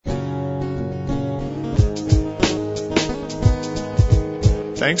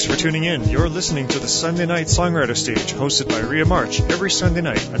Thanks for tuning in. You're listening to the Sunday Night Songwriter Stage, hosted by Rhea March every Sunday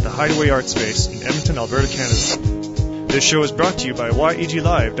night at the Hideaway Art Space in Edmonton, Alberta, Canada. This show is brought to you by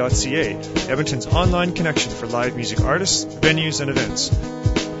yeglive.ca, Edmonton's online connection for live music artists, venues, and events.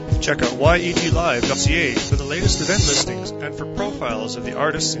 Check out yeglive.ca for the latest event listings and for profiles of the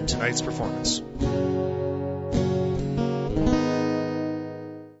artists in tonight's performance.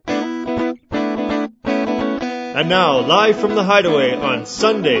 And now, live from the Hideaway on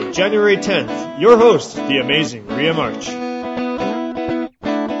Sunday, January 10th, your host, the amazing Rhea March.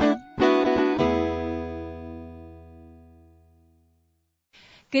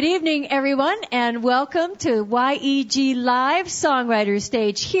 Good evening, everyone, and welcome to YEG Live Songwriter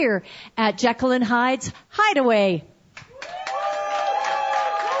Stage here at Jekyll and Hyde's Hideaway.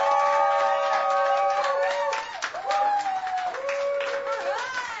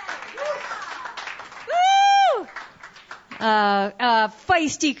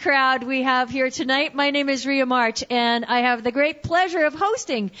 Feisty crowd we have here tonight. My name is Rhea March, and I have the great pleasure of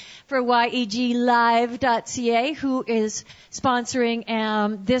hosting for yeglive.ca, who is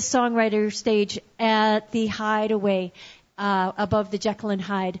sponsoring this songwriter stage at the Hideaway above the Jekyll and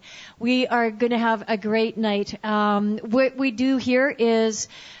Hyde. We are going to have a great night. What we do here is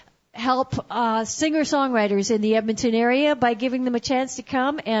help singer-songwriters in the Edmonton area by giving them a chance to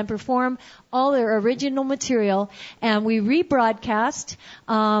come and perform all their original material, and we rebroadcast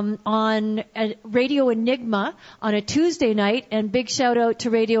on Radio Enigma on a Tuesday night, and big shout out to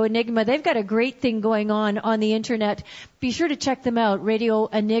Radio Enigma. They've got a great thing going on the internet. Be sure to check them out,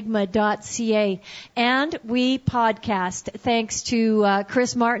 radioenigma.ca. And we podcast thanks to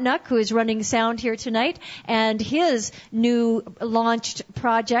Chris Martinuck, who is running sound here tonight, and his new launched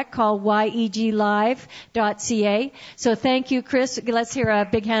project called yeglive.ca. So thank you, Chris. Let's hear a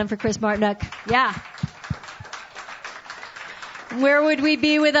big hand for Chris Martinuck. Yeah. Where would we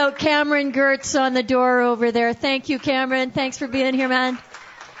be without Cameron Gertz on the door over there? Thank you, Cameron. Thanks for being here, man.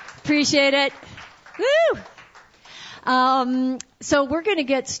 Appreciate it. Woo! So we're going to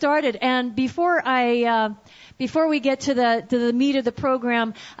get started, and before we get to the meat of the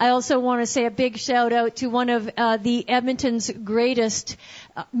program, I also want to say a big shout out to one of the Edmonton's greatest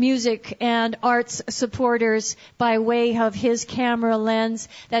music and arts supporters by way of his camera lens.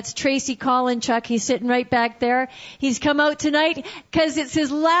 That's Tracy Kolinchuk. He's sitting right back there. He's come out tonight because it's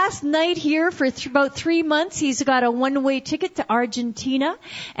his last night here for about 3 months. He's got a one-way ticket to Argentina,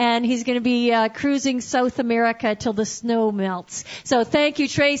 and he's going to be cruising South America till the snow melts. So thank you,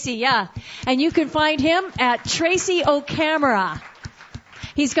 Tracy. Yeah. And you can find him at Tracy O'Camera.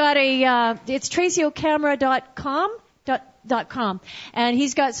 He's got it's tracyo'camera.com. And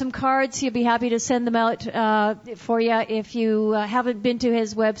he's got some cards. He'll be happy to send them out for you. If you haven't been to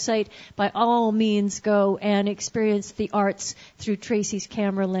his website, by all means go and experience the arts through Tracy's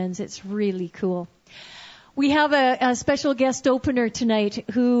camera lens. It's really cool. We have a special guest opener tonight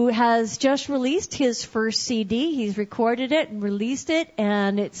who has just released his first CD. He's recorded it and released it,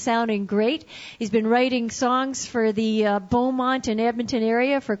 and it's sounding great. He's been writing songs for the Beaumont and Edmonton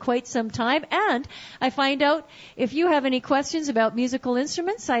area for quite some time. And I find out, if you have any questions about musical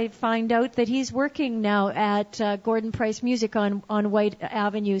instruments, I find out that he's working now at Gordon Price Music on White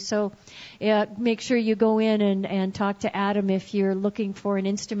Avenue. So make sure you go in and talk to Adam if you're looking for an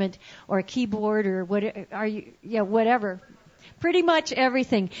instrument or a keyboard or whatever. Pretty much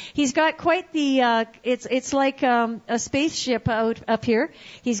everything. He's got quite the, it's like a spaceship up here.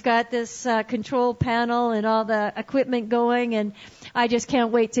 He's got this control panel and all the equipment going, and I just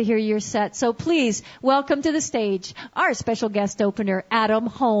can't wait to hear your set. So please, welcome to the stage our special guest opener, Adam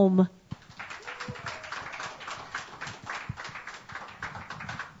Holm.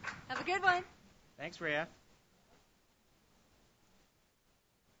 Have a good one. Thanks, Rhea.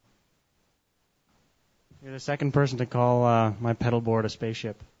 You're the second person to call my pedal board a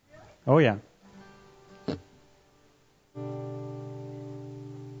spaceship. Oh, yeah.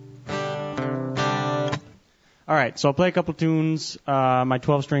 All right, so I'll play a couple tunes. My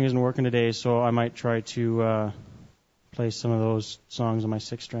 12-string isn't working today, so I might try to play some of those songs on my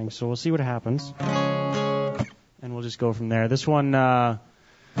 6-string. So we'll see what happens, and we'll just go from there. This one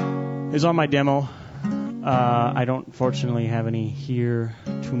is on my demo. I don't fortunately have any here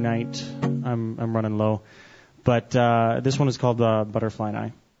tonight. I'm running low. But this one is called Butterfly and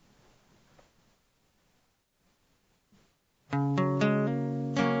I.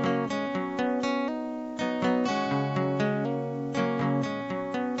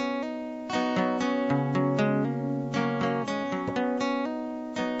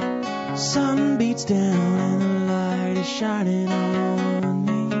 Sun beats down and the light is shining on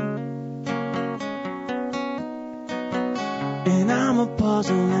me. And I'm a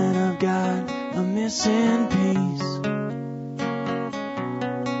puzzle and I've got a missing piece.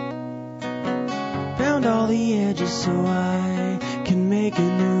 Found all the edges so I can make a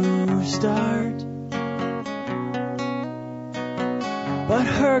new start. But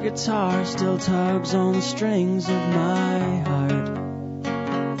her guitar still tugs on the strings of my heart.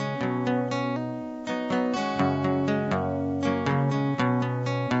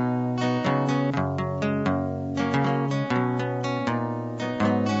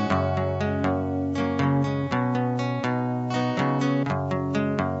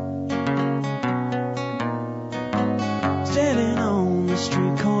 Standing on the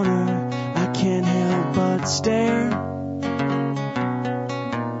street corner, I can't help but stare.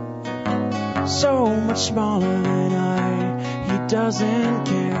 So much smaller than I, he doesn't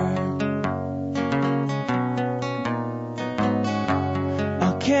care.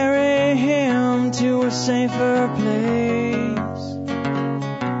 I'll carry him to a safer place.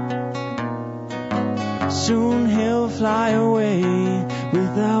 Soon he'll fly away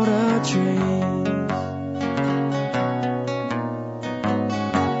without a trace.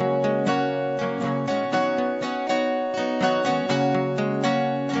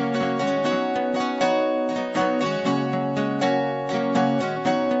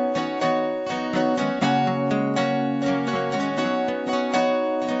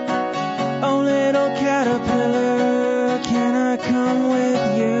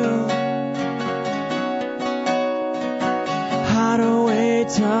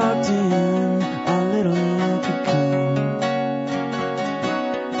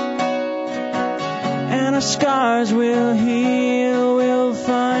 Scars will heal, we'll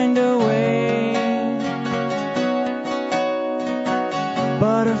find a way.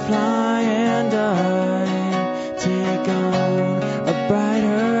 Butterfly and I take on a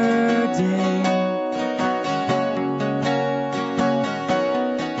brighter day.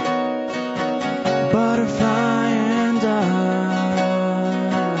 Butterfly and I.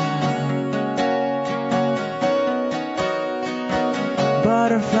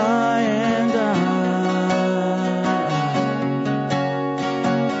 Butterfly and I.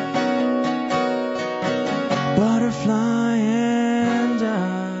 Butterfly and I.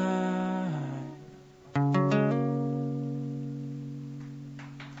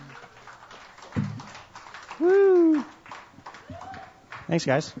 Woo! Thanks,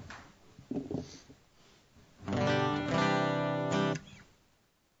 guys.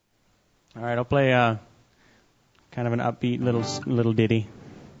 All right, I'll play kind of an upbeat little ditty.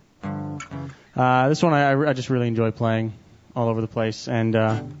 This one I just really enjoy playing all over the place, and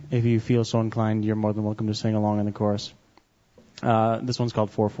if you feel so inclined, you're more than welcome to sing along in the chorus. This one's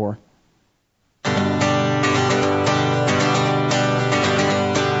called 4/4.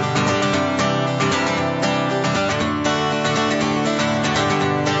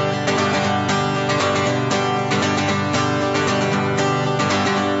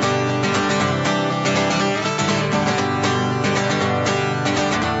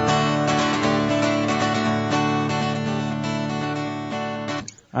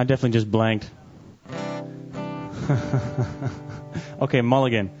 I definitely just blanked. Okay,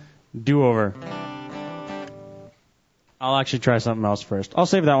 mulligan. Do-over. I'll actually try something else first. I'll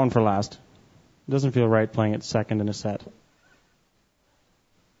save that one for last. It doesn't feel right playing it second in a set.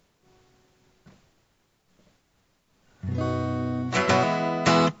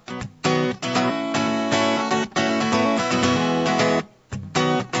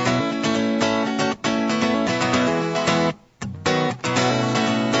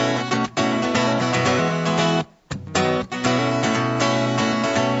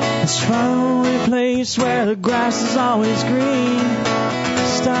 Where the grass is always green,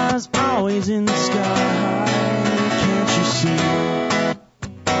 stars always in the sky, can't you see?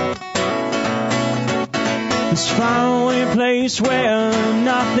 This faraway place where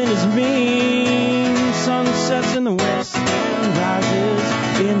nothing is mean, sun sets in the west and rises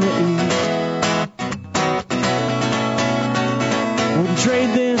in the east. Wouldn't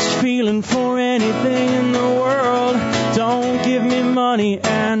trade this feeling for anything in the world. Don't give me money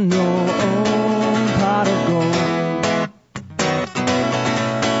and no pot of gold.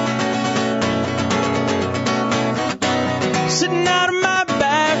 Sitting out on my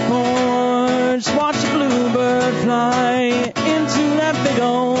back porch, watch a bluebird fly into that big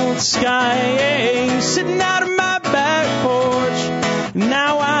old sky. Sitting out on my back porch,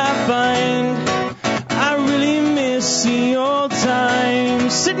 now I find I really miss the old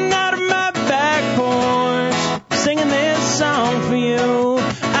times. Sitting out on my back porch, singing this song for you.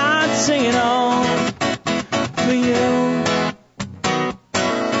 I'd sing it all for you.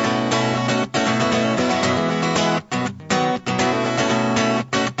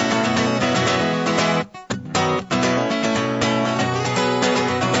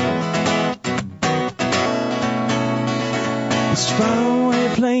 faraway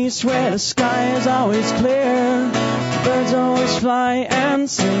place where the sky is always clear. Birds always fly and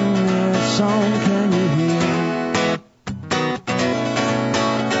sing their song, can you hear?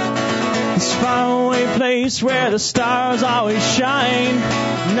 This faraway place where the stars always shine.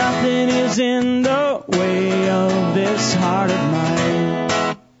 Nothing is in the way of this heart of mine.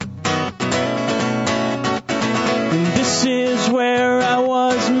 And this is where I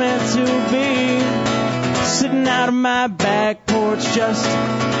was meant to be, sitting out on my back porch, just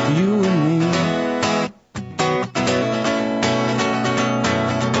you and me.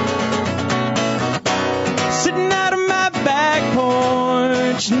 Sitting out on my back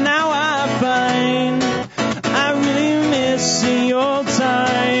porch, now I find I really miss the old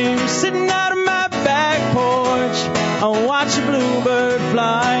times. Sitting out on my back porch, I watch a bluebird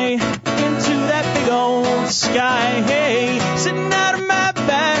fly into that big old sky. Hey, sitting out on my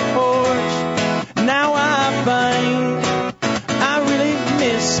back porch, now I find I really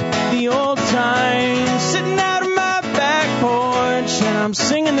miss the old times. Sitting out on my back porch, and I'm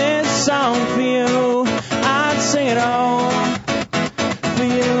singing this song for you. I'd sing it all for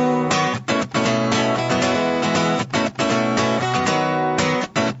you.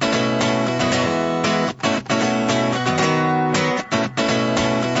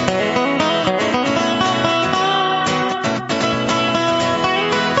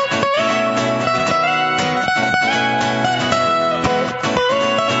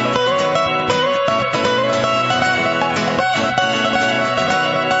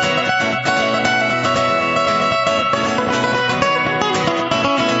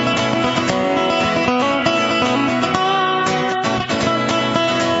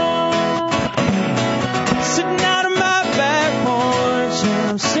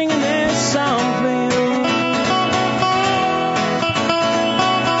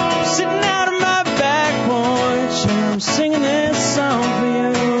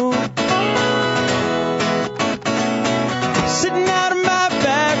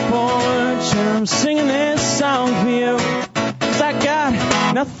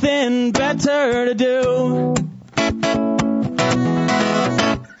 Nothing better to do.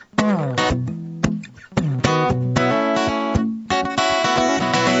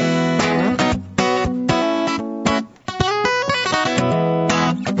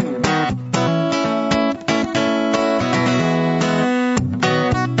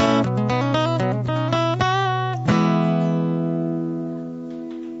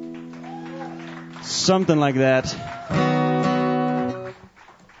 Something like that.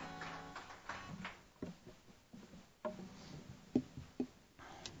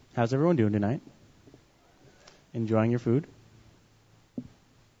 How's everyone doing tonight? Enjoying your food?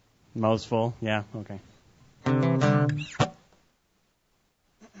 Mouths full? Yeah, okay. All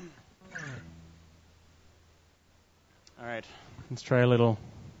right, let's try a little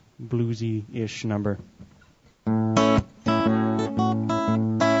bluesy-ish number.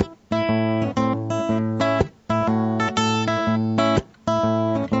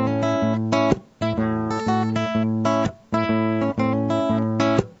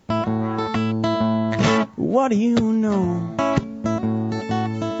 What do you know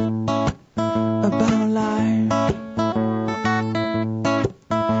about life?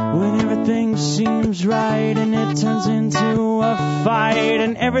 When everything seems right and it turns into a fight,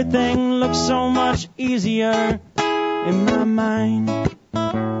 and everything looks so much easier in my mind.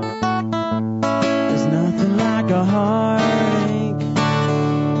 There's nothing like a heartache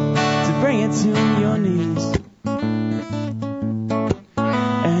to bring it to your knees.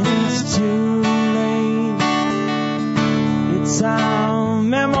 And it's too late. It's our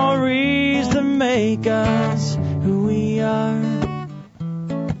memories that make us who we are.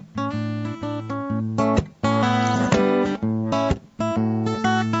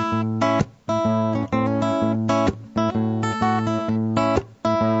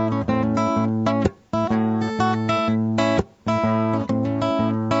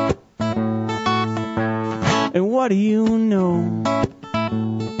 And what do you know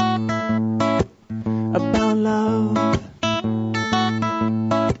about love?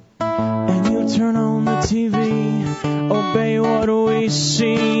 And you turn on the TV, obey what we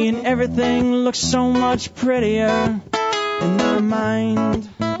see, and everything looks so much prettier in my mind.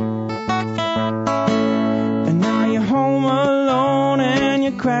 And now you're home alone and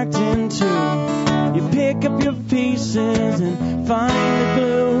you're cracked in two. You pick up your pieces and find the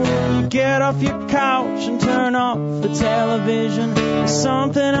glue. You get off your couch and turn off the television. There's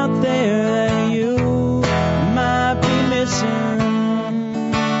something out there that you might be missing.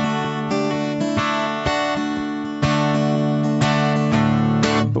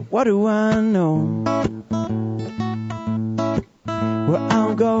 But what do I know where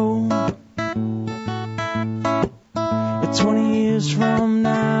I'll go. 20 years from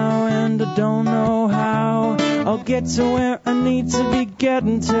now, and I don't know how I'll get to where I need to be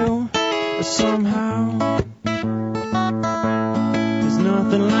getting to. Somehow, there's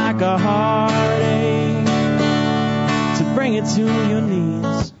nothing like a heartache to bring it to your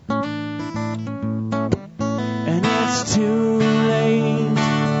knees. And it's too late.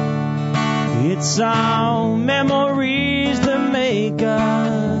 It's our memories that make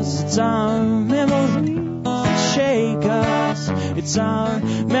us. It's our memories that shake us. It's our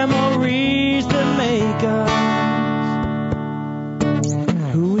memories that make us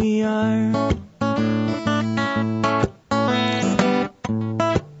who we are.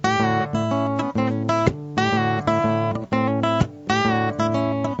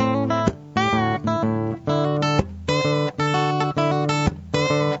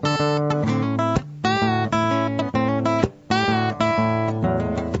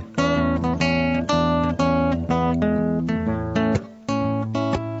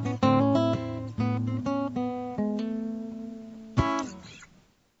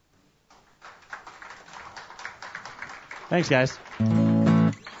 Thanks, guys.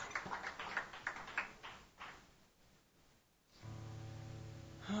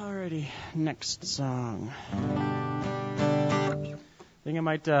 Alrighty, next song. I think I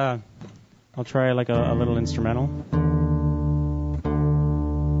might, I'll try like a little instrumental.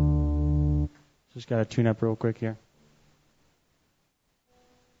 Just gotta tune up real quick here.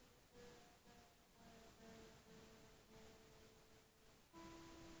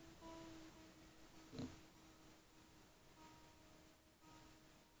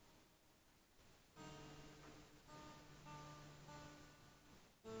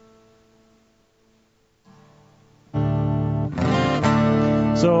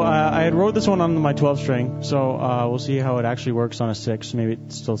 So I had wrote this one on my 12 string, so we'll see how it actually works on a 6. Maybe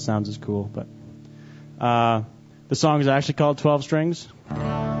it still sounds as cool, but the song is actually called 12 Strings.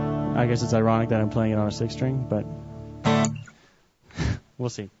 I guess it's ironic that I'm playing it on a 6 string, but we'll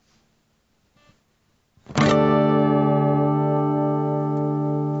see.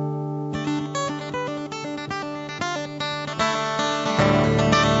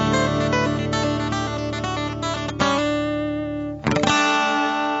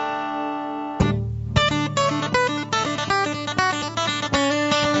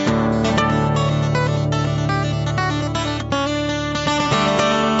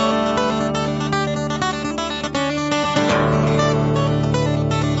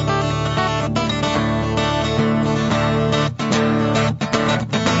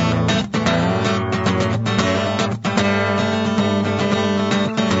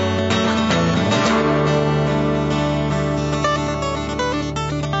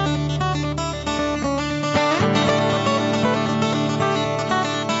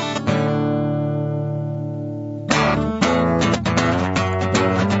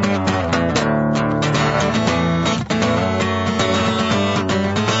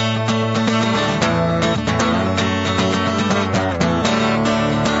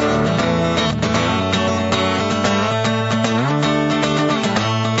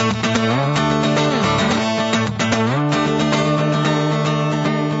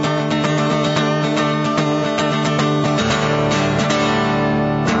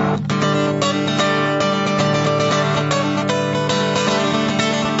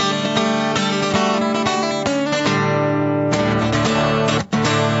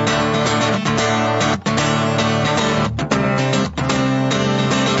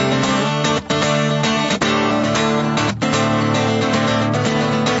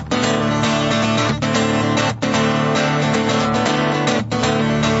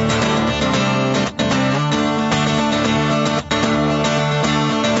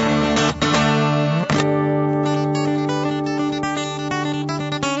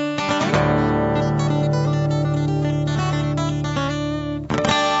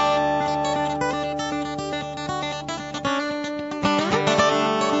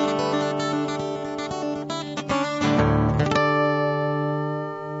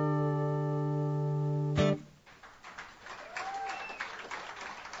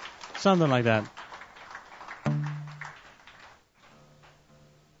 Something like that.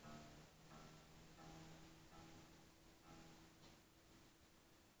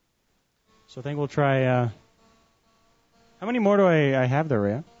 So I think we'll try... how many more do I have there,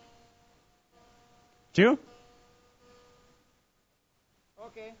 Rhea? 2?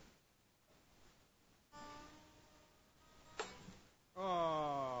 Okay.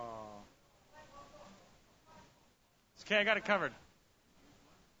 Oh. It's okay, I got it covered.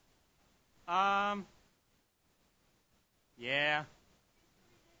 Yeah.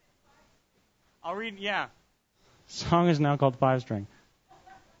 I'll read, yeah. Song is now called 5-string.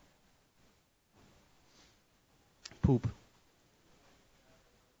 Poop.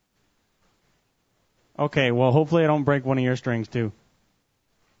 Okay, well, hopefully I don't break one of your strings, too.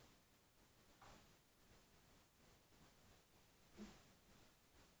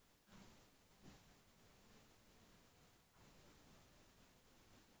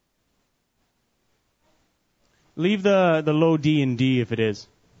 Leave the low D in D if it is.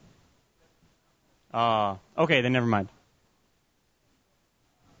 Okay, then never mind.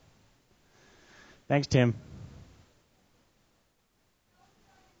 Thanks, Tim.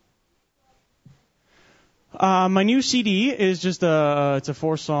 My new CD is just it's a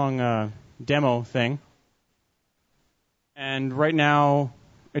 4-song demo thing. And right now,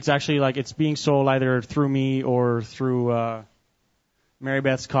 it's actually like it's being sold either through me or through Mary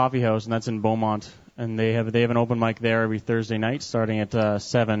Beth's Coffee House, and that's in Beaumont. And they have an open mic there every Thursday night starting at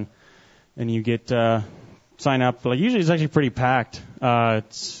 7. And you get sign up. Like usually it's actually pretty packed.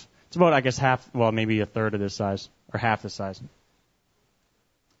 It's about, I guess, half, well, maybe a third of this size, or half the size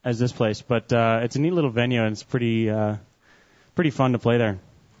as this place. But it's a neat little venue, and it's pretty fun to play there.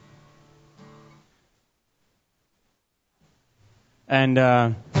 And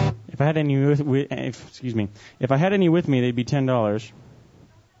if I had any with me, they'd be $10. No,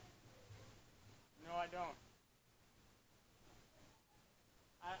 I don't.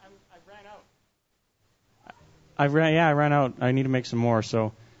 I ran out. I ran out. I need to make some more,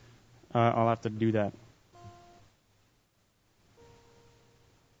 so I'll have to do that.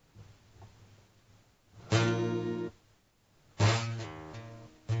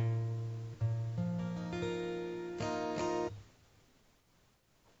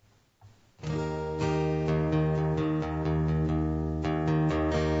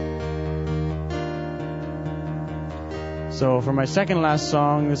 So for my second last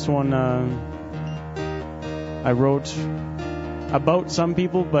song, this one I wrote about some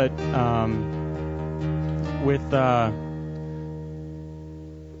people, but with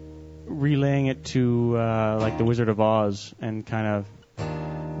relaying it to like the Wizard of Oz and kind of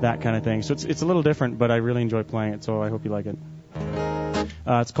that kind of thing. So it's a little different, but I really enjoy playing it, so I hope you like it.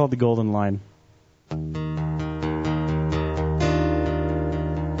 It's called The Golden Line.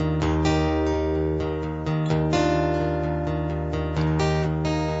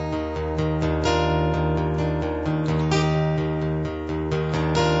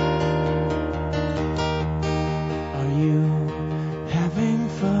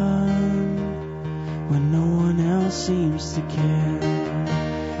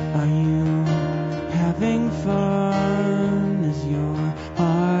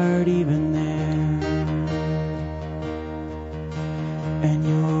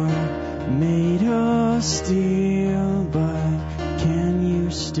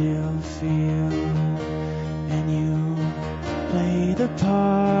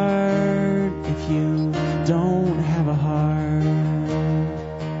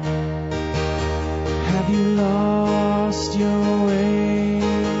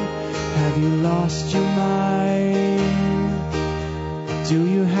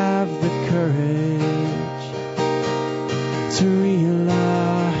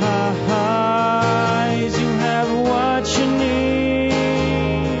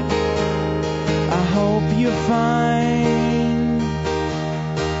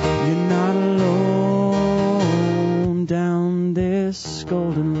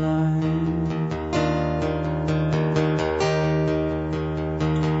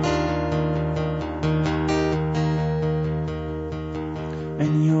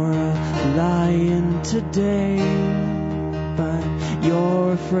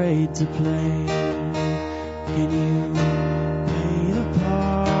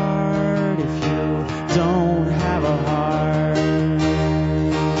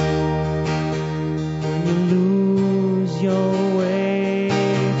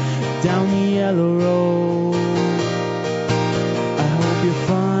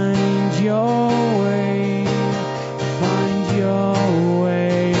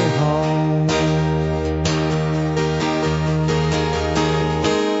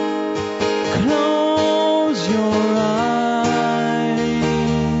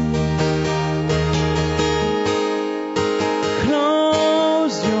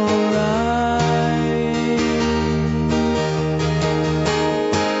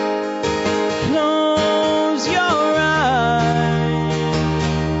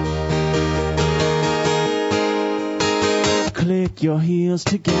 Your heels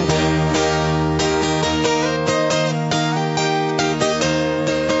together.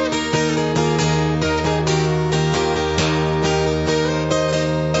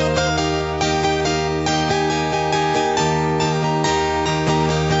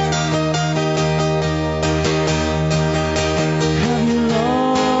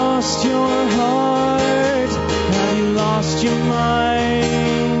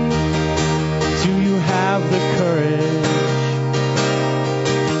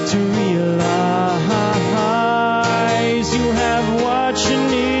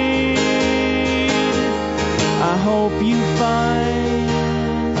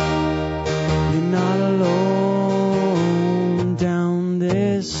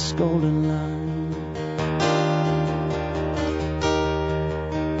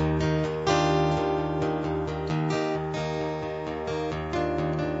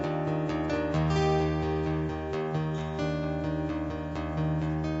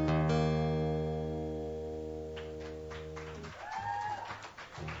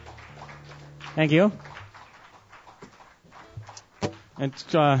 Thank you.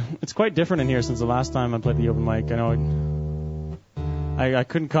 It's quite different in here since the last time I played the open mic. I know I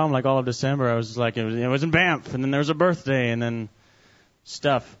couldn't come like all of December. I was just like, it was in Banff, and then there was a birthday, and then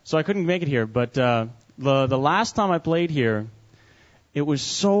stuff. So I couldn't make it here. But the last time I played here, it was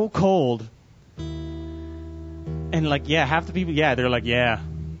so cold. And like, yeah, half the people, they're like, yeah,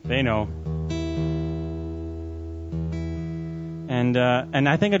 they know. And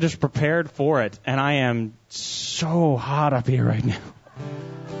I think I just prepared for it, and I am so hot up here right now.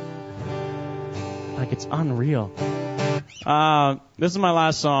 Like, it's unreal. This is my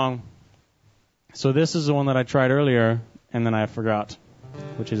last song. So this is the one that I tried earlier, and then I forgot,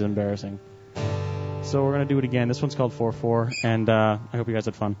 which is embarrassing. So we're going to do it again. This one's called 4/4, and I hope you guys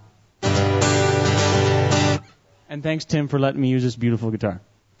had fun. And thanks, Tim, for letting me use this beautiful guitar.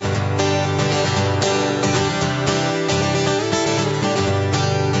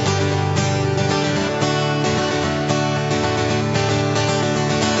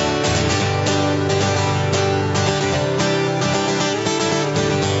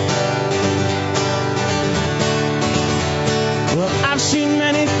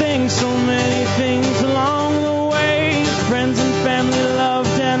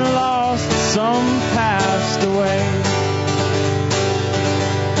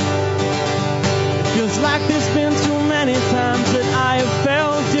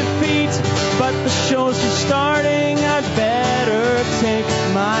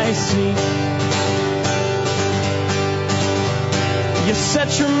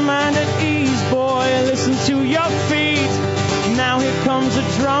 Set your mind at ease, boy, listen to your feet. Now here comes a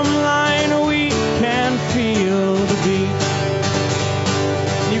drum line, we can feel the beat.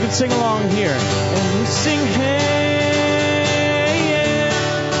 You can sing along here, and we sing, hey, yeah.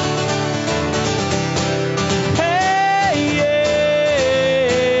 Hey, yeah,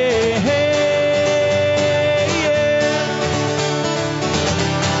 hey, yeah.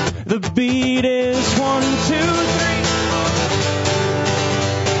 The beat is 1, 2, 3.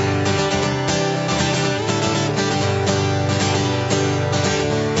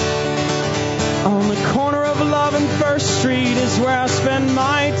 First Street is where I spend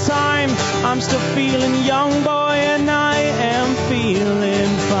my time. I'm still feeling young, boy, and I am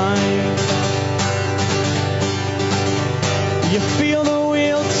feeling fine. You feel the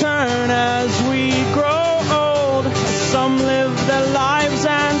wheel turn as we grow old. Some live their lives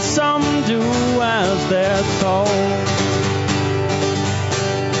and some do as they're told.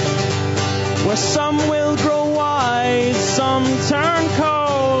 Where some will grow wise, some turn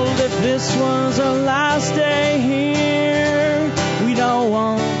cold. If this was our last day here, we don't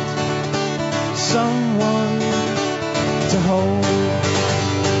want someone to hold.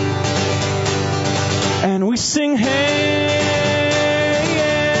 And we sing, hey,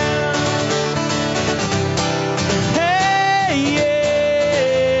 yeah. Hey,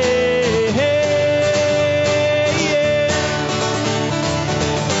 yeah, hey, yeah.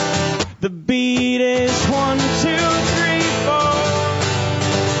 The beat is 1, 2, 3, 4.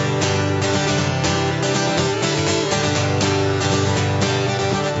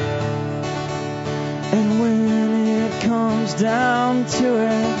 Down to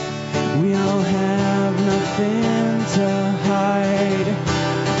it, we don't have nothing to hide.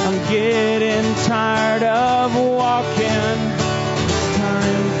 I'm getting tired of walking. It's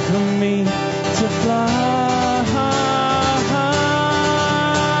time for me to fly.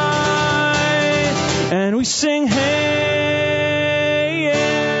 And we sing, hey,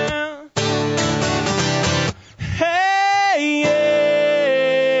 yeah. Hey, yeah.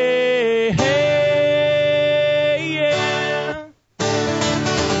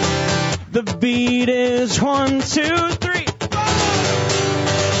 The beat is 1, 2, 3.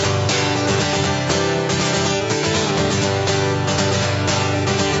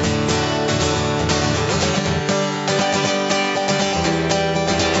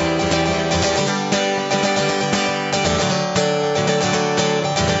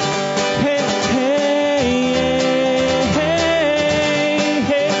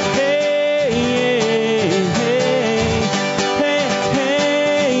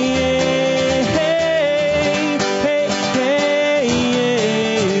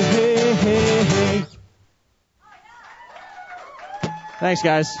 Thanks,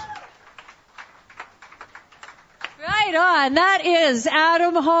 guys. Right on. That is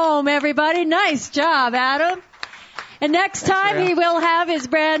Adam Holm, everybody. Nice job, Adam. And next time he will have his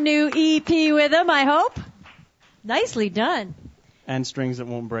brand new EP with him, I hope. Nicely done. And strings that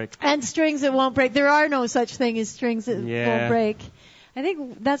won't break. And strings that won't break. There are no such thing as strings that won't break. I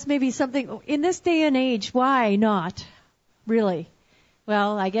think that's maybe something, in this day and age, why not? Really?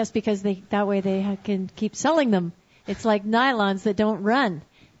 Well, I guess because that way they can keep selling them. It's like nylons that don't run.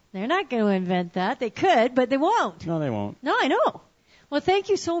 They're not going to invent that. They could, but they won't. No, they won't. No, I know. Well, thank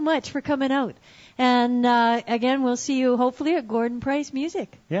you so much for coming out. And again, we'll see you hopefully at Gordon Price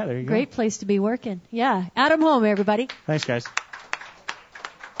Music. Yeah, there you go. Great place to be working. Yeah. Adam Holm, everybody. Thanks, guys.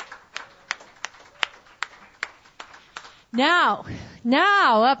 Now,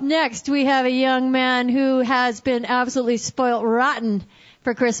 up next, we have a young man who has been absolutely spoilt rotten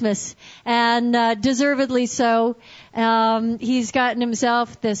for Christmas, and deservedly so. He's gotten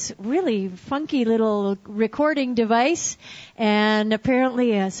himself this really funky little recording device, and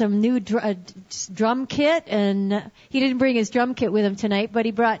apparently some new drum kit, and he didn't bring his drum kit with him tonight, but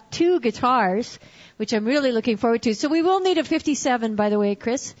he brought 2 guitars, which I'm really looking forward to. So we will need a 57, by the way,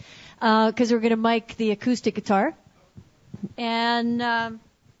 Chris, because we're going to mic the acoustic guitar. And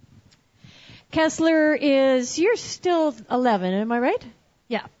Kessler you're still 11, am I right?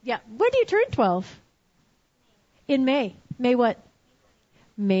 Yeah. When do you turn 12? In May. May what?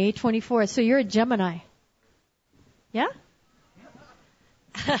 May 24th. So you're a Gemini. Yeah?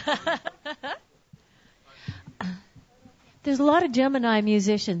 There's a lot of Gemini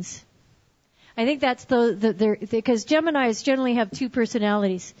musicians. I think that's because Geminis generally have 2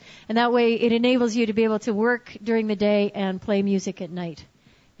 personalities, and that way it enables you to be able to work during the day and play music at night.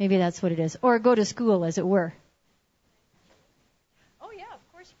 Maybe that's what it is. Or go to school, as it were. Oh, yeah,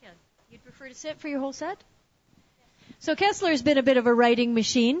 of course you can. You'd prefer to sit for your whole set? So Kessler's been a bit of a writing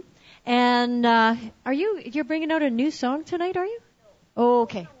machine, and you're bringing out a new song tonight, are you? Oh,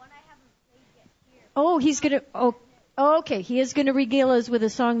 okay. Oh, he's going to... Oh, okay, he is going to regale us with a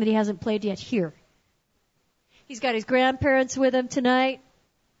song that he hasn't played yet here. He's got his grandparents with him tonight.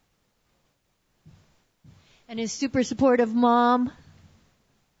 And his super supportive mom.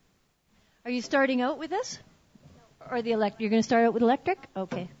 Are you starting out with this? No. Or the electric? You're going to start out with electric?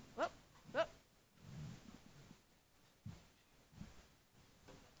 Okay. Whoop, whoop.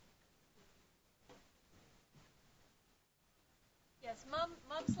 Yes,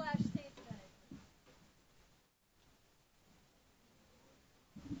 mom/stage management.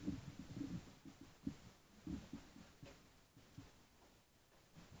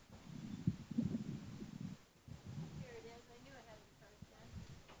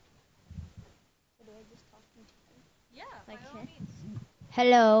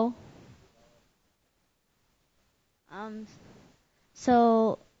 Hello.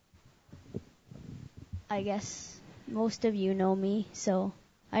 So I guess most of you know me, so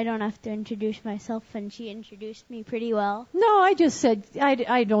I don't have to introduce myself, and she introduced me pretty well. No, I just said,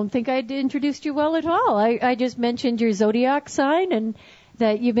 I don't think I introduced you well at all. I just mentioned your zodiac sign and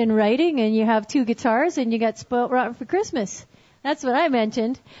that you've been writing and you have 2 guitars and you got spoilt rotten for Christmas. That's what I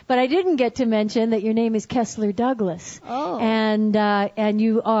mentioned, but I didn't get to mention that your name is Kessler Douglas. Oh. And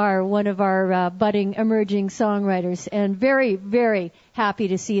you are one of our budding, emerging songwriters, and very, very happy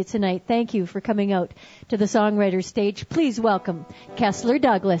to see you tonight. Thank you for coming out to the Songwriter stage. Please welcome Kessler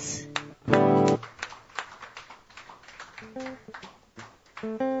Douglas.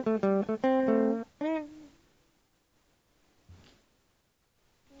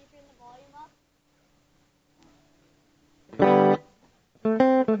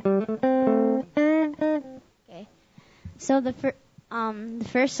 Okay. So the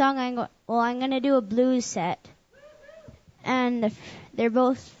first song I'm gonna do a blues set, and they're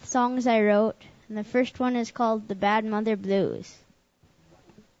both songs I wrote. And the first one is called "The Bad Mother Blues."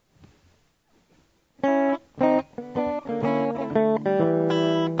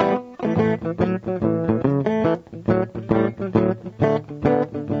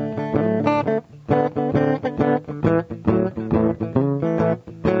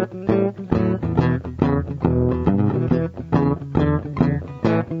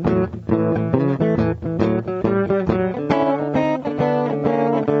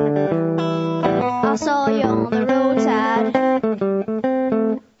 I saw you on the roadside,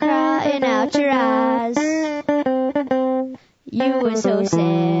 crying out your eyes. You were so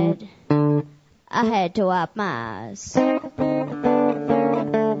sad, I had to wipe my eyes. You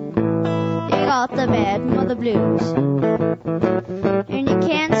got the bad mother blues, and you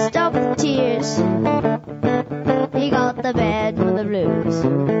can't stop the tears. You got the bad mother blues.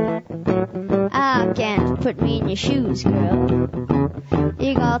 I can't put me in your shoes, girl.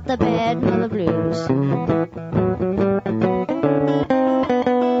 You got the bad mother blues.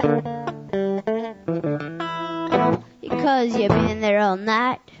 Because you've been there all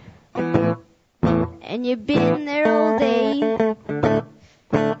night, and you've been there all day,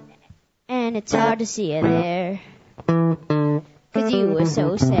 and it's hard to see you there, 'cause you were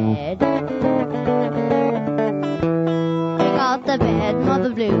so sad. You got the bad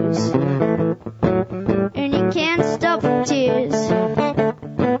blues. And you can't stop the tears.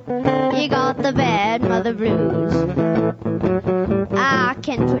 You got the bad mother blues. I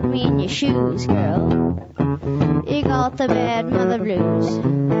can't put me in your shoes, girl. You got the bad mother blues.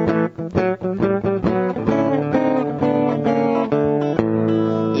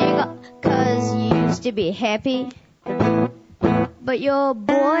 Cause you used to be happy, but your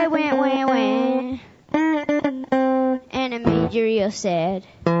boy went wah-wah, and it made you real sad,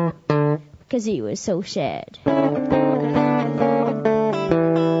 cause he was so sad. You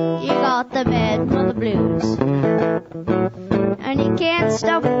got the bad mother blues, and you can't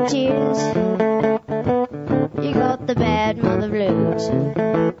stop the tears. You got the bad mother blues.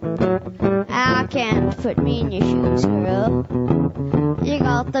 I can't put me in your shoes, girl. You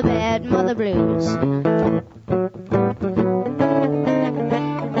got the bad mother blues.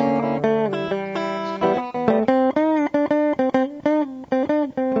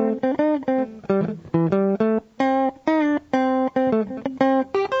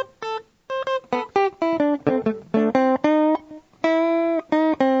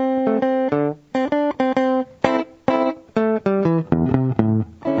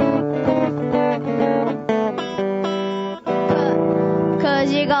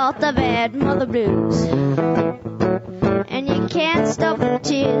 Blues, and you can't stop the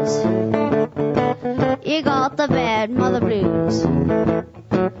tears. You got the bad mother blues.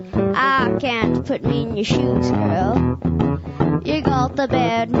 I can't put me in your shoes, girl. You got the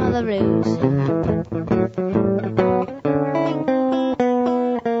bad mother blues.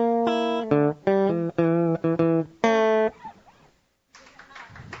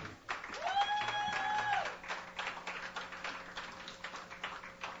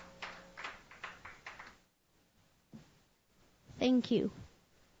 Thank you.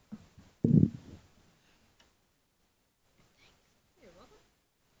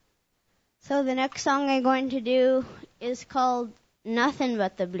 So the next song I'm going to do is called Nothing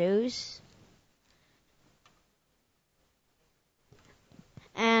But the Blues.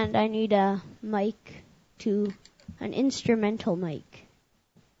 And I need a mic an instrumental mic.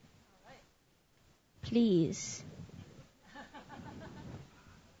 Please.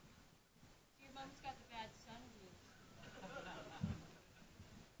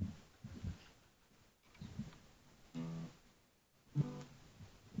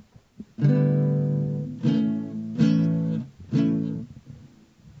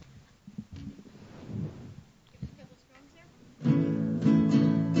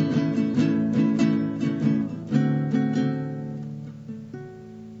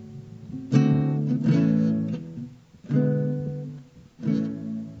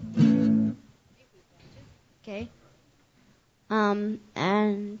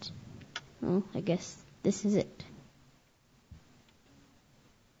 I guess this is it.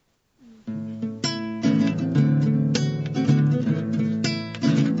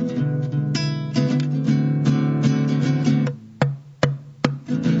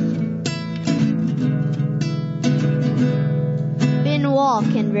 Been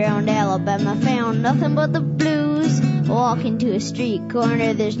walking round Alabama, found nothing but the blues. Walking to a street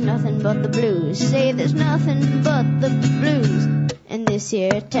corner, there's nothing but the blues. Say there's nothing but the blues in this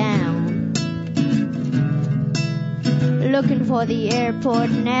here town. Looking for the airport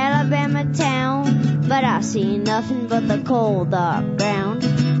in Alabama town, but I see nothing but the cold dark ground.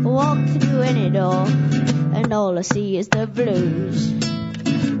 Walk through any door, and all I see is the blues.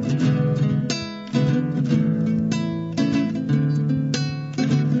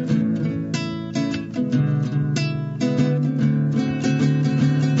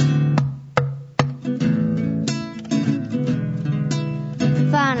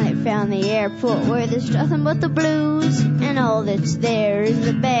 Found the airport where there's nothing but the blues, and all that's there is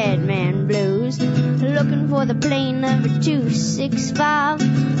the bad man blues. Looking for the plane number 265,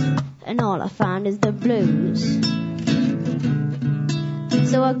 and all I find is the blues.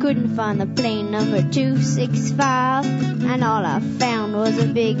 So I couldn't find the plane number 265, and all I found was a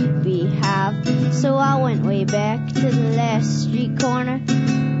big beehive. So I went way back to the last street corner,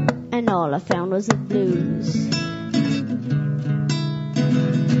 and all I found was the blues.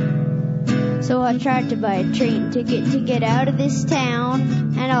 So I tried to buy a train ticket to get out of this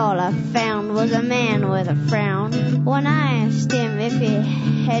town, and all I found was a man with a frown. When I asked him if he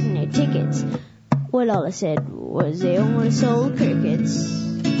had any tickets, well, all he said was they only sold crickets.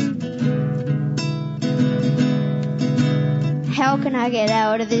 How can I get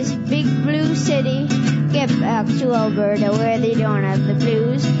out of this big blue city, get back to Alberta where they don't have the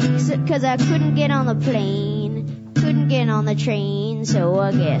blues? 'Cause I couldn't get on the plane, couldn't get on the train, so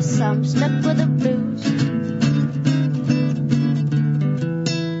I guess I'm stuck with the blues.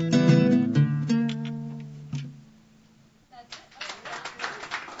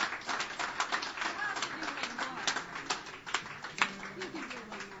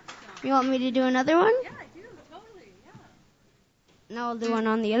 You want me to do another one? Yeah, I do. Totally. Yeah. No, I'll do one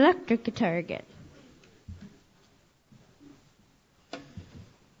on the electric guitar again.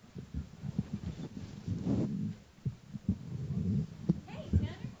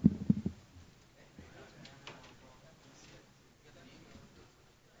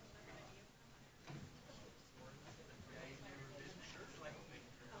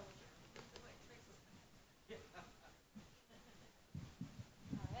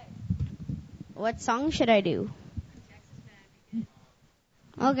 What song should I do?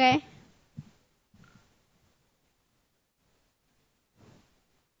 Okay.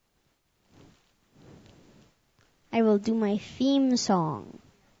 I will do my theme song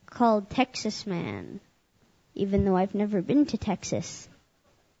called Texas Man, even though I've never been to Texas,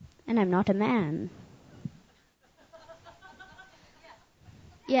 and I'm not a man.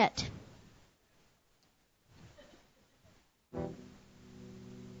 Yet.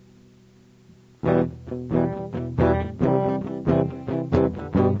 I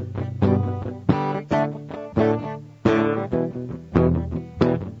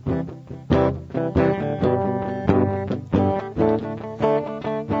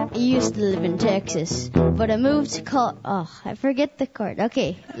used to live in Texas, but I moved to I forget the chord.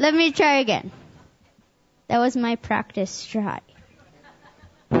 Okay, let me try again. That was my practice try.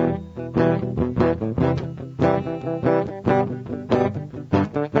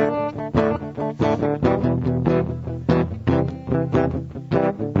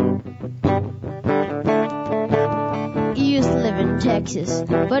 Texas,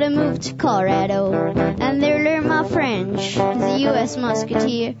 but I moved to Colorado, and there learned my French as a U.S.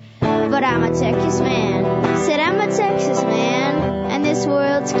 Musketeer. But I'm a Texas man, said I'm a Texas man, and this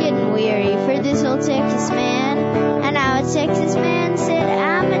world's getting weary for this old Texas man. And I'm a Texas man, said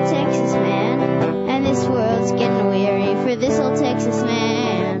I'm a Texas man, and this world's getting weary for this old Texas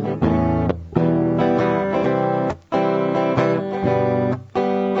man.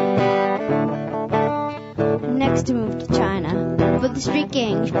 Next I moved to China, but the street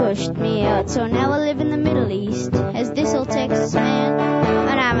gangs pushed me out, so now I live in the Middle East as this old Texas man.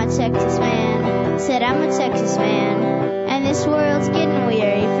 And I'm a Texas man, said I'm a Texas man, and this world's getting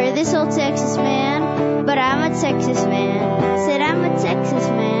weary for this old Texas man. But I'm a Texas man, said I'm a Texas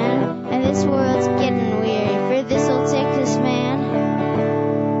man, and this world's getting weary for this old Texas man.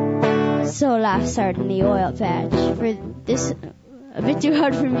 So life started in the oil patch for this a bit too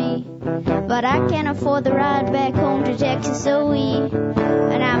hard for me, but I can't afford the ride back home to Texas,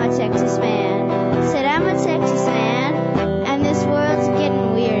 and I'm a Texas man, said I'm a Texas man, and this world's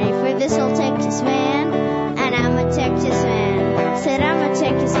getting weary for this old Texas man. And I'm a Texas man, said I'm a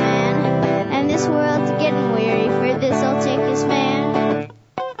Texas man, and this world's getting weary for this old Texas man.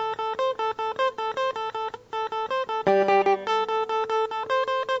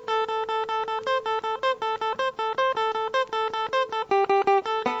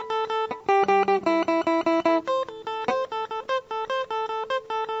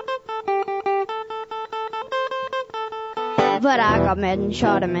 But I got mad and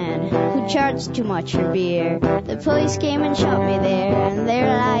shot a man who charged too much for beer. The police came and shot me there, and there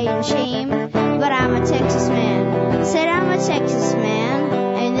I lie in shame. But I'm a Texas man, said I'm a Texas man,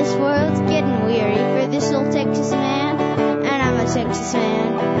 and this world's getting weary for this old Texas man. And I'm a Texas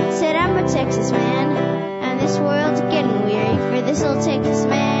man, said I'm a Texas man, and this world's getting weary for this old Texas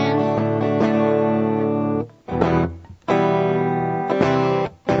man.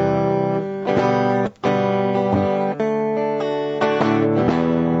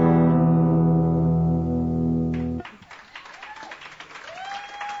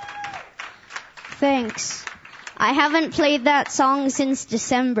 Thanks. I haven't played that song since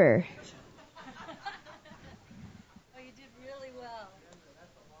December. Oh, you did really well.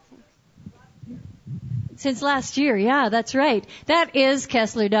 Since last year, yeah, that's right. That is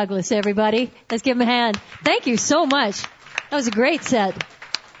Kessler Douglas, everybody. Let's give him a hand. Thank you so much. That was a great set.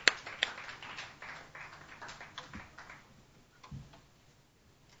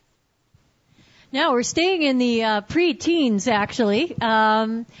 Now we're staying in the pre-teens, actually.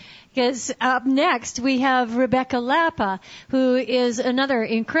 Because up next we have Rebecca Lappa, who is another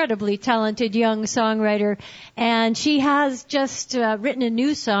incredibly talented young songwriter, and she has just written a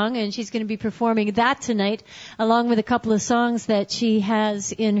new song, and she's going to be performing that tonight, along with a couple of songs that she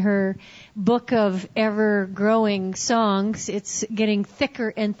has in her book of ever-growing songs. It's getting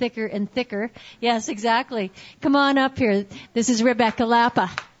thicker and thicker and thicker. Yes, exactly. Come on up here. This is Rebecca Lappa.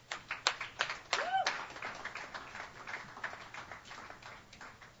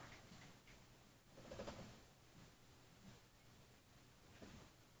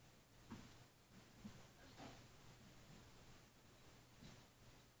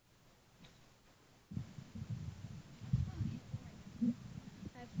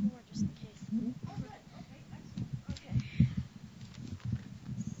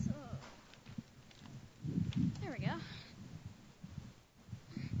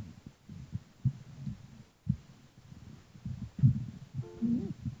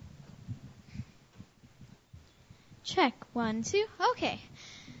 Check. 1, 2. Okay.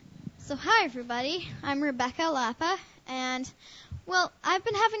 So hi everybody. I'm Rebecca Lappa, and well, I've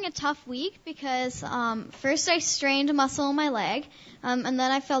been having a tough week because first I strained a muscle in my leg, and then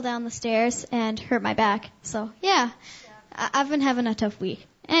I fell down the stairs and hurt my back. So yeah, I've been having a tough week.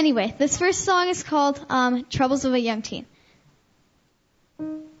 Anyway, this first song is called Troubles of a Young Teen.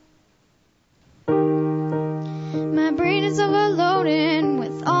 My brain is overloaded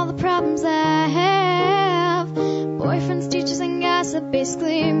with all the problems I have. Boyfriends, teachers, and gossip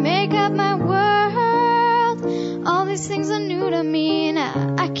basically make up my world. All these things are new to me and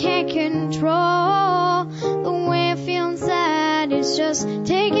I can't control. The way I feel inside is just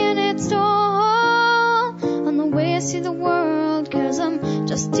taking its toll on the way I see the world, 'cause I'm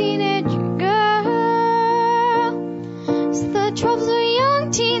just a teenage girl. It's the troubles of a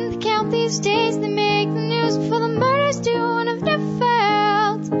young teen. They count these days, they make the news before the murders do, and I've never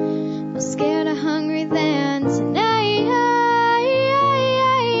felt more scared or hungry than tonight.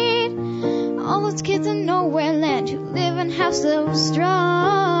 All those kids in nowhere land who live in houses of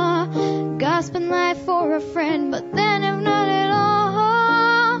straw, gasping life for a friend, but then have not at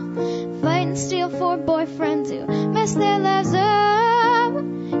all. Fight and steal for boyfriends who mess their lives up,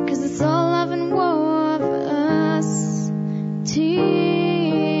 'cause it's all love and war for us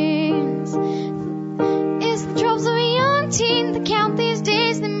teens. It's the troubles of a young teen. They count these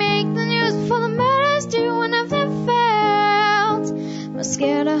days, they make the news before the murders do, and I've never felt more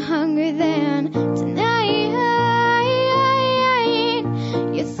scared or hungry than tonight.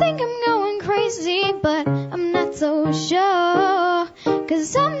 You think I'm going crazy, but I'm not so sure,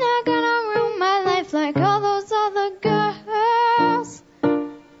 'cause I'm not gonna ruin my life like all those other girls.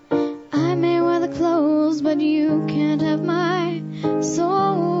 I may wear the clothes, but you can't have my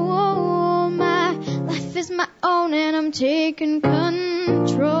soul. My life is my own and I'm taking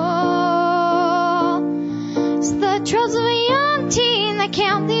control. It's the troubles of a young teen. They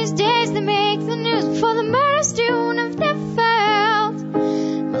count these days, they make the news before the murders do, and I've never felt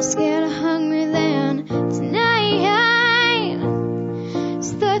more scared or hungry than tonight.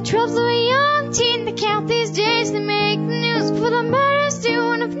 It's the troubles of a young teen. They count these days, they make the news before the murders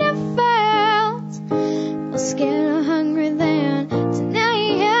do, and I've never felt more scared or hungry than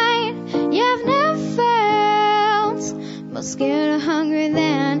tonight. Yeah, I've never felt more scared or hungry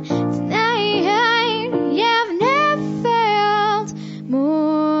than tonight. Yeah, I've never felt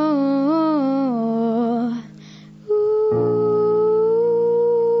more. Ooh.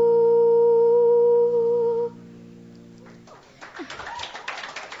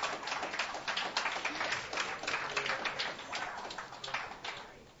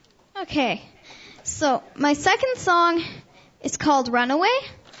 Okay, so my second song is called Runaway,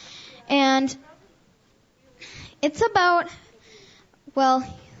 and it's about, well,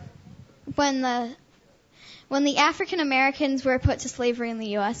 when the African Americans were put to slavery in the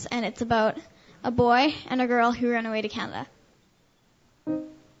U.S., and it's about a boy and a girl who ran away to Canada.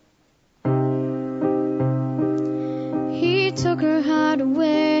 He took her heart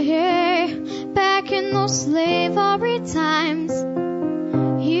away back in those slavery times.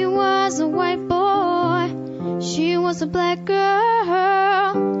 He was a white boy, she was a black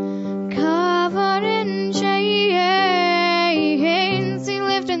girl, covered in chains. He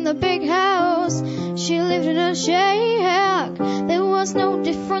lived in the big house, she lived in a shack. There was no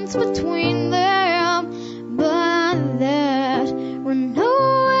difference between them, but that runaway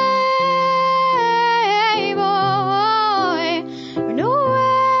boy,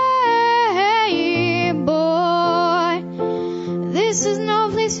 runaway boy. This is no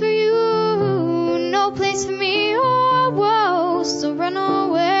place for you, no place for me. Oh, whoa, so run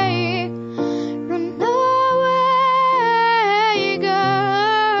away, run away,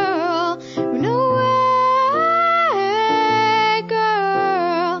 girl, run away,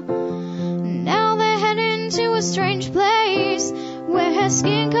 girl. Now they're heading to a strange place where her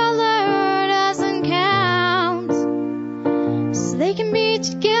skin color doesn't count, so they can be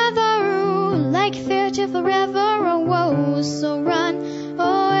together like a fairy tale forever. Oh, whoa, so run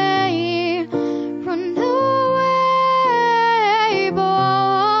away, run away,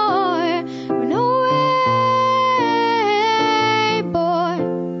 boy, run away, boy.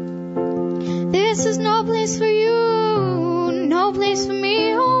 This is no place for you, no place for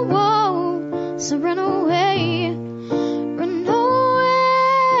me. Oh, whoa, so run away, run away,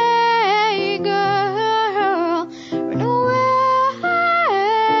 girl, run away,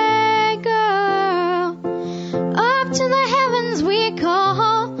 girl. Up to the heavens we call,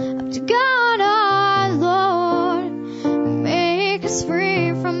 up to God our Lord. Make us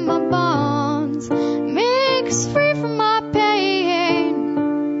free from our bonds, make us free from our pain,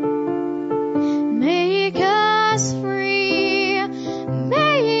 make us free.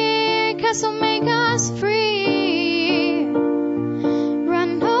 Christ will make us free.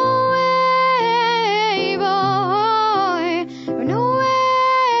 Run away, boy. Run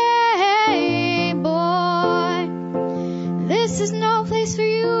away, boy. This is no place for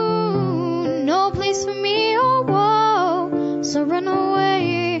you, no place for me, oh, whoa. So run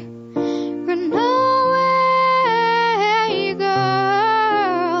away. Run away,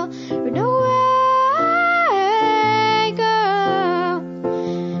 girl. Run away, girl.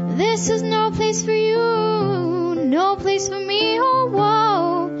 This is no place for you, no place for me, oh,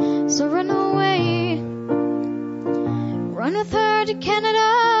 whoa. So run away. Run with her to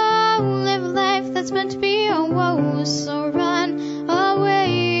Canada, live a life that's meant to be, oh, whoa. So run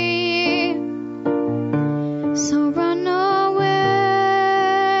away. So run away.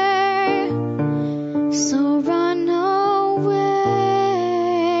 So run away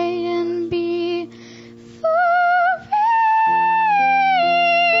and be free.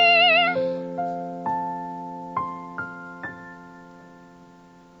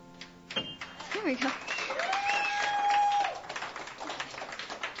 There we go.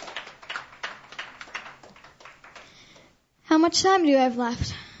 How much time do I have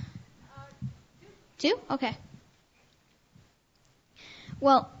left? 2? Okay.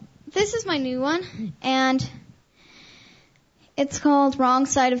 Well, this is my new one, and it's called Wrong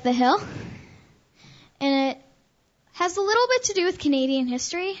Side of the Hill. And it has a little bit to do with Canadian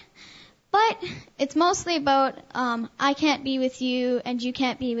history, but it's mostly about I can't be with you and you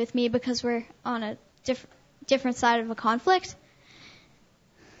can't be with me because we're on a different side of a conflict.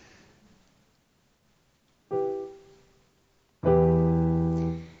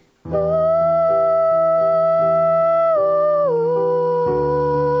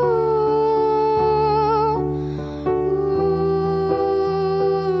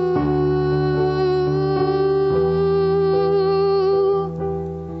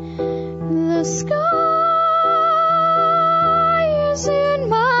 The sky is in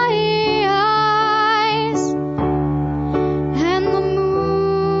my eyes, and the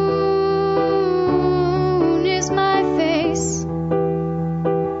moon is my face,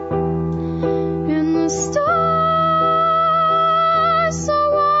 and the stars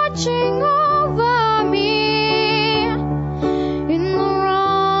are watching over me in the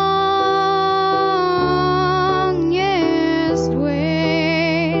wrongest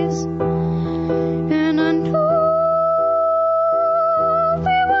ways. And I knew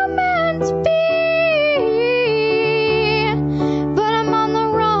we were meant to be, but I'm on the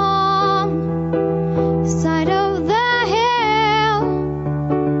wrong side of the hill.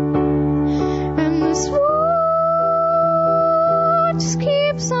 And this wood just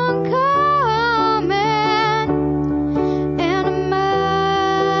keeps on coming, and I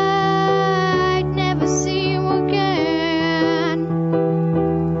might never see you again.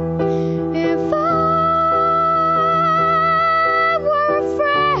 If I were a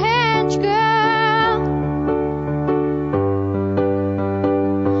French girl,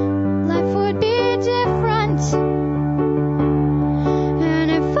 life would be different.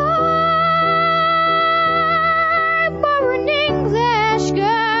 And if I were an English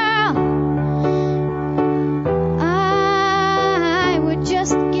girl, I would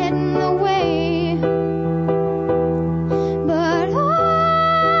just get in the way. But I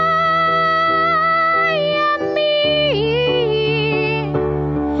am me,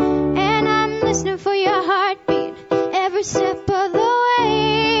 and I'm listening for your heartbeat every step of the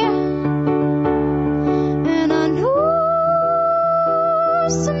way. And I know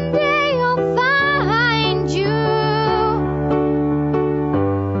someday I'll find you,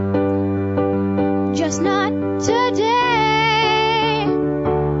 just not today.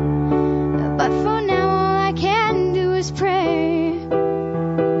 But for now, all I can do is pray.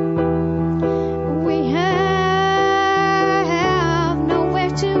 We have nowhere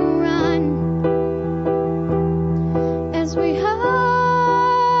to run as we hide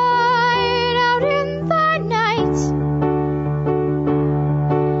out in the night.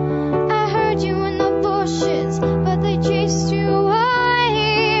 I heard you in the bushes, but they chased you away.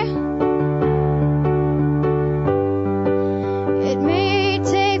 It may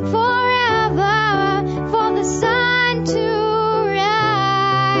take forever for the sun to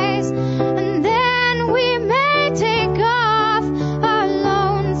rise, and then we may take off our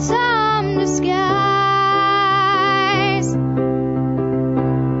lonesome disguise.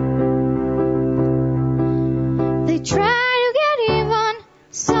 They try to get even,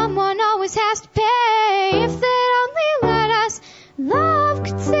 someone always has to pay. If they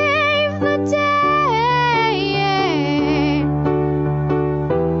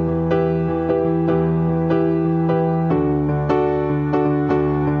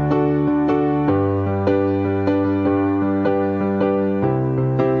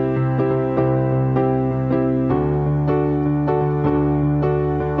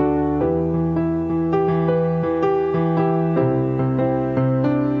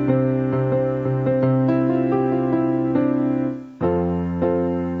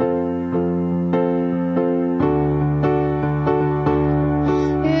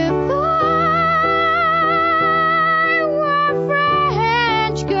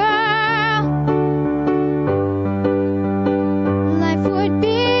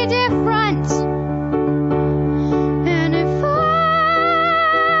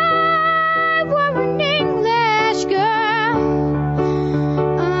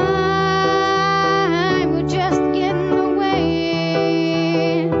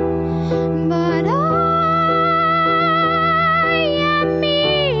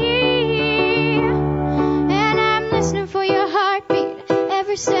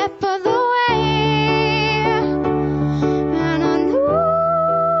step of the way. And I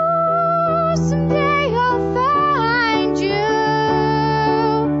know someday I'll find you.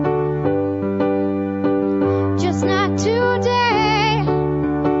 Just not today.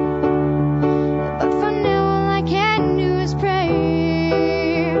 But for now all I can do is pray.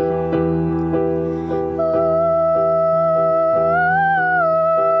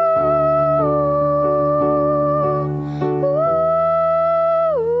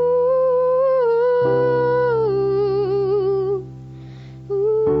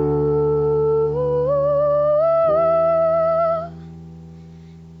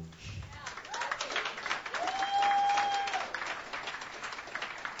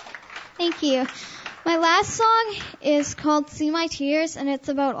 Thank you. My last song is called See My Tears, and it's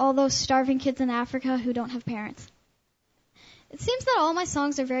about all those starving kids in Africa who don't have parents. It seems that all my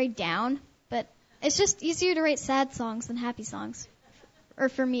songs are very down, but it's just easier to write sad songs than happy songs. Or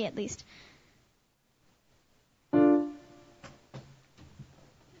for me, at least.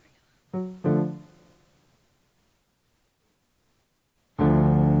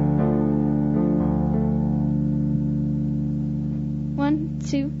 One,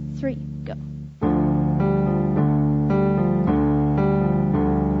 two, three, go.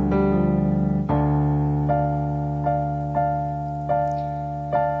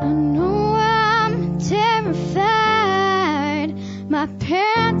 I know I'm terrified. My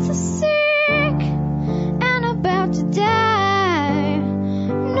parents are sick and about to die.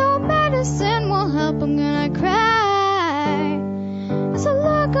 No medicine will help, I'm gonna cry. As I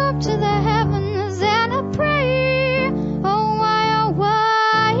look up to the heavens and I pray, oh why,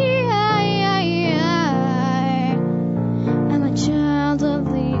 I'm a child of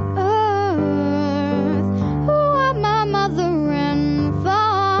the earth. Who are my mother and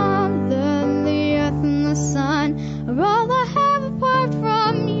father? The earth and the sun are all I have apart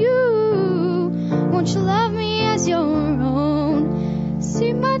from you. Won't you love me as your own?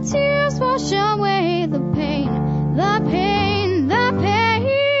 See my tears wash away the pain, the pain, the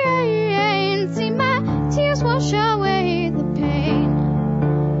pain. See my tears wash away the pain.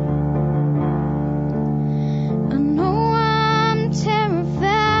 I know I'm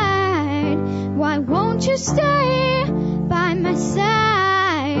terrified. Why won't you stay by my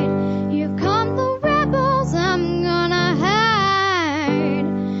side? Here come the rebels, I'm gonna hide.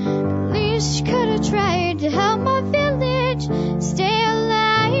 At least you could have tried to help my village stay alive.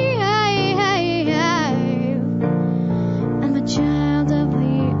 I'm a child of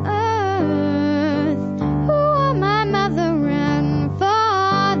the earth. Who are my mother and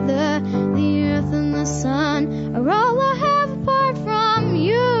father? The earth and the sun are all I have apart from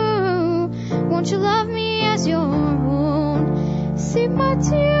you. Won't you love me as your own? See my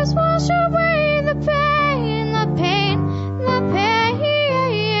tears wash away the pain, the pain, the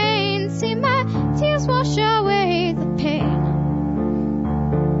pain. See my tears wash away the pain.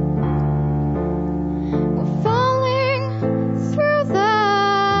 We're falling through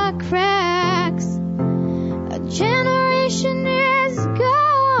the cracks. A generation is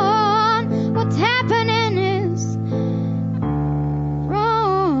gone. What's happening is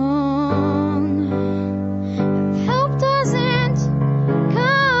wrong. If help doesn't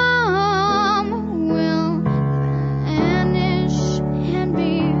come, we'll vanish and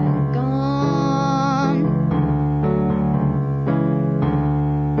be gone.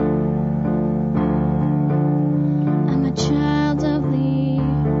 I'm a child of the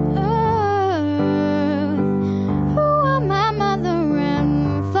earth. Who are my mother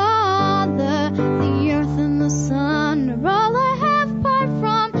and father? The earth and the sun are all I have apart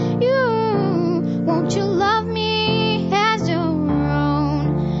from you. Won't you love me as your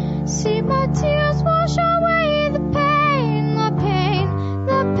own? See my tears wash away the pain, the pain,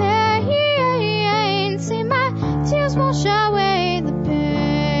 the pain. See my tears wash away the pain.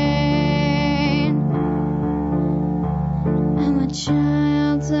 I'm a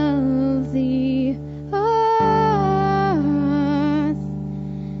child of the earth.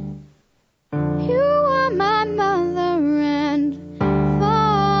 You are my mother and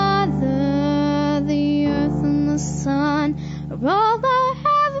father. The earth and the sun are all I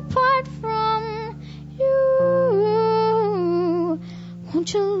have apart from you.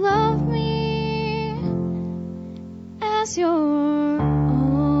 Won't you love me as your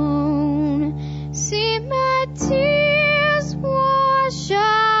own? See my tears wash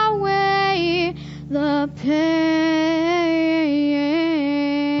away the pain.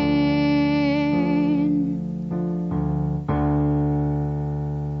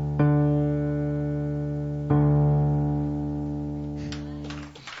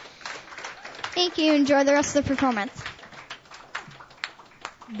 Thank you. Enjoy the rest of the performance.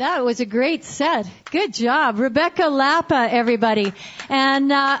 That was a great set. Good job. Rebecca Lappa, everybody.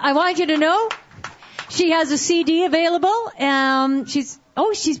 And I want you to know she has a CD available.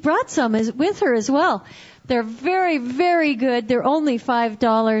 She's brought some with her as well. They're very, very good. They're only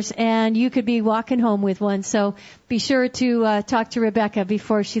 $5, and you could be walking home with one. So be sure to talk to Rebecca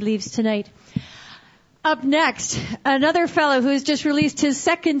before she leaves tonight. Up next, another fellow who's just released his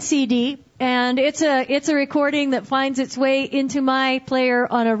second CD, and it's a recording that finds its way into my player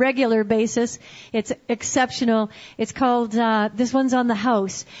on a regular basis. It's exceptional. It's called This One's on the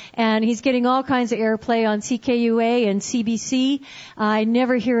House, and he's getting all kinds of airplay on CKUA and CBC. I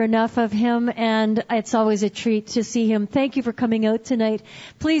never hear enough of him, and it's always a treat to see him. Thank you for coming out tonight.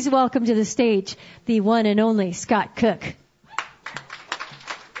 Please welcome to the stage the one and only Scott Cook.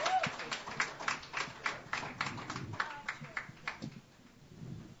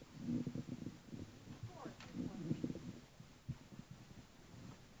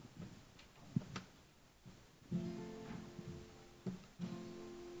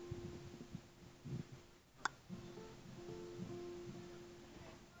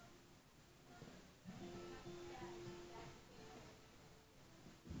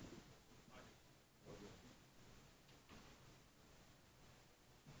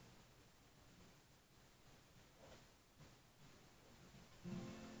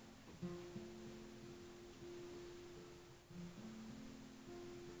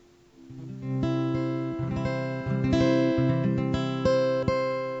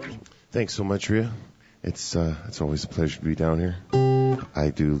 Thanks so much, Rhea. It's always a pleasure to be down here.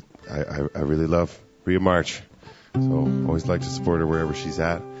 I really love Rhea March, so always like to support her wherever she's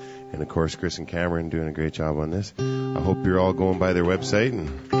at. And of course, Chris and Cameron doing a great job on this. I hope you're all going by their website and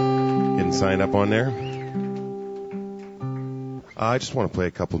getting signed up on there. I just want to play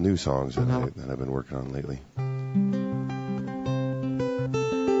a couple new songs that I've been working on lately.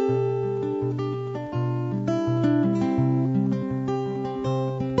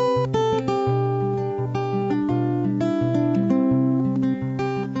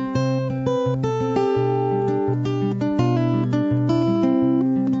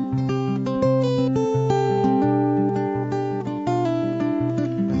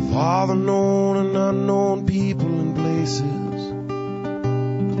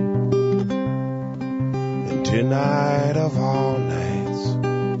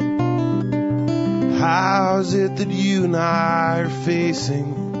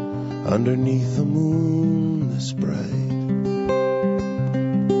 Facing underneath the moon this bright,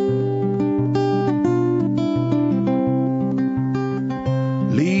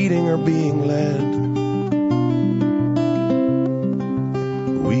 leading or being led,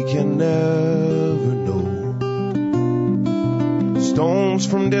 we can never know. Stones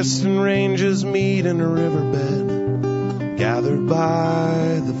from distant ranges meet in a riverbed, gathered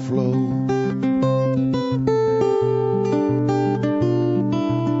by the flow.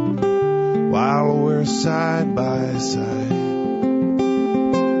 Side by side,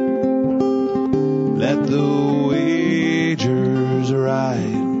 let the wagers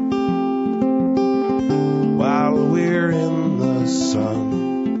ride while we're in the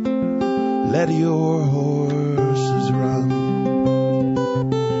sun. Let your horses run.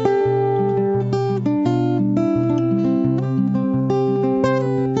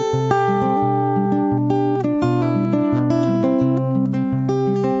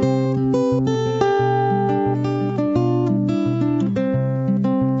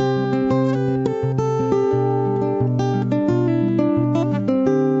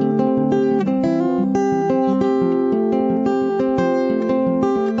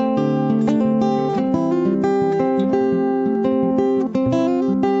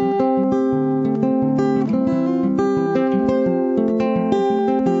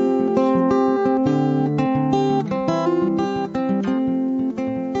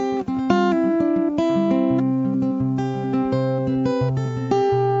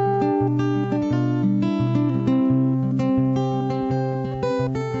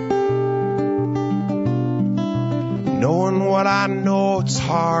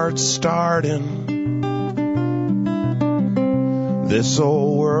 Starting this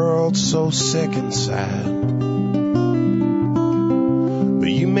old world so sick and sad, but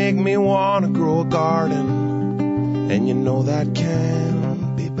you make me want to grow a garden, and you know that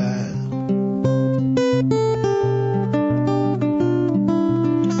can't be bad.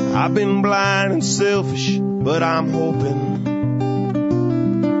 I've been blind and selfish, but I'm hoping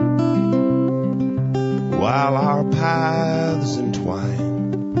while our paths entwine,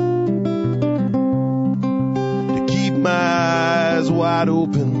 my eyes wide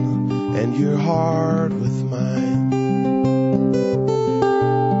open and your heart with mine.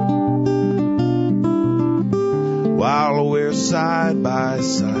 there side by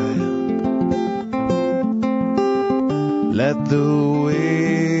side. Let the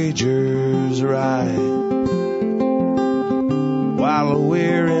wagers ride while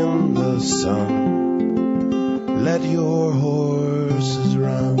we're in the sun. Let your horses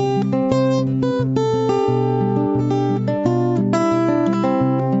run.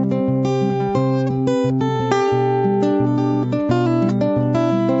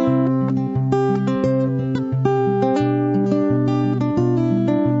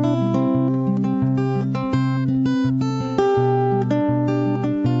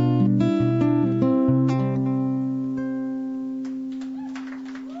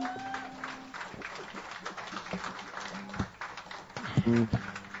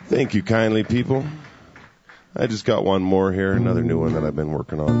 Thank you kindly, people. I just got one more here, another new one that I've been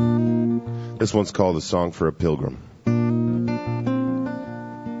working on. This one's called A Song for a Pilgrim.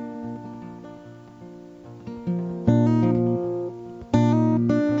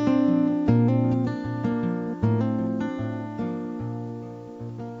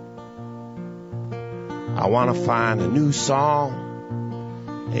 I want to find a new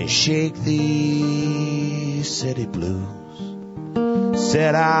song and shake these city blues.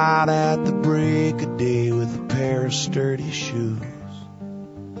 Set out at the break of day with a pair of sturdy shoes.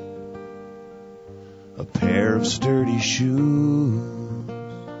 A pair of sturdy shoes.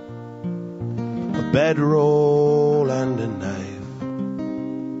 A bedroll and a knife.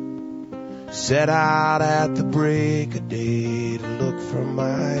 Set out at the break of day to look for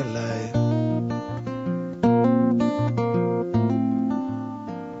my life.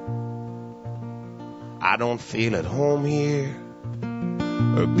 I don't feel at home here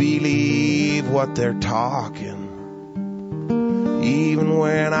or believe what they're talking. Even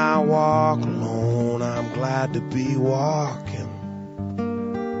when I walk alone, I'm glad to be walking.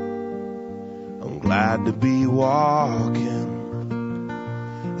 I'm glad to be walking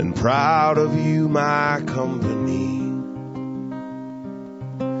and proud of you, my company.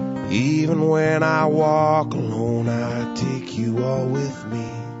 Even when I walk alone, I take you all with me.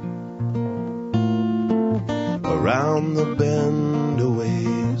 Around the bend a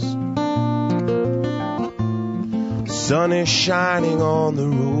ways, sun is shining on the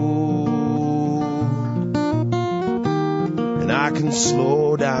road, and I can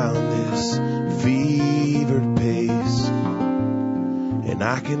slow down this fevered pace, and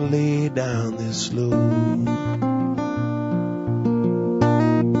I can lay down this load.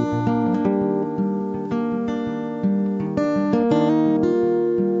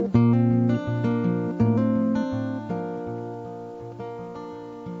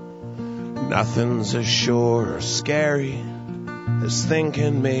 Nothing's as sure or scary as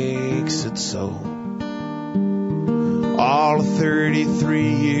thinking makes it so. All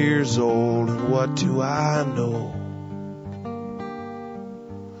 33 years old, and what do I know?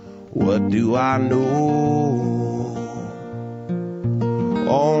 What do I know?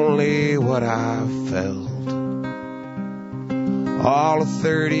 Only what I've felt. All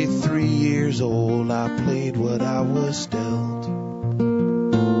 33 years old, I played what I was dealt.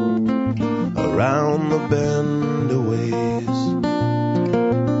 Around the bend a ways,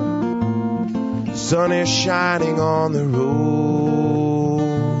 sun is shining on the road,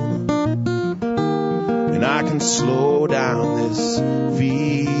 and I can slow down this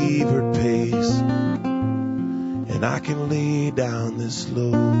fevered pace, and I can lay down this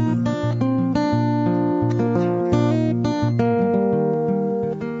load.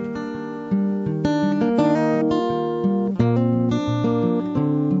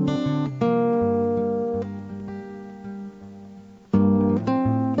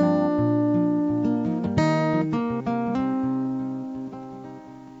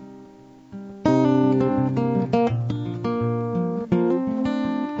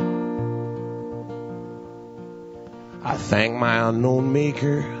 Thank my unknown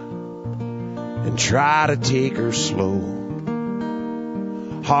maker and try to take her slow.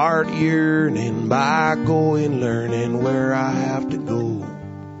 Heart yearning by going, learning where I have to go.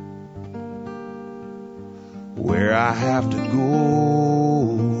 Where I have to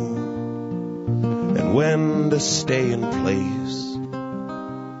go and when to stay in place.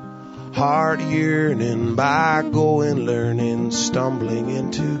 Heart yearning by going, learning, stumbling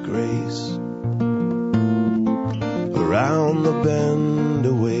into grace. Around the bend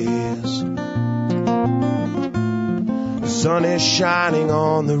a ways, the sun is shining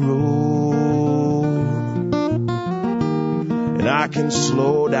on the road, and I can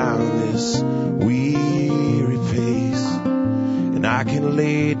slow down this weary pace, and I can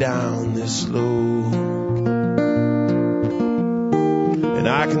lay down this load, and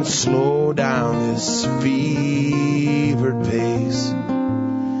I can slow down this fevered pace,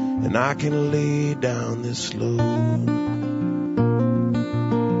 and I can lay down this load.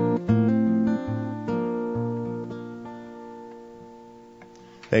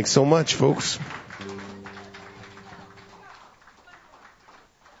 Thanks so much, folks.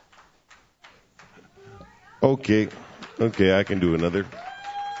 Okay, I can do another.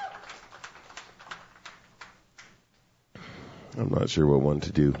 I'm not sure what one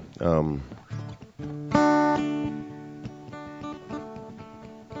to do.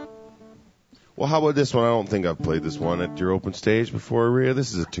 Well, how about this one? I don't think I've played this one at your open stage before, Rhea.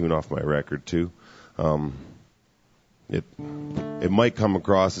 This is a tune off my record, too. It might come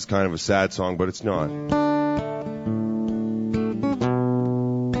across as kind of a sad song, but it's not.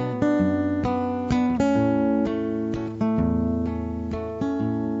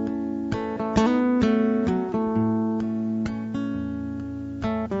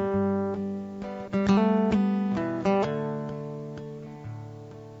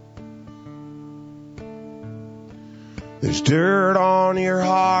 There's dirt on your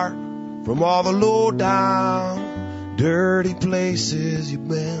heart from all the low down, dirty places you've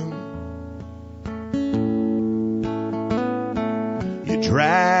been. You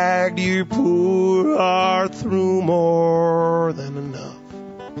dragged your poor heart through more than enough.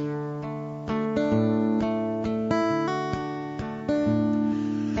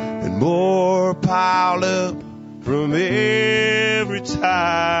 And more piled up from every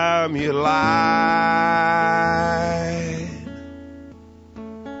time you lied.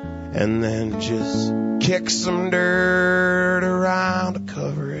 And then just kick some dirt around to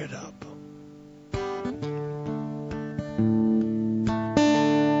cover it up.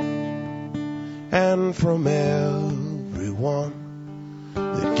 And from everyone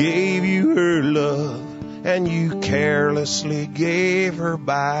that gave you her love, and you carelessly gave her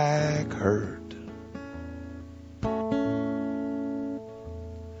back hurt.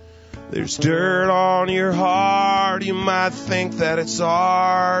 There's dirt on your heart. You might think that it's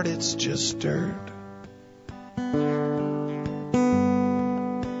art, it's just dirt.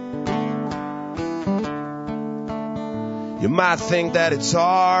 You might think that it's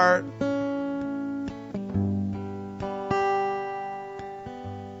art.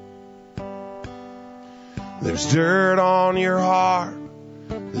 There's dirt on your heart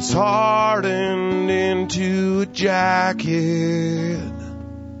that's hardened into a jacket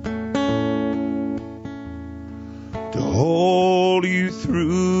to hold you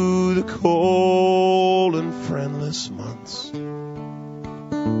through the cold and friendless months.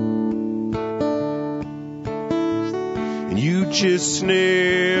 And you just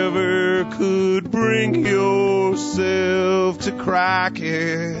never could bring yourself to crack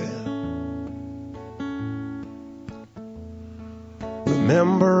it.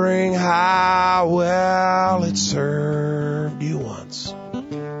 Remembering how well it served you once.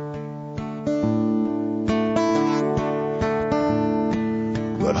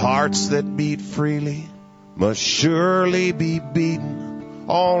 But hearts that beat freely must surely be beaten.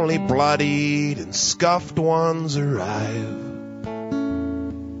 Only bloodied and scuffed ones arrive.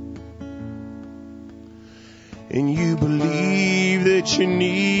 And you believe that you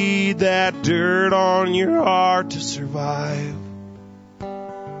need that dirt on your heart to survive.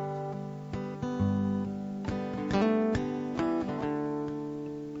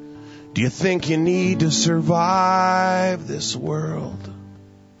 Do you think you need to survive this world?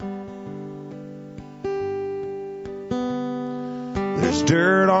 There's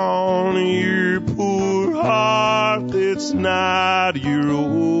dirt on your poor heart that's not your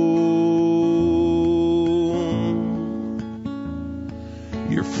own.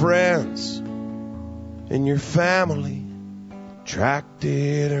 Your friends and your family tracked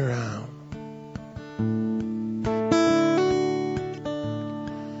it around.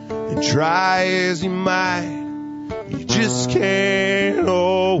 And try as you might, you just can't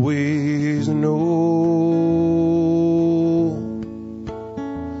always know.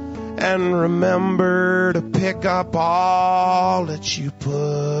 And remember to pick up all that you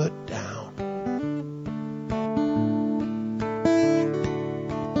put down.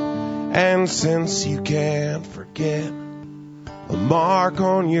 And since you can't forget a mark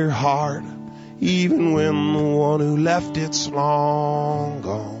on your heart, even when the one who left it's long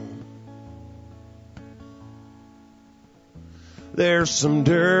gone, there's some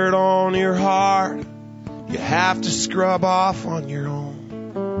dirt on your heart you have to scrub off on your own.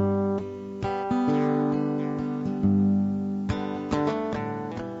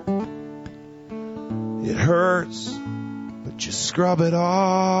 It hurts, but just scrub it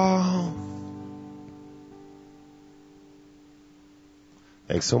off.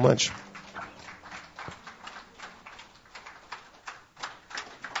 Thanks so much.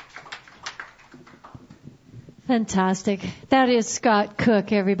 Fantastic. That is Scott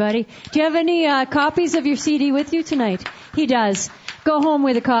Cook, everybody. Do you have any copies of your CD with you tonight? He does. Go home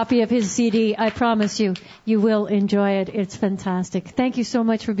with a copy of his CD. I promise you, you will enjoy it. It's fantastic. Thank you so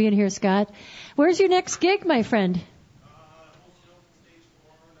much for being here, Scott. Where's your next gig, my friend?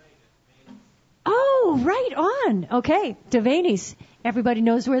 Oh, right on. Okay, Devaney's. Everybody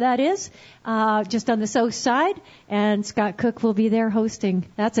knows where that is. Just on the south side. And Scott Cook will be there hosting.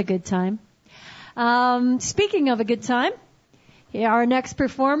 That's a good time. Speaking of a good time, our next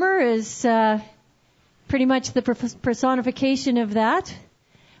performer is pretty much the personification of that.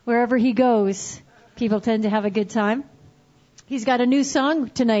 Wherever he goes, people tend to have a good time. He's got a new song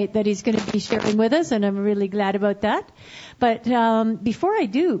tonight that he's going to be sharing with us, and I'm really glad about that. But before I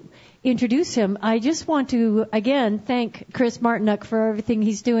do introduce him, I just want to, again, thank Chris Martinuk for everything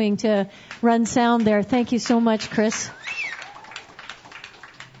he's doing to run sound there. Thank you so much, Chris.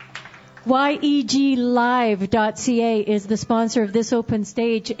 YEGLive.ca is the sponsor of this open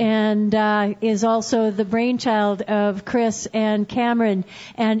stage and is also the brainchild of Chris and Cameron,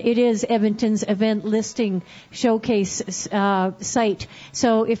 and it is Edmonton's event listing showcase site.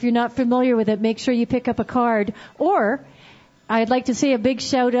 So if you're not familiar with it, make sure you pick up a card. Or I'd like to say a big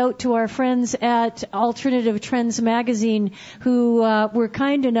shout out to our friends at Alternative Trends magazine who were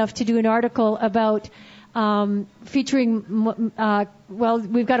kind enough to do an article about featuring,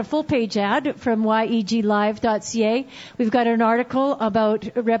 we've got a full page ad from YEGLive.ca. We've got an article about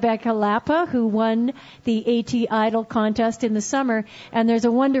Rebecca Lappa, who won the AT Idol contest in the summer. And there's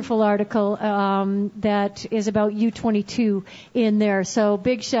a wonderful article that is about U22 in there. So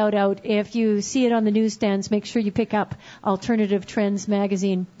big shout out. If you see it on the newsstands, make sure you pick up Alternative Trends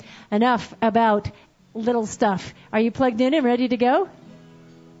magazine. Enough about little stuff. Are you plugged in and ready to go?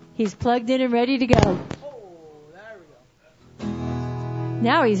 He's plugged in and ready to go.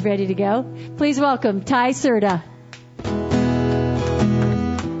 Now he's ready to go. Please welcome Ty Cerda.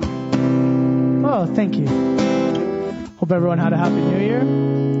 Oh, thank you. Hope everyone had a happy new year.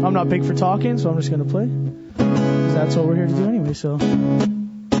 I'm not big for talking, so I'm just going to play. Because that's what we're here to do anyway, so.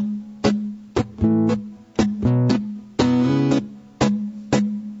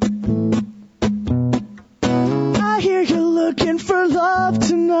 I hear you're looking for love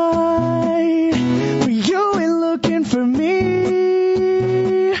tonight, but you ain't looking for me.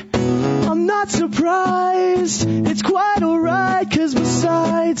 Not surprised, it's quite alright, cause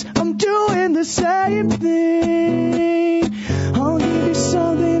besides, I'm doing the same thing. I'll give you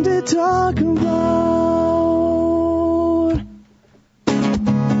something to talk about.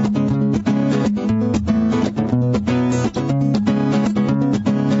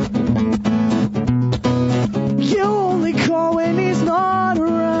 You only call when he's not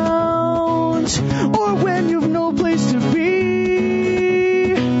around, or when you've no place to be.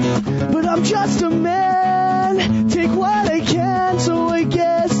 But I'm just a man, take what I can, so I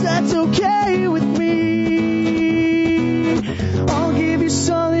guess that's okay with me. I'll give you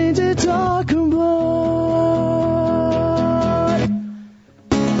something to talk about.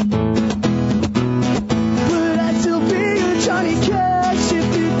 But I'd still be your Johnny Cash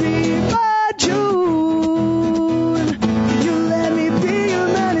if you'd be my June. You let me be your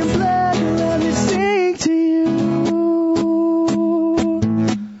man in black and let me sing to you.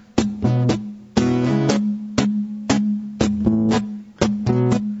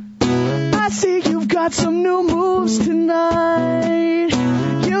 Got some new moves tonight.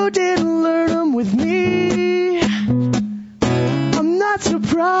 You didn't learn them with me. I'm not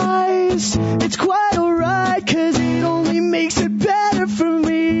surprised. It's quite alright, cause it only makes it better for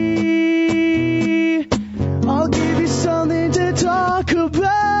me. I'll give you something to talk about.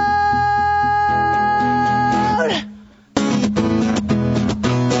 But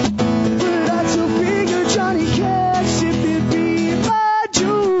I'd still be your Johnny Cash if you'd be my June.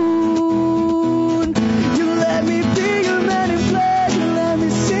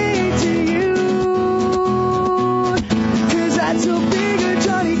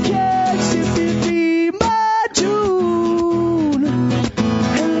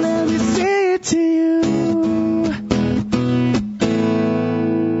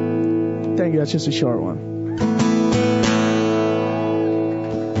 That's just a short one.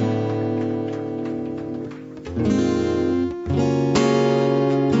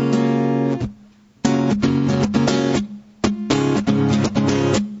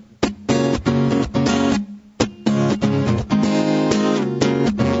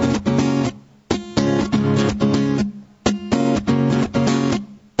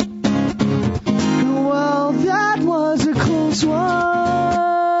 Well, that was a close one.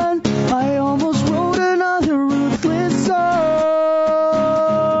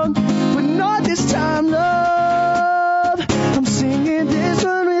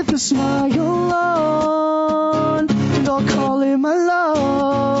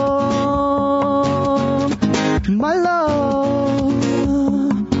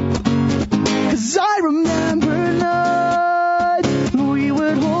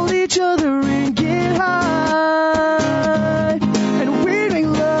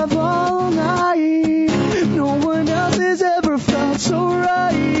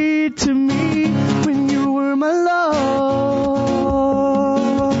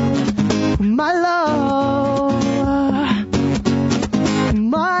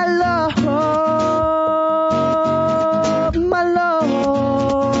 my love, my love,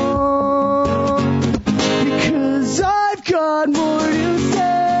 because I've got more to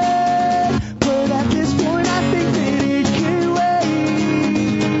say, but at this point I think that it can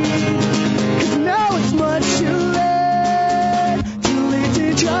wait, 'cause now it's much too late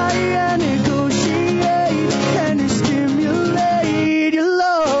to try and negotiate and to stimulate your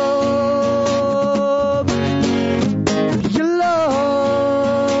love, your love,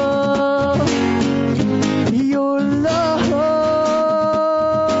 your love,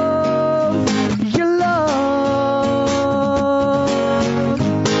 your love.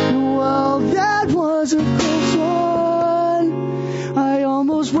 Well, that was a close one. I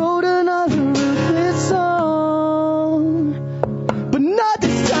almost wrote another ruthless song, but not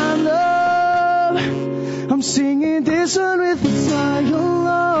this time, love. I'm singing this one with a sigh alone.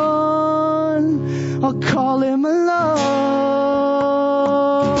 I'll call it my love,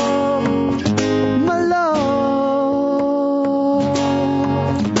 my love,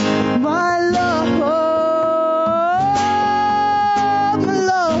 my love, my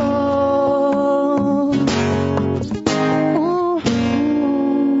love.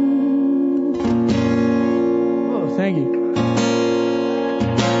 Oh, thank you.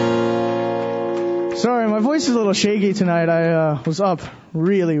 Sorry, my voice is a little shaky tonight. I was up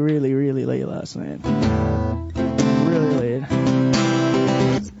really late last night. Really late.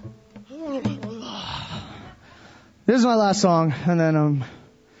 This is my last song, and then I'm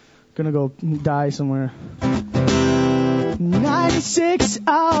gonna go die somewhere. 96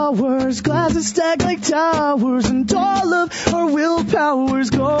 hours, glasses stacked like towers, and all of our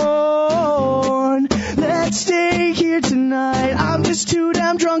willpower's gone. Let's stay here tonight. I'm just too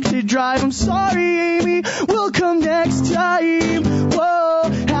damn drunk to drive. I'm sorry, Amy. We'll come next time. Whoa,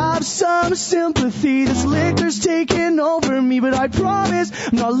 have some sympathy. This liquor's taking over me, but I promise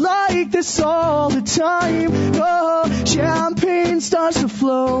I'm not like this all the time. Oh, champagne starts to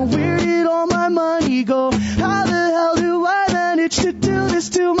flow. Where did all my money go? How the hell do I manage to do this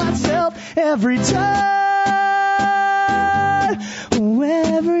to myself every time? Oh,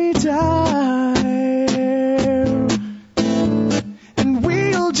 every time. And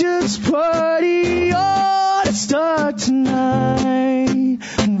we'll just party on to start tonight.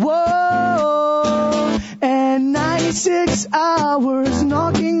 Whoa, and 96 hours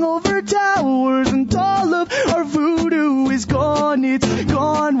knocking over towers, and all of our voodoo is gone. It's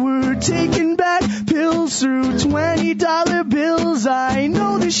gone. We're taking back pills through $20 bills. I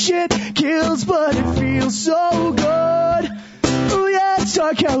know this shit kills, but it feels so good. Oh yeah, it's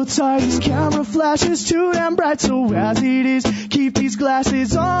dark outside. This camera flashes too damn bright. So as it is, keep these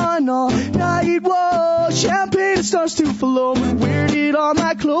glasses on all night. Whoa, champagne starts to flow, but where did all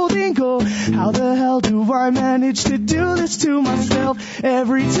my clothing go? How the hell do I manage to do this to myself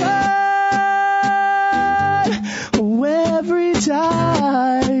every time? Oh, every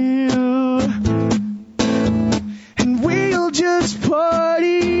time. And we'll just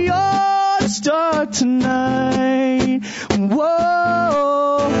party on, start tonight.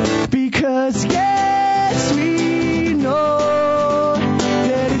 Whoa, because yes, we know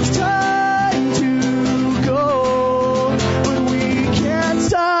that it's time to go, but we can't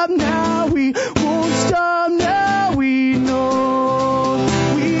stop now. We won't stop now. We know,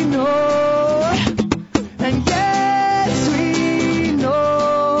 and yes, we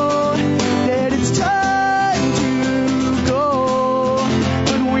know that it's time to go,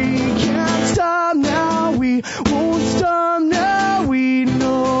 but we can't stop now. We won't stop now. We know.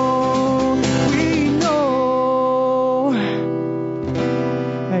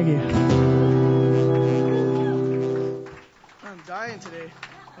 Thank you. I'm dying today.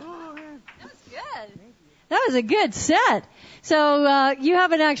 Oh, man. That was a good set. So you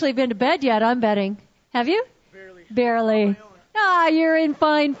haven't actually been to bed yet, I'm betting. Have you? Barely. Ah, you're in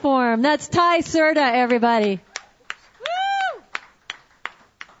fine form. That's Ty Cerda, everybody. Woo!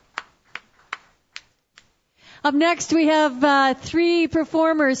 Up next, we have three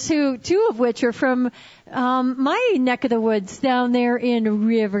performers, two of which are from my neck of the woods down there in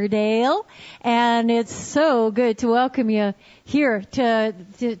Riverdale, and it's so good to welcome you here to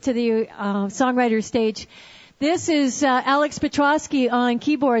the Songwriter stage. This is Alex Petrosky on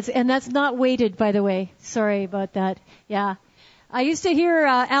keyboards, and that's not weighted, by the way. Sorry about that. Yeah, I used to hear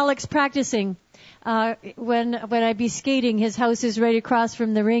Alex practicing when I'd be skating. His house is right across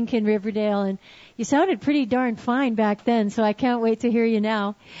from the rink in Riverdale, and you sounded pretty darn fine back then, so I can't wait to hear you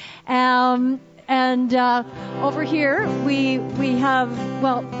now. And over here we have,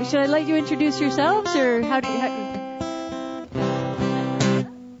 well, should I let you introduce yourselves, or how do you...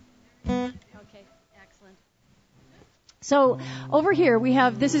 Okay, excellent. So over here we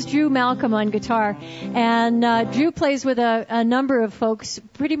have, this is Drew Malcolm on guitar, and Drew plays with a number of folks,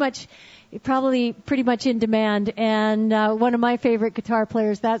 probably pretty much in demand, and one of my favorite guitar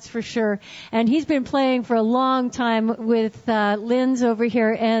players, that's for sure. And he's been playing for a long time with Linz over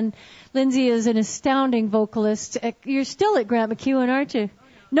here, and Lindsay is an astounding vocalist. You're still at Grant MacEwan, aren't you?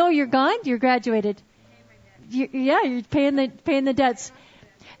 No, you're gone? You're graduated. You're paying the debts.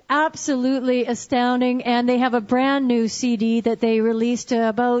 Absolutely astounding. And they have a brand new CD that they released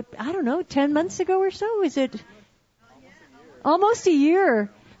about, 10 months ago or so. Is it? Almost a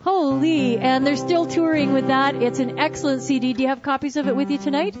year. Holy. And they're still touring with that. It's an excellent CD. Do you have copies of it with you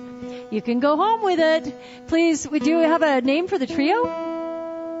tonight? You can go home with it. Please, do you have a name for the trio?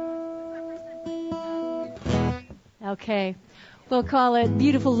 Okay. We'll call it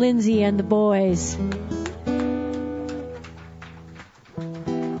Beautiful Lindsay and the Boys.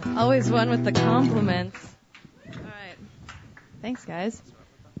 Always one with the compliments. All right. Thanks, guys.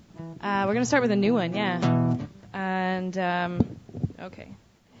 We're going to start with a new one, yeah. And, okay.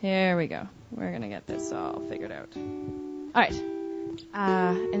 Here we go. We're going to get this all figured out. All right.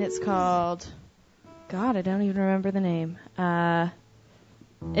 And it's called... God, I don't even remember the name.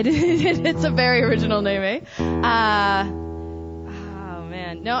 It's a very original name, eh? Oh,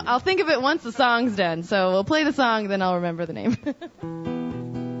 man. No, I'll think of it once the song's done. So we'll play the song, then I'll remember the name.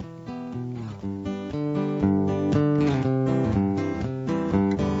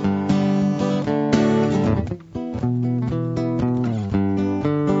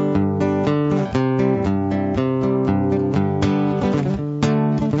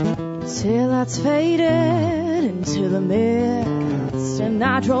 It's faded into the mist, and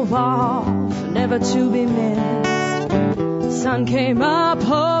I drove off, never to be missed. The sun came up,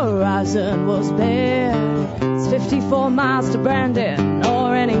 horizon was bare. It's 54 miles to Brandon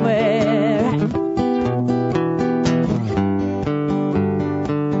or anywhere.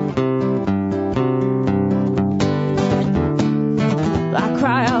 I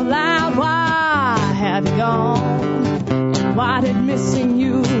cry out loud, why have you gone? Why did missing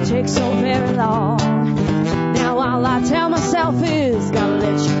you take so very long? Now all I tell myself is gotta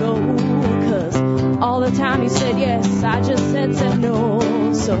let you go, 'cause all the time you said yes, I just said no.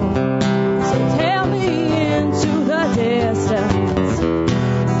 So tell me into the distance,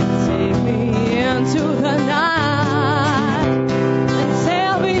 take me into the night, and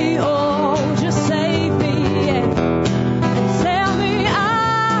tell me, oh, just save me, and tell me I'm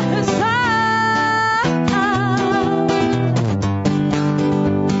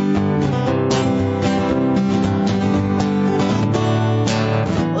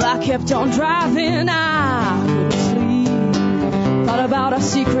kept on driving, I couldn't sleep. Thought about our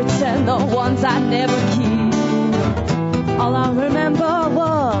secrets and the ones I never keep. All I remember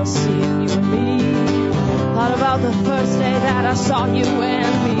was seeing you and me. Thought about the first day that I saw you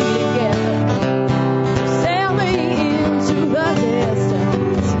and me together. Sail me into the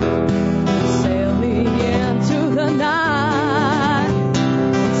distance, sail me into the night.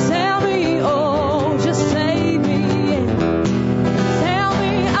 Sail me, oh, just save me.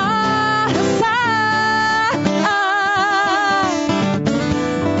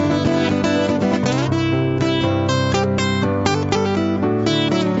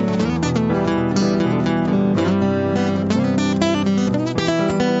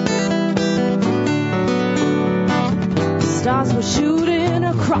 Stars were shooting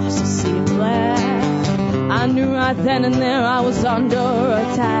across the sea of black. I knew right then and there I was under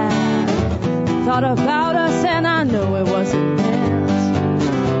attack. Thought about us and I know it wasn't meant.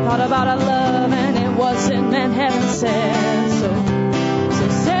 Thought about our love and it wasn't meant, heaven said. So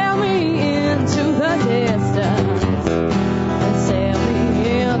sail me into the distance, and sail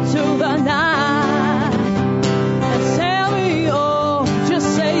me into the night, and sail me, oh, just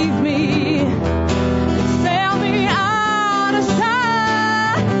save me.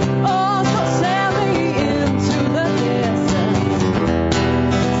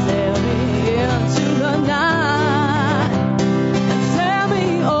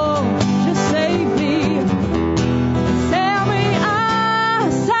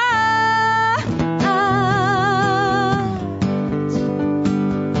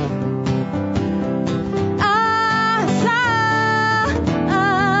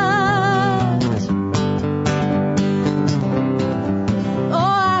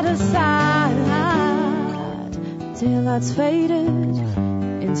 Lights faded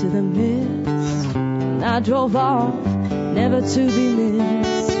into the mist, and I drove off, never to be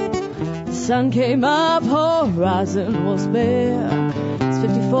missed. The sun came up, horizon was bare. It's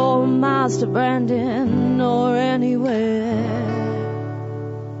 54 miles to Brandon or anywhere.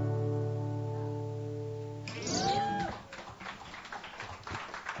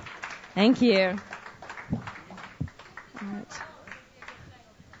 Thank you. All right.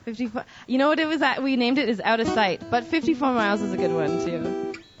 54. You know what it was? We named it is Out of Sight, but 54 Miles is a good one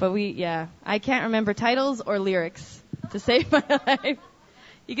too. But I can't remember titles or lyrics to save my life.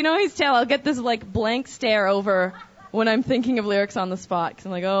 You can always tell I'll get this like blank stare over when I'm thinking of lyrics on the spot, because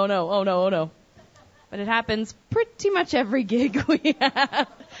I'm like, oh no. But it happens pretty much every gig we have.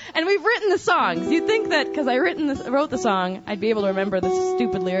 And we've written the songs. You'd think that because I wrote the song, I'd be able to remember the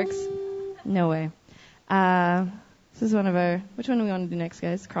stupid lyrics. No way. This is one of our... Which one do we want to do next,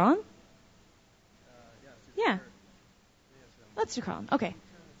 guys? Crawlin'? Yeah. Let's do Crawlin'. Okay.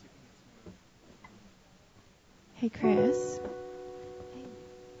 Hey, Chris.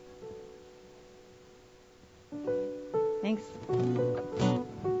 Thanks.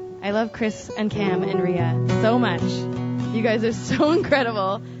 I love Chris and Cam and Rhea so much. You guys are so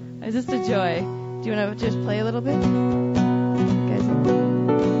incredible. It's just a joy. Do you want to just play a little bit? Guys?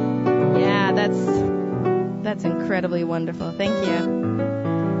 Yeah, that's incredibly wonderful. Thank you.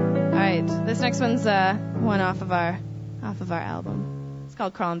 All right, this next one's one off of our album. It's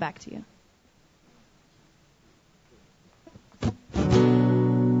called Crawling Back to You.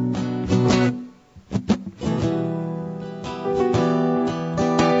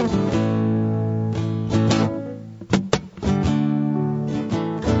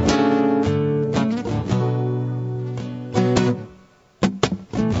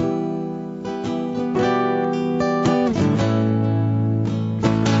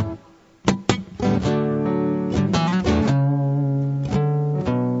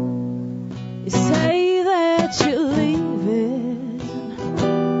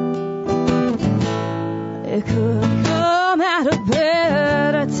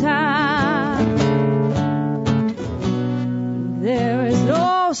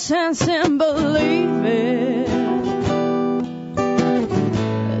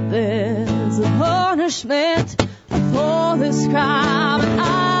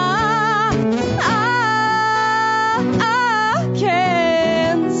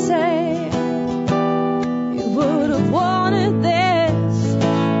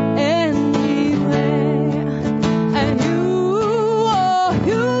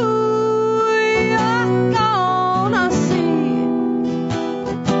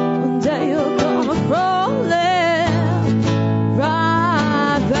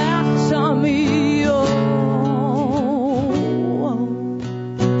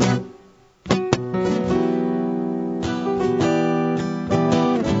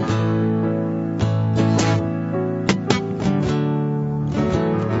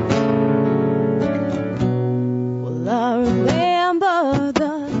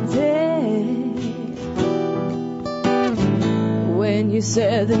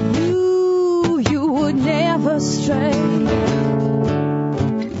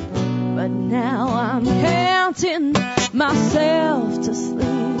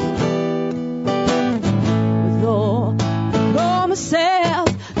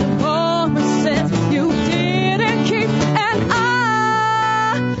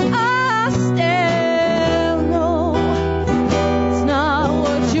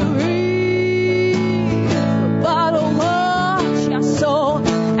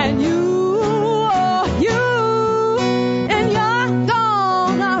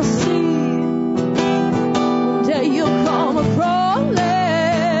 You'll come crawling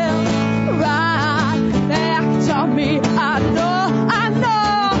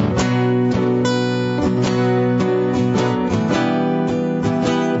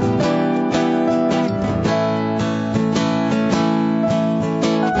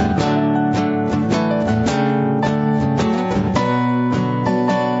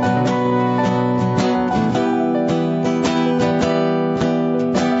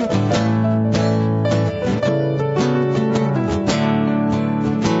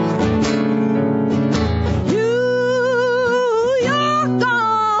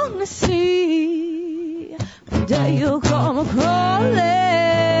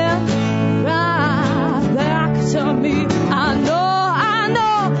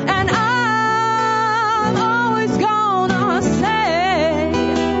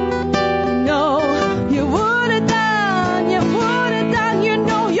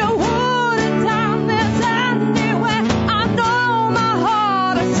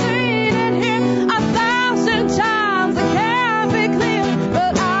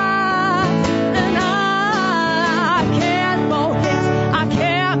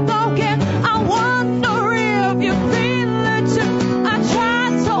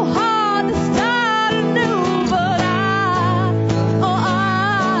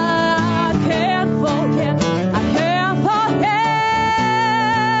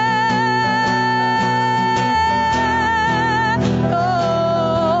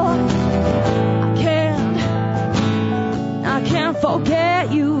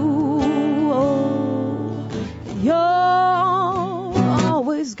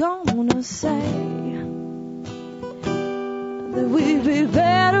always gonna say that we'd be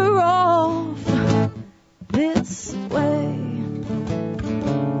better off this way.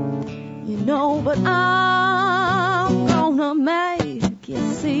 You know, but I'm gonna make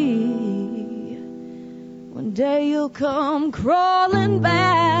you see. One day you'll come crawling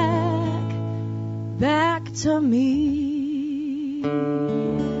back to me.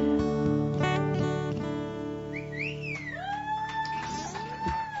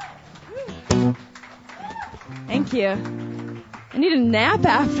 Thank you. I need a nap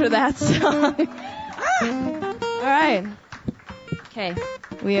after that song. All right. Okay.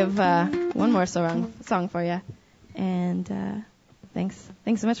 We have one more song for you. And thanks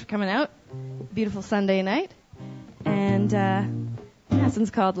so much for coming out. Beautiful Sunday night. And yeah, this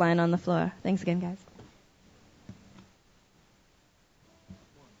one's called Lying on the Floor. Thanks again, guys.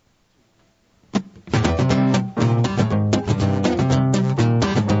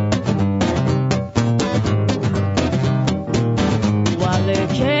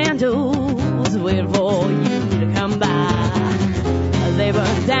 Candles wait for you to come by. They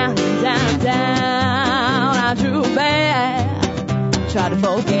burn down, down, down. I drew back, tried to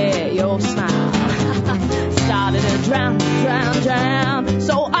forget your smile. Started to drown, drown, drown.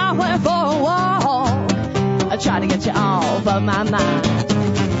 So I went for a walk. I tried to get you off of my mind.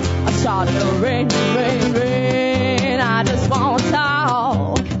 I started to rain, rain, rain. I just want to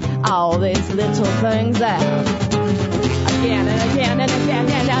talk all these little things out. Again and again and again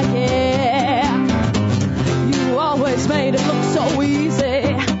and again. You always made it look so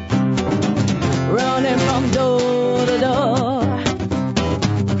easy, running from door to door.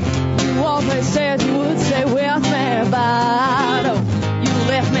 You always said you would stay with me, but you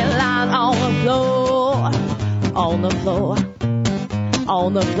left me lying on the floor, on the floor,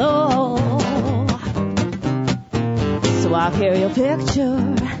 on the floor. So I carry your picture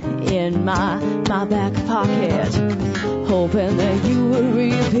in my back pocket, hoping that you would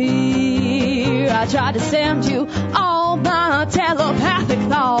reappear. I tried to send you all my telepathic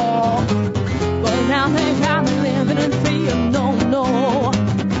thoughts, but now they got me living in fear. No, no.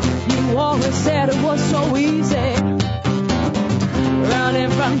 You always said it was so easy,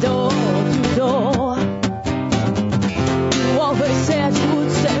 running from door to door. You always said you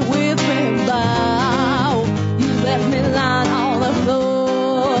would stay with me, but you left me lying on the floor.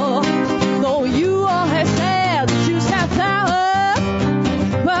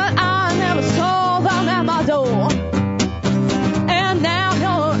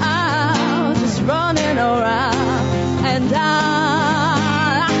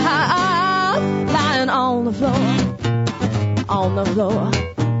 On the floor,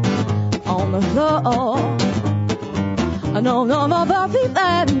 on the floor. No, no, no, but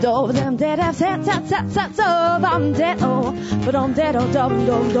feeling over them dead have set, set, set, set, so I'm dead, oh, but I'm dead, oh, dum,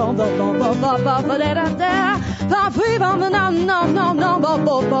 dum, dum, dum, dum, dum, dum, dum, dum, dum, dum, I'm free, no, no, no, no, no,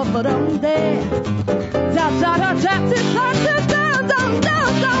 no, but I'm dead. Da, da, da, da, da, da, da, dum, dum,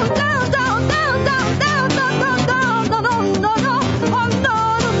 dum, dum, dum, dum, dum, dum, dum, dum, dum, dum, dum, no, no, oh,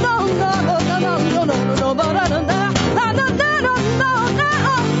 no, no, no, no, no, no, no, no, no, but I'm dead.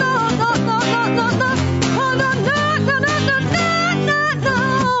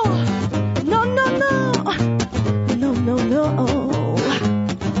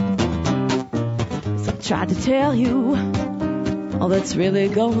 Tried to tell you all that's really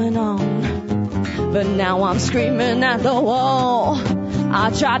going on, but now I'm screaming at the wall.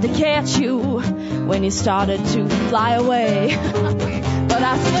 I tried to catch you when you started to fly away, but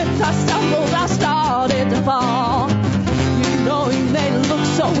I slipped, I stumbled, I started to fall. You know you made it look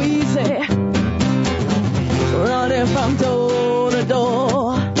so easy, running from door to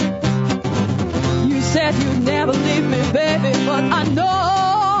door. You said you'd never leave me, baby, but I know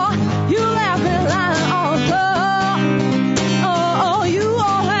you left me lying on the floor. Oh, you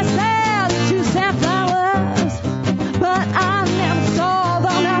always said that you sent flowers, but I never saw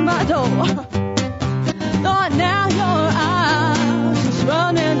them at my door. Lord, now you're out, just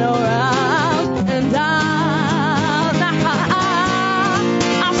running around, and I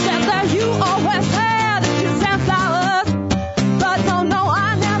said that you always said that you sent flowers, but no,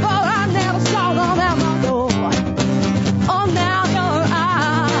 I never saw them at my door. Oh, now you're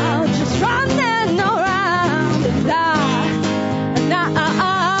out, just running around, and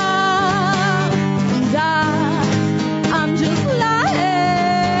I'm just lying,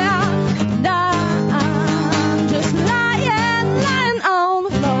 and I'm just lying on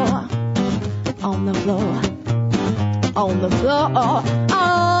the floor, on the floor, on the floor,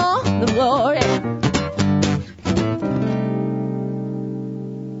 on the floor, yeah.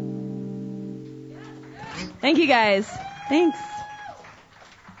 Thank you, guys. Thanks.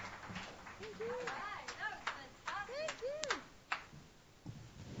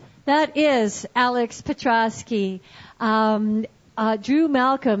 That is Alex Petrosky, Drew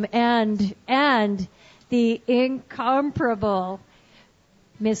Malcolm, and the incomparable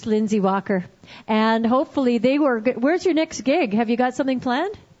Miss Lindsay Walker. And hopefully they were good. Where's your next gig? Have you got something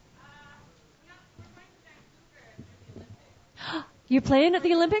planned? You're playing at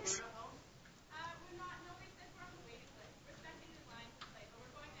the Olympics?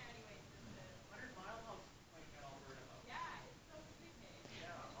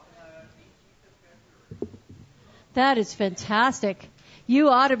 That is fantastic. You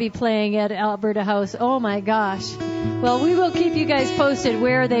ought to be playing at Alberta House. Oh, my gosh. Well, we will keep you guys posted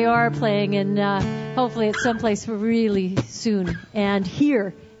where they are playing, and hopefully it's someplace really soon, and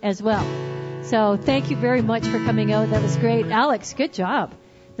here as well. So thank you very much for coming out. That was great. Alex, good job.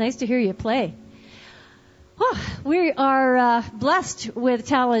 Nice to hear you play. Oh, we are blessed with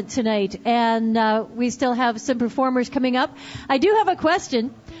talent tonight, and we still have some performers coming up. I do have a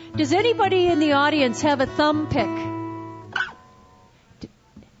question. Does anybody in the audience have a thumb pick?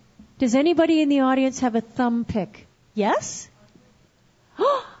 Does anybody in the audience have a thumb pick? Yes?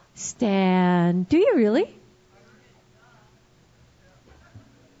 Stan, do you really?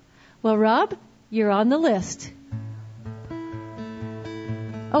 Well, Rob, you're on the list.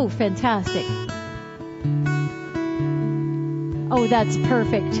 Oh, fantastic. Oh, that's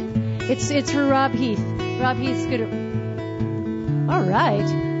perfect. It's for Rob Heath. Rob Heath's good. All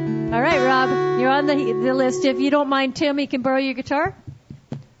right. All right, Rob, you're on the list. If you don't mind, Tim, he can borrow your guitar?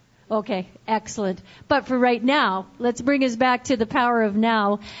 Okay, excellent. But for right now, let's bring us back to the power of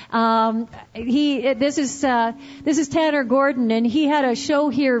now. This is Tanner Gordon, and he had a show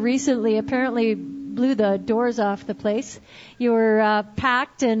here recently. Apparently, blew the doors off the place. You were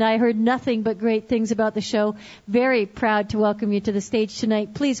packed, and I heard nothing but great things about the show. Very proud to welcome you to the stage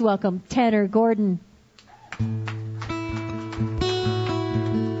tonight. Please welcome Tanner Gordon.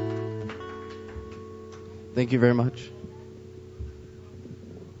 Thank you very much.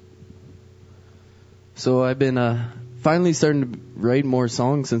 So I've been finally starting to write more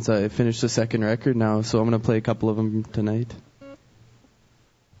songs since I finished the second record now, so I'm going to play a couple of them tonight.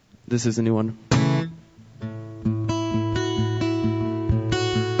 This is a new one.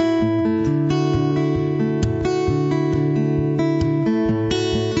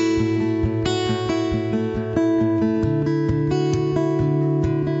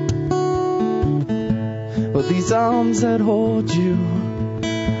 Well, these arms that hold you,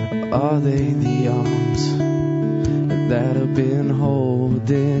 are they the arms that have been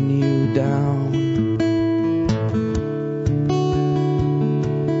holding you down?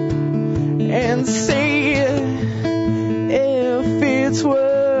 And say it if it's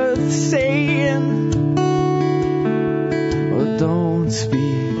worth saying. Well, don't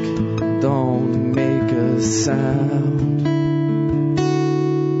speak, don't make a sound.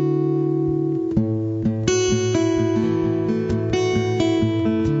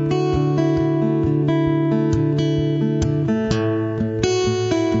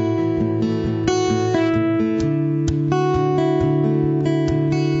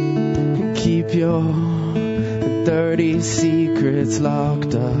 Secrets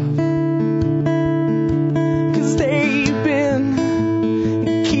locked up, 'cause they've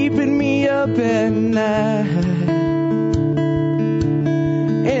been keeping me up at night.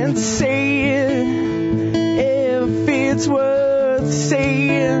 And say it if it's worth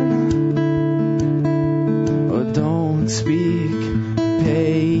saying. Or don't speak,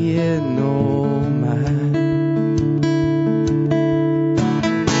 pay it no mind.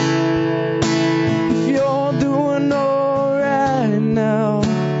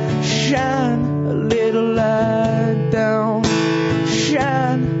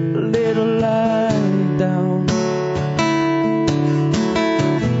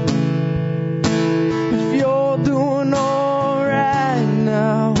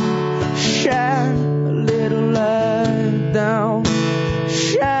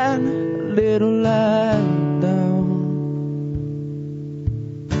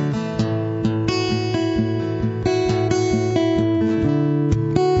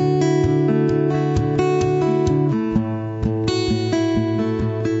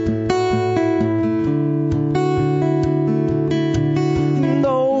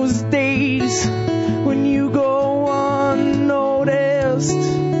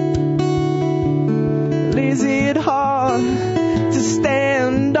 Is it hard to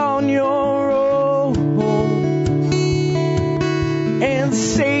stand on your own?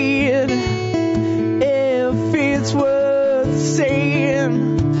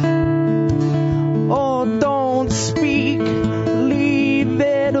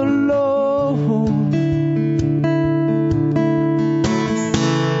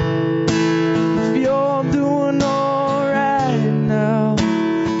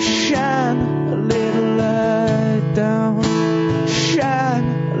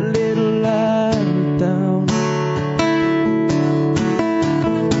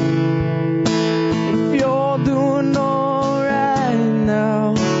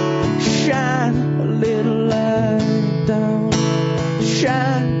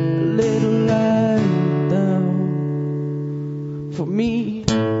 shine a little light down for me.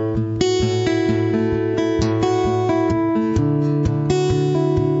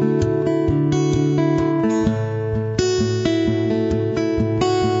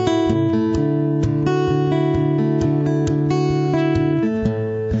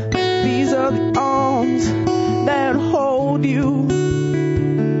 These are the arms that hold you.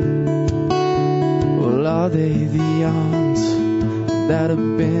 Well, are they the arms that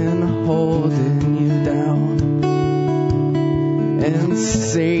have been holding you down? And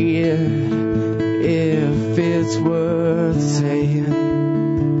say it if it's worth saying.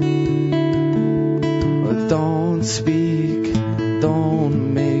 Or don't speak,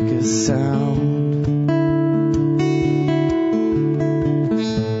 don't make a sound.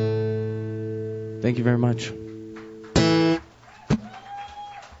 Thank you very much.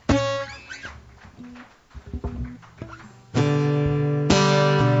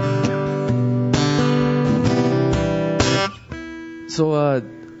 So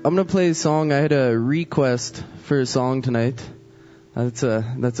I'm gonna play a song. I had a request for a song tonight. That's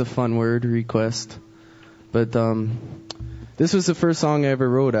a fun word, request. But this was the first song I ever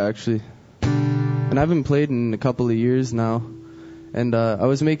wrote, actually, and I haven't played in a couple of years now. And I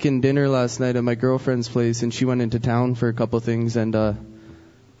was making dinner last night at my girlfriend's place, and she went into town for a couple of things, and I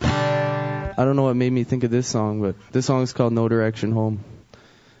don't know what made me think of this song, but this song is called No Direction Home.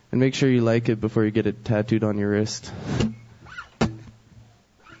 And make sure you like it before you get it tattooed on your wrist.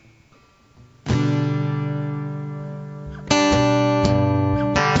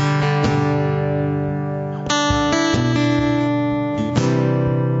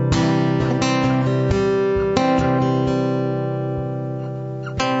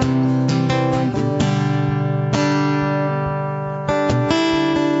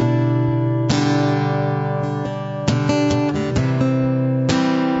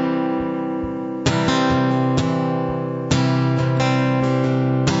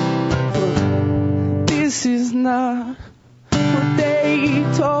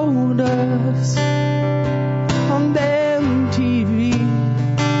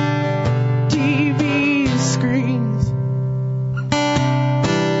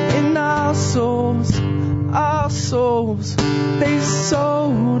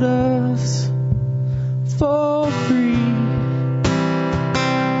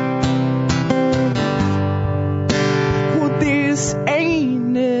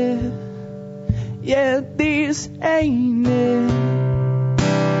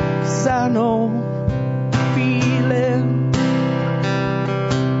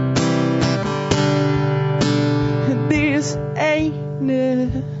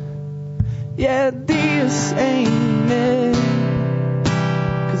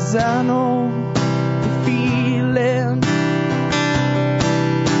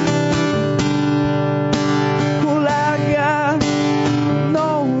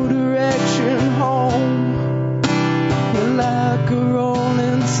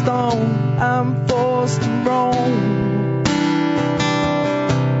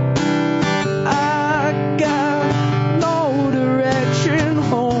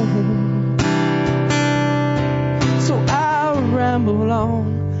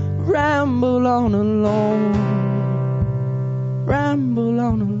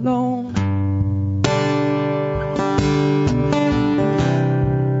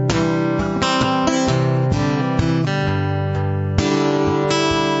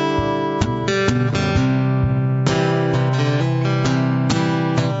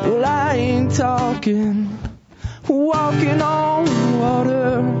 Walking on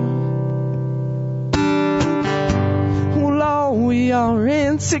water. Well, all we are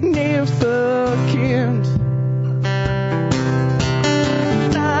insignificant.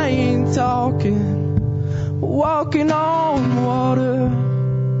 I ain't talking walking on water.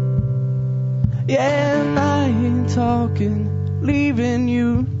 Yeah, and I ain't talking leaving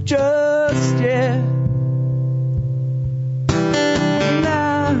you just yet.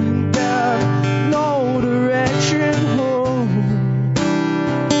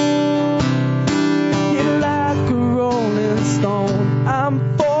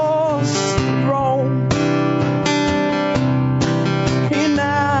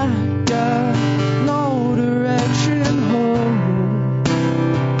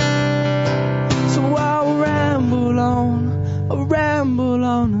 Ramble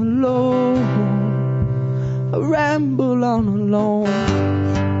on alone.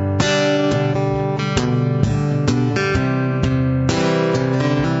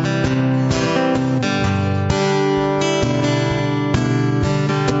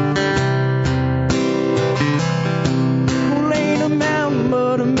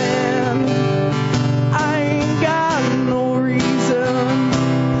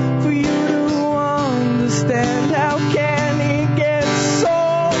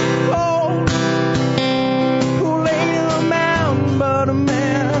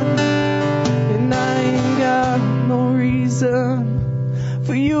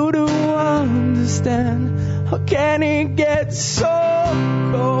 understand. How can it get so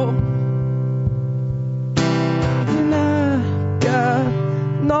cold? And I got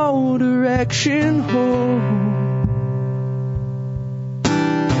no direction home.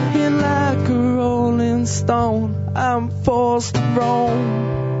 And like a rolling stone, I'm forced to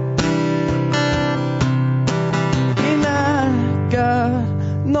roam. And I got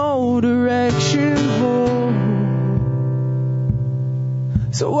no direction home.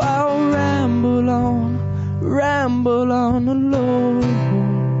 So I'll ramble on alone,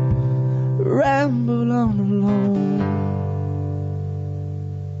 ramble on alone.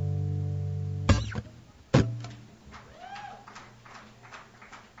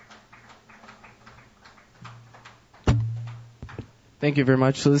 Thank you very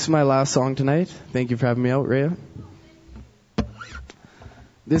much. So this is my last song tonight. Thank you for having me out, Rhea.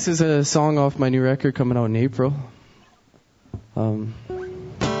 This is a song off my new record coming out in April.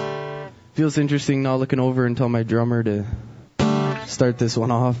 Feels interesting not looking over and tell my drummer to start this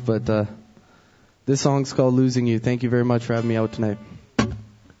one off, but this song's called Losing You. Thank you very much for having me out tonight.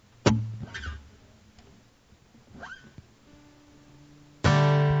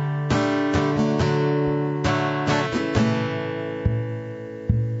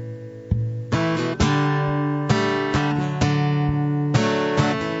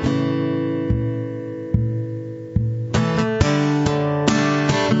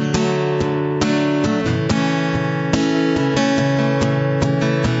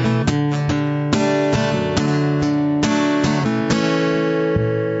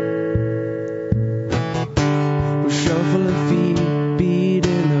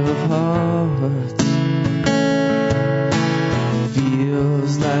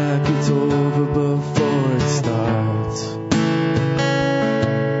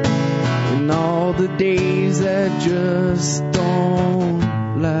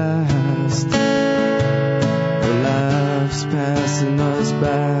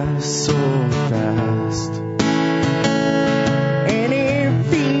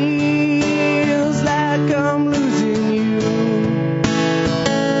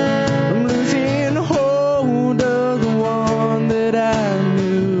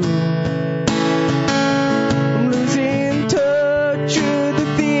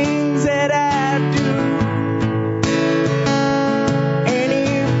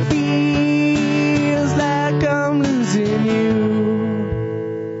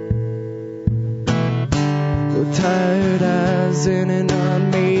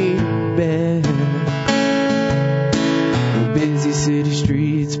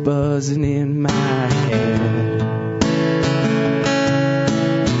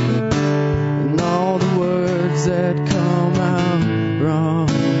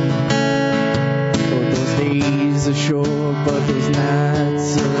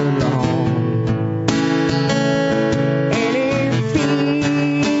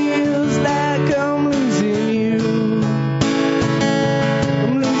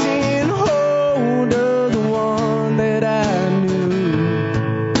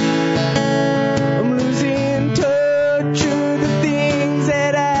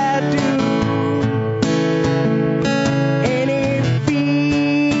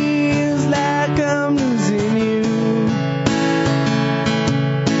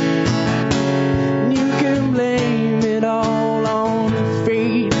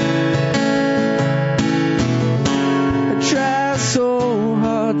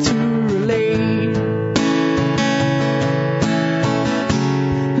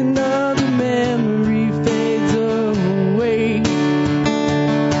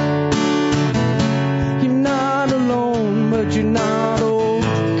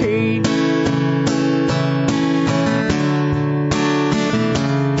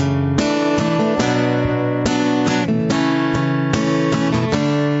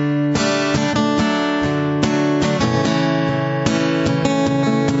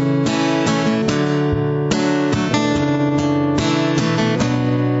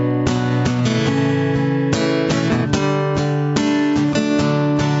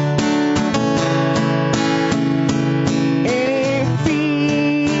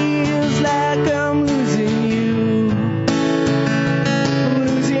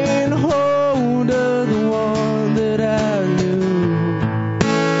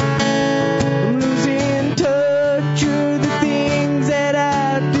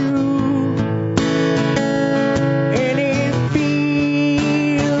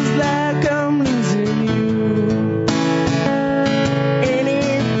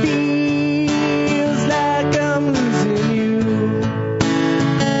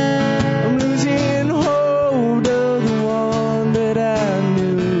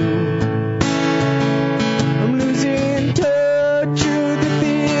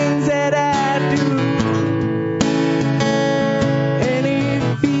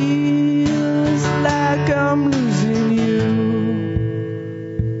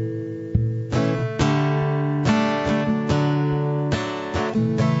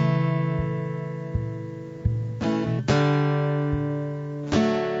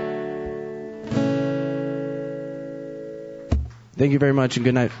 Thank you very much, and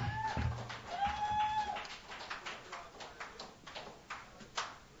good night.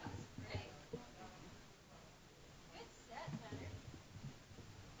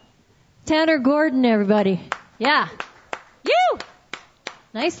 Tanner Gordon, everybody. Yeah. You!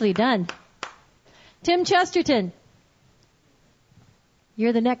 Nicely done. Tim Chesterton.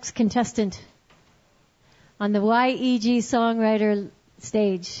 You're the next contestant on the YEG Songwriter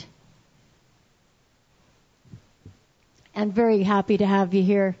stage. And very happy to have you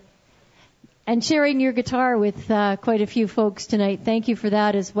here. And sharing your guitar with quite a few folks tonight. Thank you for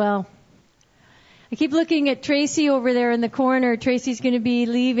that as well. I keep looking at Tracy over there in the corner. Tracy's going to be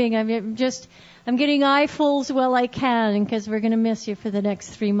leaving. I'm getting eyefuls while I can, because we're going to miss you for the next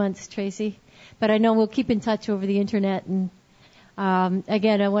 3 months, Tracy. But I know we'll keep in touch over the internet. And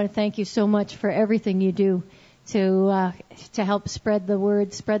again, I want to thank you so much for everything you do to help spread the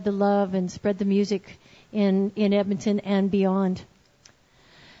word, spread the love, and spread the music in Edmonton and beyond.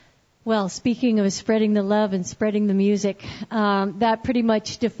 Well, speaking of spreading the love and spreading the music, that pretty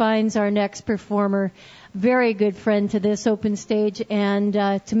much defines our next performer. Very good friend to this open stage and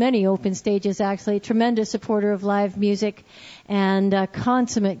to many open stages, actually. Tremendous supporter of live music and a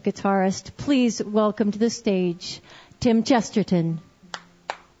consummate guitarist. Please welcome to the stage, Tim Chesterton.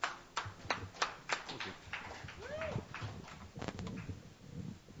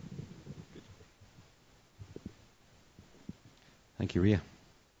 Thank you, Rhea.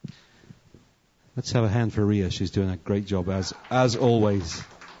 Let's have a hand for Rhea. She's doing a great job, as always.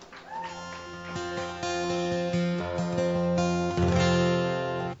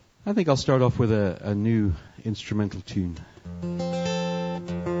 I think I'll start off with a new instrumental tune.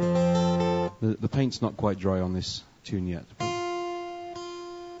 The paint's not quite dry on this tune yet.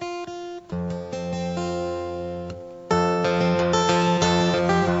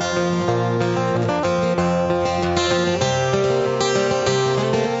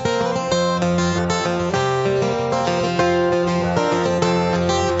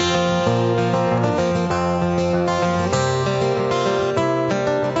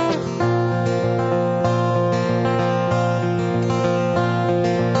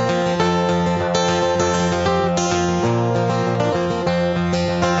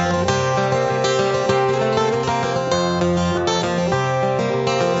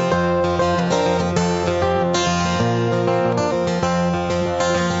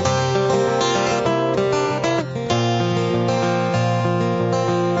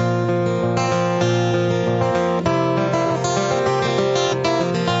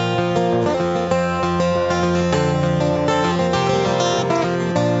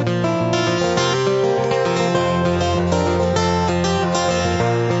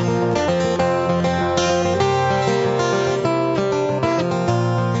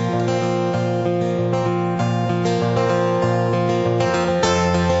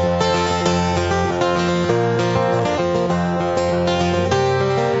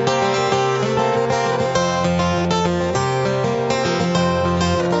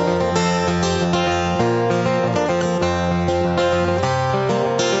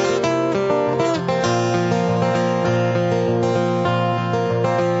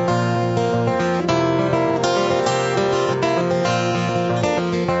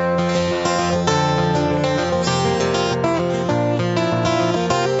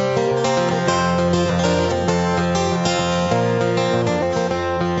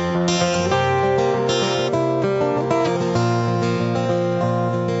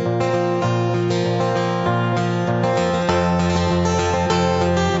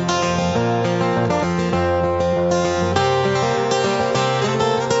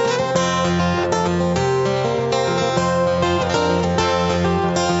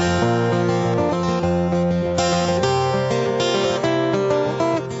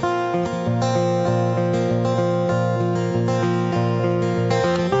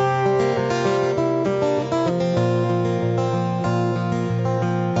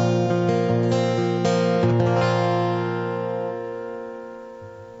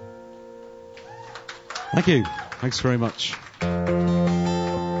 Thank you. Thanks very much.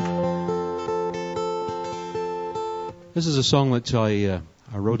 This is a song that I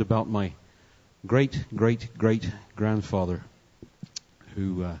wrote about my great-great-great-grandfather,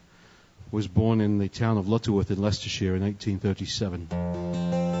 who was born in the town of Lutterworth in Leicestershire in 1837.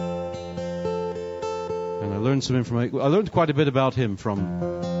 And I learned some information. I learned quite a bit about him from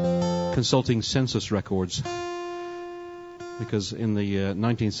consulting census records, because in the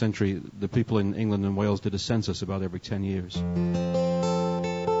 19th century, the people in England and Wales did a census about every 10 years.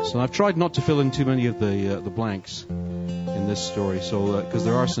 So I've tried not to fill in too many of the blanks in this story, so because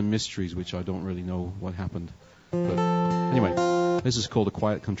there are some mysteries which I don't really know what happened. But anyway, This is called A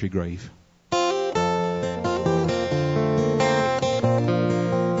Quiet Country Grave.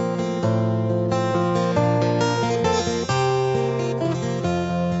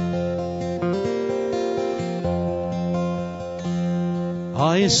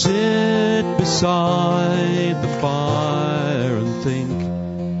 I sit beside the fire and think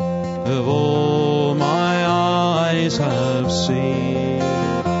of all my eyes have seen,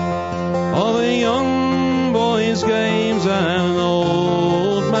 of a young boy's games and an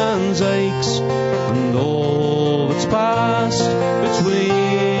old man's aches, and all that's passed between.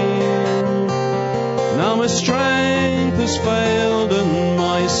 Now my strength has failed and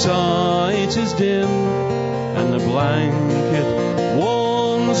my sight is dim, and the blanket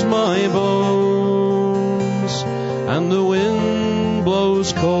warms my bones, and the wind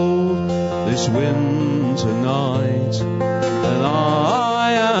blows cold this winter night, and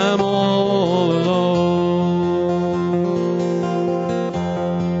I am all alone.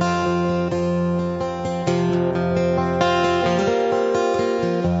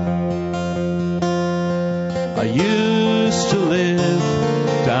 I used to live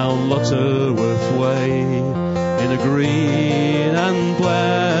down Lutterworth Way in a green and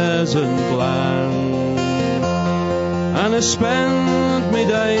pleasant land, and I spent my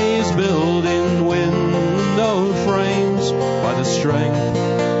days building window frames by the strength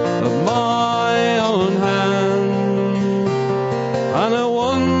of my own hand, and I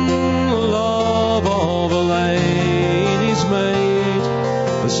won the love of a lady's maid,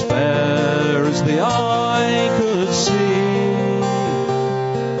 as fair as the eye could see,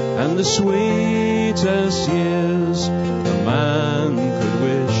 and the sweetest years a man could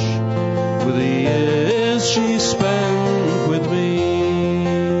wish were the years she spent with me.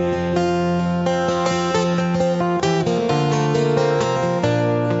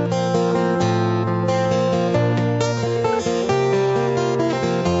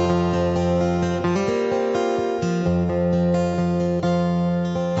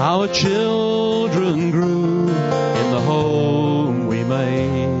 Our children grew in the home we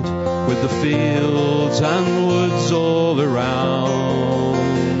made, with the fields and woods all around,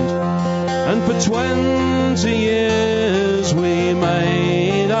 and for 20 years we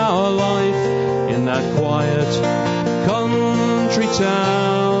made our life in that quiet country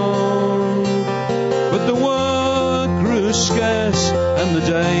town. But the work grew scarce and the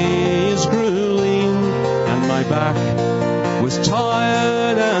days grew lean, and my back was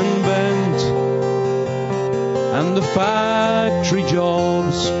tired and bent, and the factory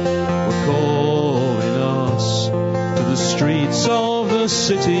jobs were calling us. To the streets of the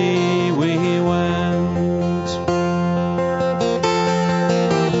city we went.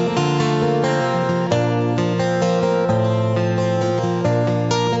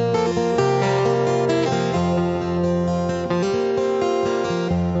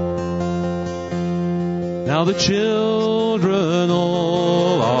 Now the children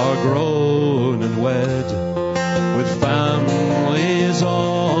all are grown and wed, with families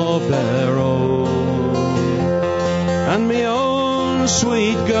of their own, and my own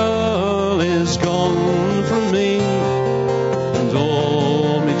sweet girl is gone from me, and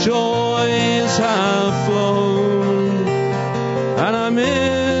all my joys have flown, and I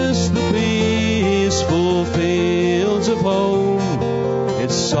miss the peaceful fields of home,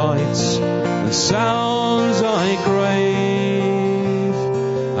 its sights and sounds I crave,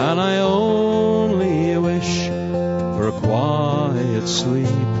 and I only wish for a quiet sleep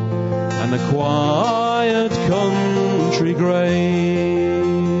and a quiet country grave.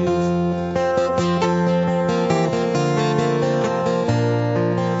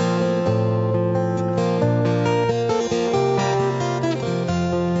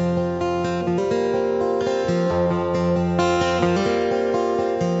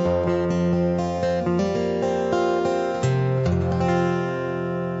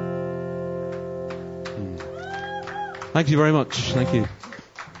 Thank you very much. Thank you.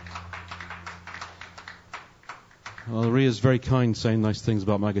 Well, Ria's very kind, saying nice things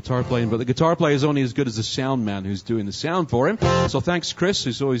about my guitar playing, but the guitar player is only as good as the sound man who's doing the sound for him. So thanks, Chris,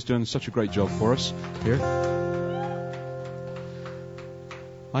 who's always doing such a great job for us here.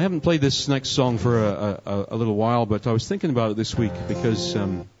 I haven't played this next song for a little while, but I was thinking about it this week because,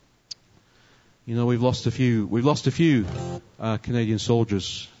 we've lost a few Canadian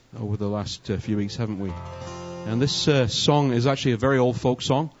soldiers over the last few weeks, haven't we? And this song is actually a very old folk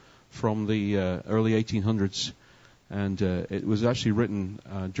song from the early 1800s, and it was actually written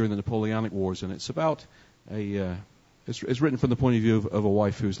during the Napoleonic Wars, and it's about it's written from the point of view of a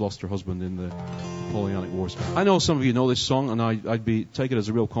wife who's lost her husband in the Napoleonic Wars. I know some of you know this song, and I'd take it as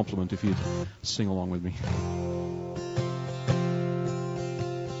a real compliment if you'd sing along with me.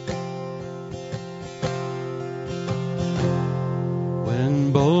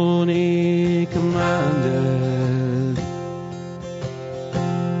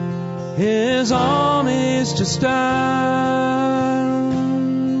 his armies to stand.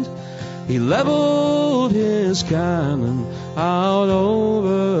 He leveled his cannon out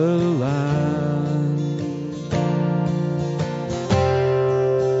over the land.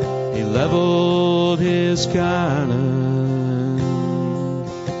 He leveled his cannon,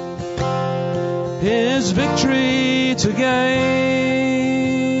 his victory to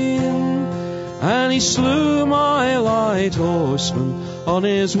gain, and he slew my light horseman on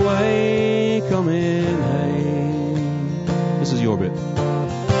his way coming home. This is your bit.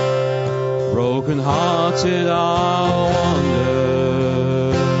 Broken hearted I'll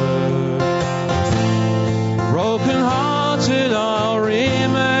wander, broken hearted I'll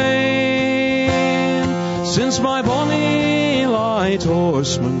remain, since my bonny light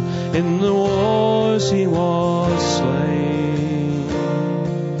horseman in the wars he was slain.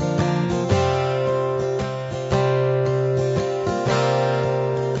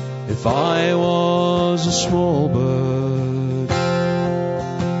 If I was a small bird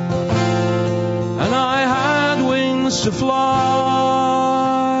and I had wings to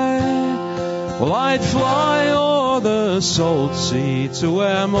fly, well, I'd fly o'er the salt sea to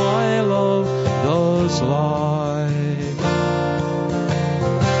where my love does lie.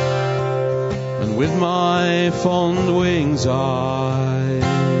 And with my fond wings I'd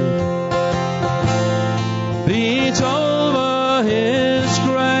beat over his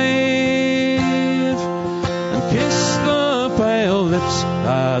grave and kiss the pale lips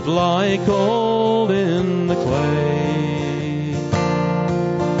that lie cold in the clay.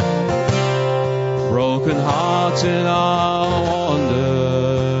 Broken hearted I'll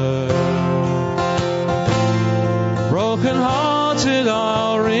wander, broken hearted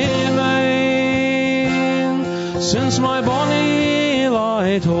I'll remain, since my bonny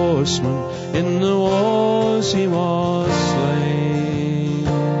light horseman in the wars he was slain.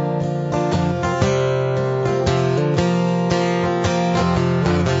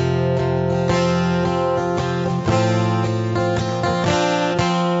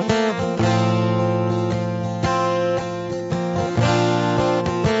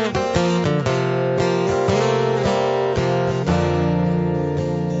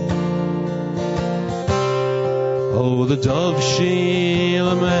 Oh, the dove she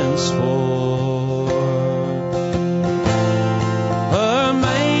laments for her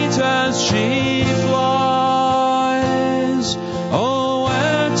mate as she flies. Oh,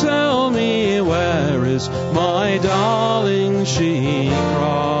 where, tell me, where is my darling, she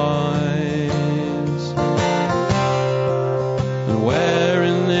cries. And where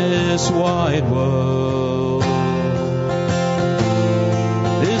in this wide world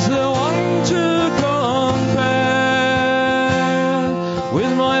is there one to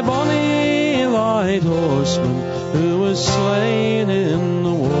with my bonny light horseman who was slain in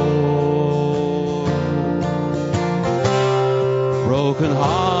the war? Broken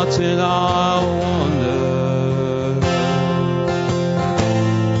hearted I'll wander,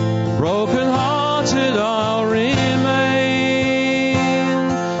 broken hearted I'll remain,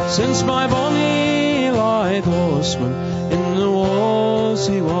 since my bonny light horseman in the wars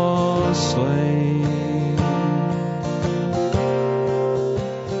he was slain.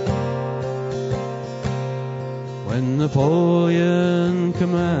 When Napoleon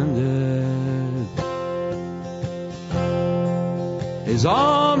commanded his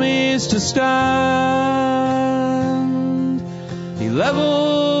armies to stand, he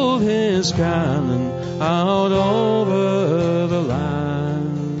leveled his cannon out over the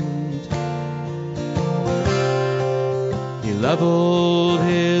land. He leveled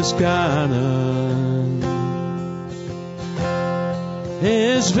his cannon,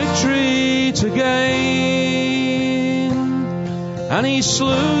 his victory to gain, and he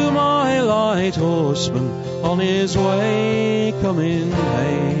slew my light horseman on his way coming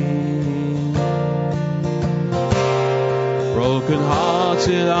home. Broken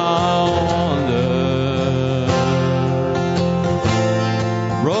hearted I'll wander,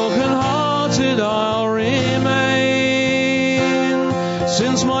 broken hearted I'll remain,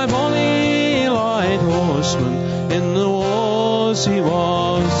 since my bonny light horseman in the wars he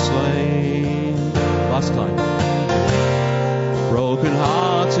was slain. Last time. Broken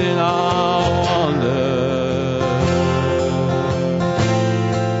hearted I'll wander,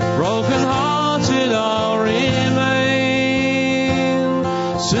 broken hearted I'll remain,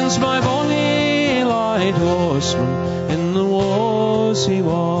 since my bonny light horseman in the wars he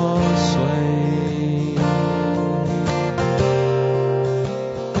was slain.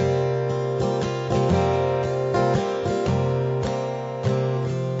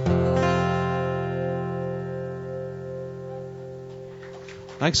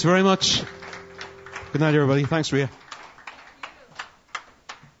 Thanks very much. Good night, everybody. Thanks, Rhea.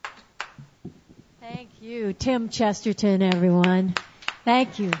 Thank you, Tim Chesterton, everyone.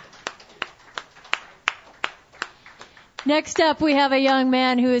 Thank you. Next up, we have a young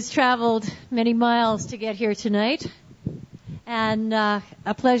man who has traveled many miles to get here tonight. And a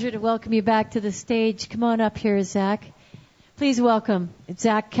pleasure to welcome you back to the stage. Come on up here, Zak. Please welcome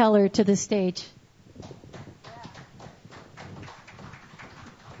Zak Keller to the stage.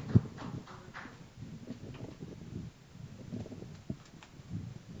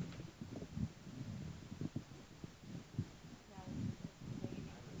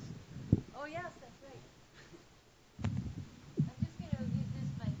 Oh, yes, that's right. I'm just going to use this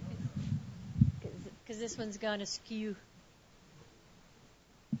mic because this one's going to skew.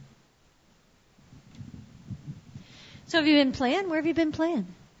 So have you been playing? Where have you been playing?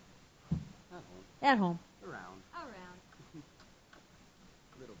 At home. Around.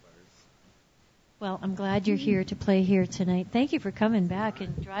 Little bars. Well, I'm glad you're here to play here tonight. Thank you for coming back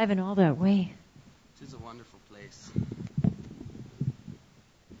and driving all that way. It is a wonderful place.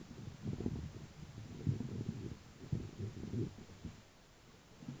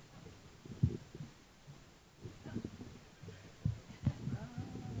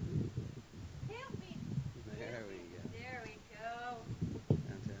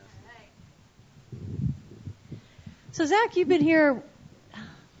 So, Zak, you've been here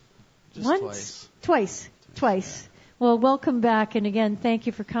Just once? Twice. Well, welcome back, and again, thank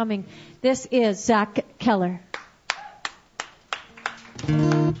you for coming. This is Zak Keller.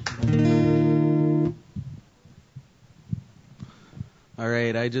 All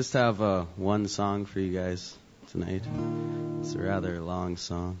right, I just have one song for you guys tonight. It's a rather long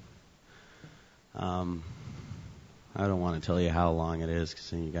song. I don't want to tell you how long it is,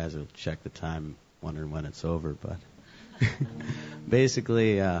 because then you guys will check the time wondering when it's over, but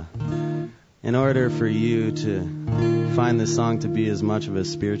basically, in order for you to find this song to be as much of a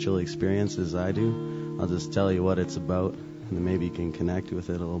spiritual experience as I do, I'll just tell you what it's about, and then maybe you can connect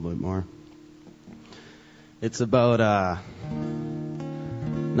with it a little bit more. It's about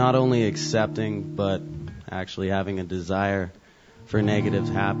not only accepting, but actually having a desire for negative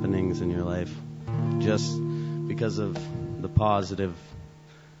happenings in your life, just because of the positive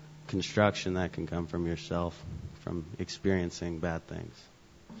construction that can come from yourself, from experiencing bad things.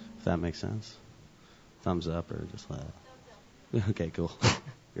 If that makes sense. Thumbs up or just let it. Okay, cool.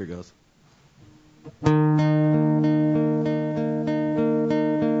 Here goes.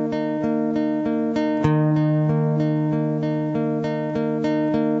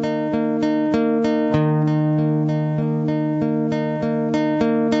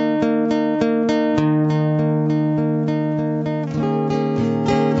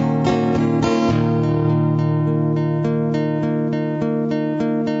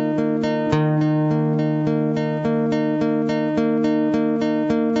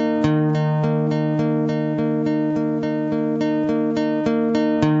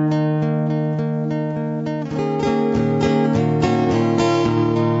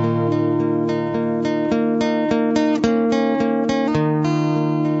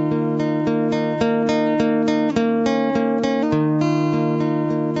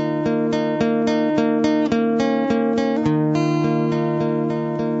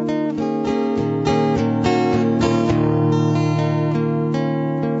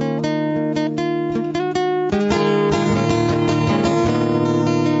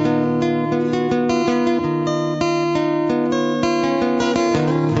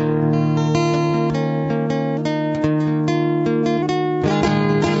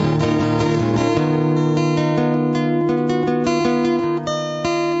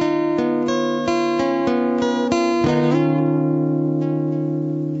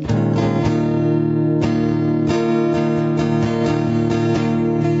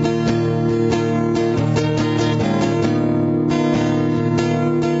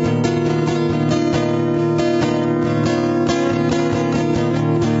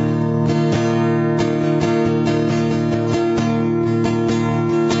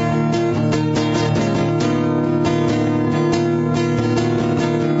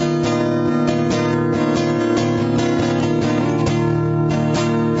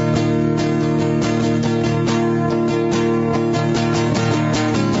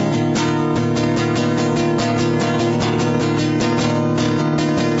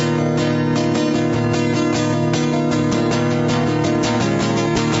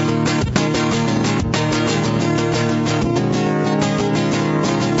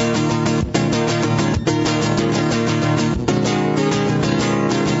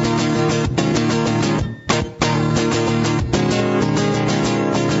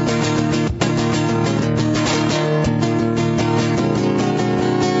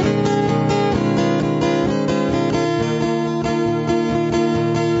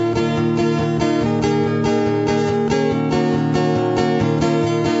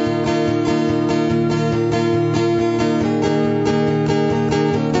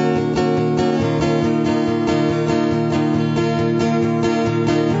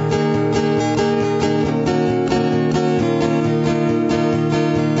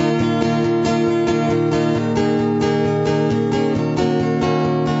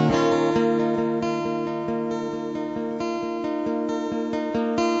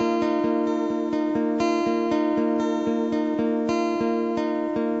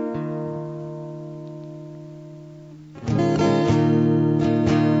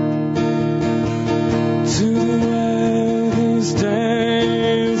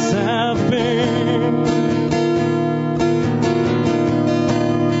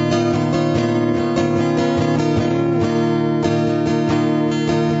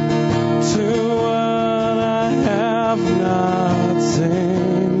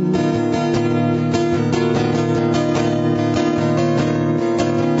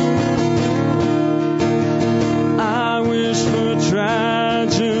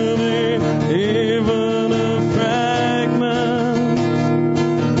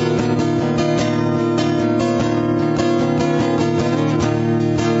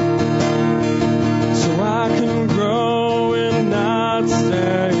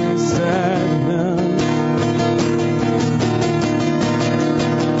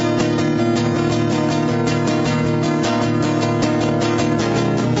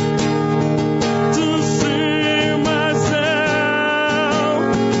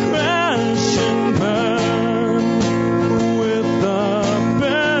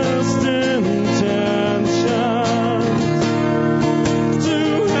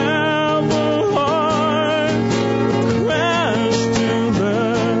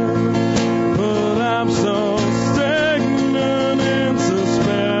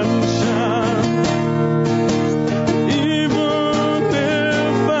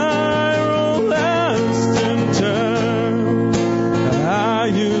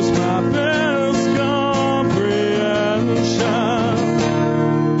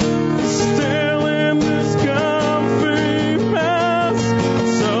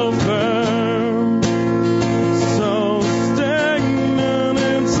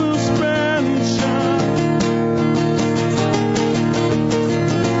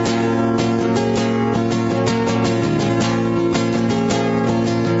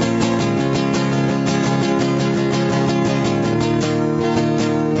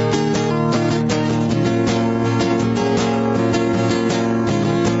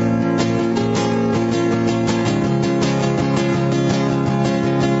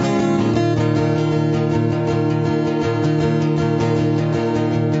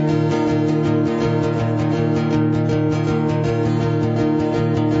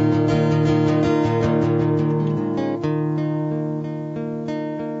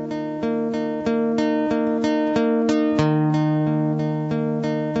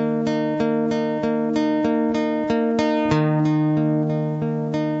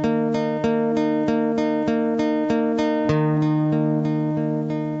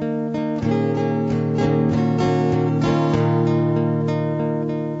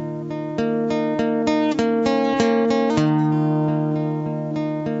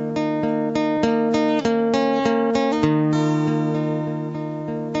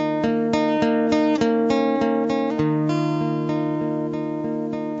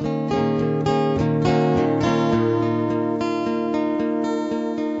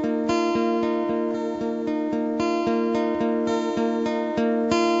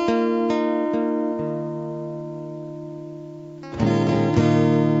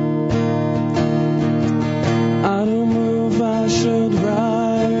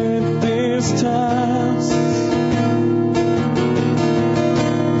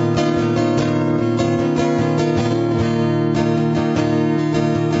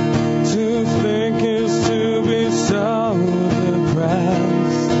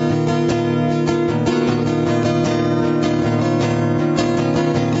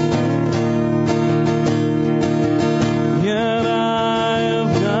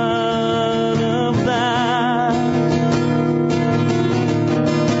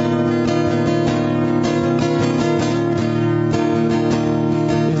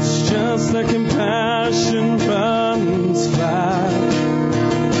 the compassion runs flat.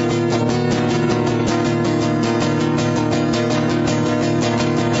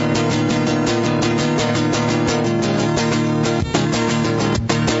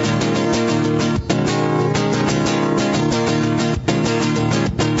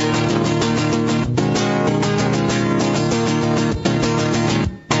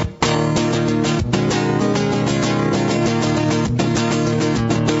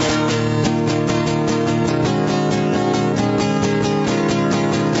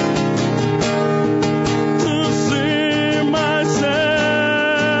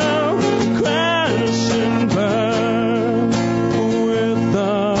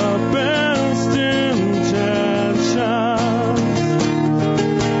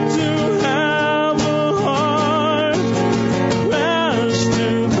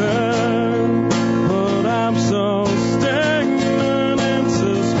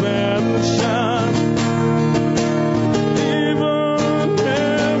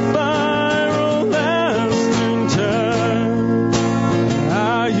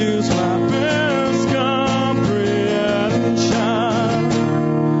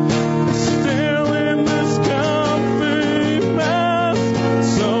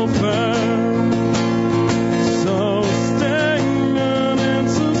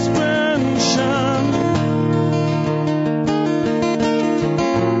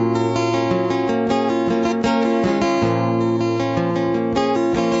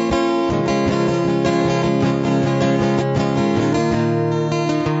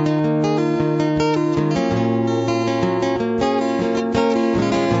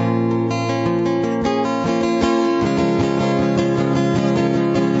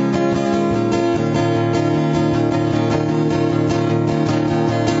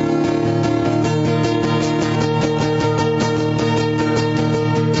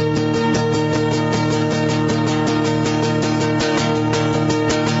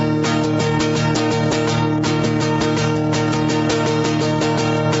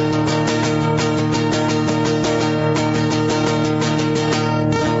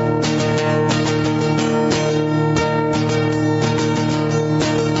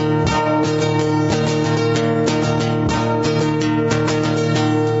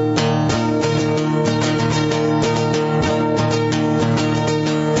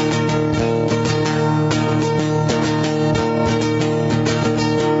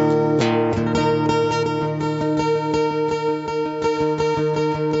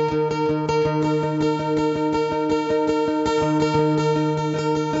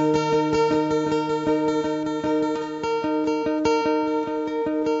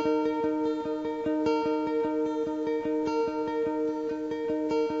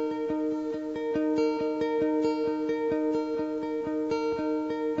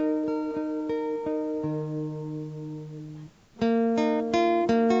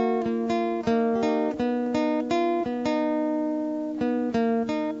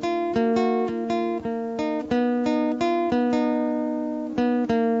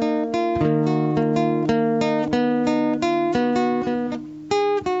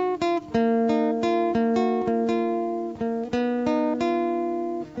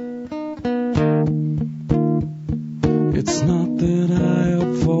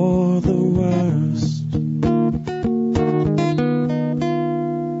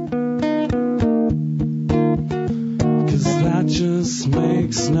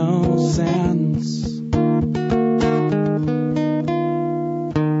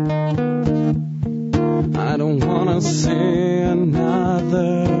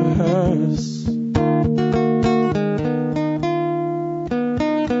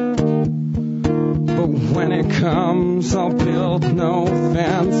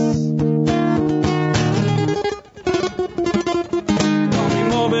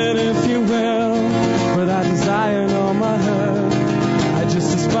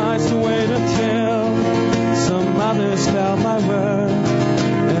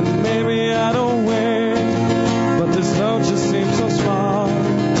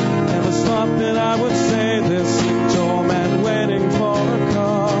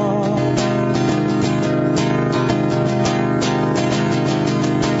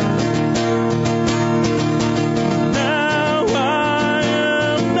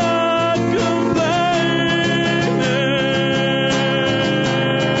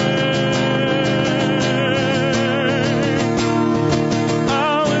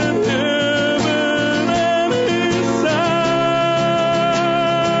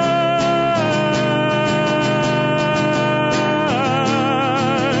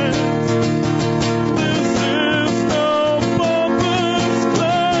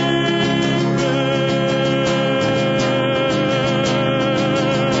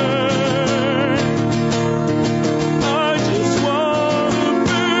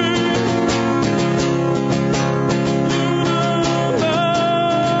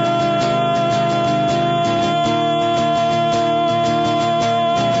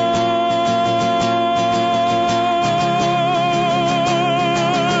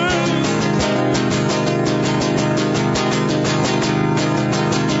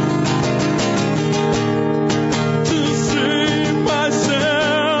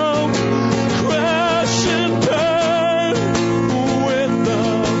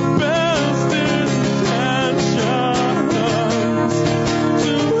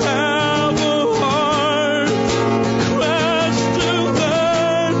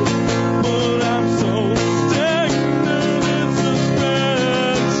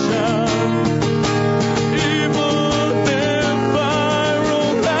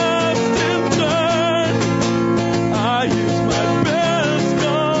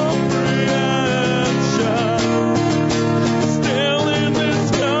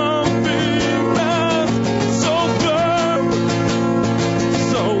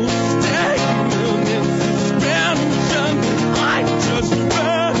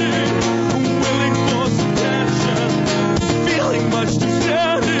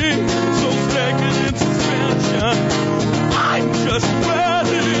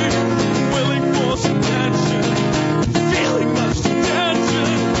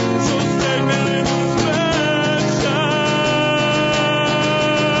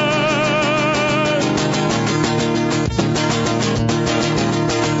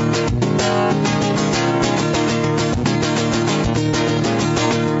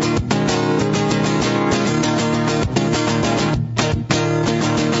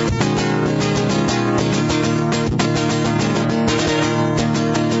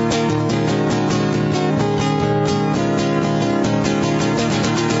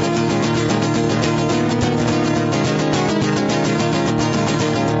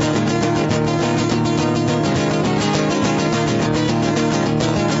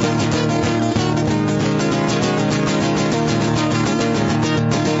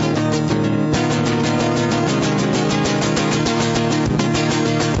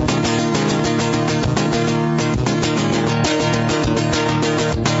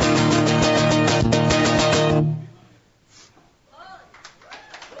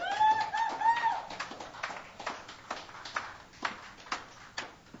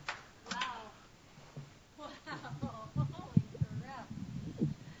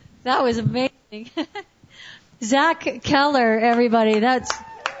 That was amazing. Zak Keller, everybody. That's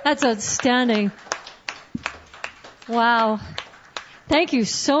outstanding. Wow. Thank you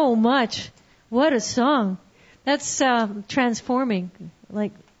so much. What a song. That's transforming.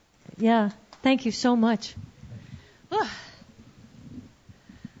 Like, yeah. Thank you so much.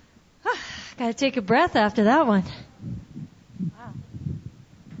 Got to take a breath after that one. Wow.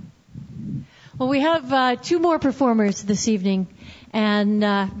 Well, we have 2 more performers this evening,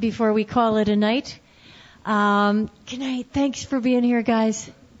 and before we call it a night. Good night. Thanks for being here, guys.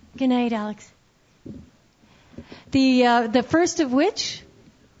 Good night, Alex. The first of which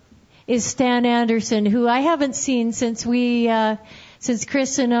is Stan Anderson, who I haven't seen since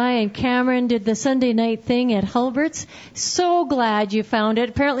Chris and I and Cameron did the Sunday night thing at Hulbert's. So glad you found it.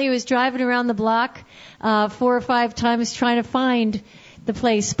 Apparently he was driving around the block 4 or 5 times trying to find the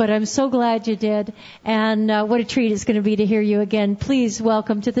place, but I'm so glad you did. And what a treat it's going to be to hear you again. Please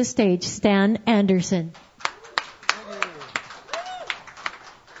welcome to the stage Stan Anderson.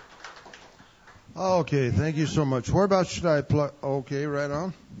 Okay, thank you so much. Whereabouts should I plug? Okay, right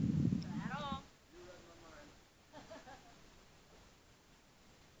on.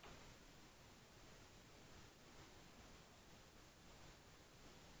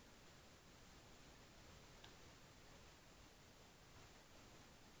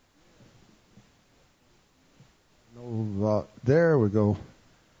 No, there we go.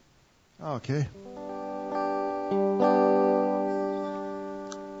 Okay.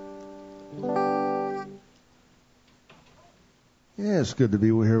 Yeah, it's good to be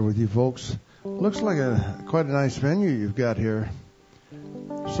here with you folks. Looks like quite a nice venue you've got here.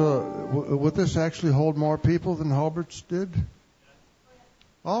 So, would this actually hold more people than Hulbert's did?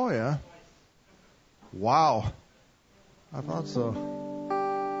 Oh, yeah. Wow. I thought so.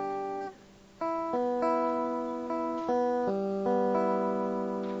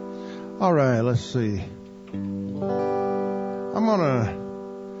 All right, let's see. I'm going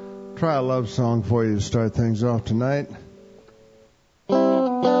to try a love song for you to start things off tonight.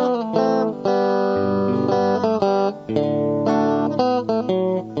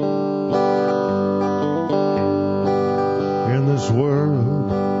 In this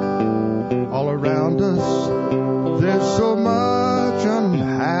world, all around us, there's so much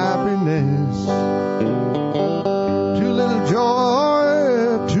unhappiness. Too little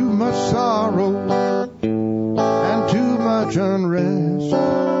joy, too much sorrow, and too much unrest.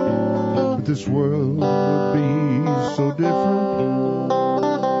 But this world would be so different,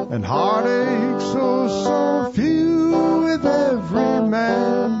 and heartache so few if every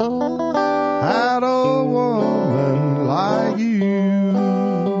man had a woman like you.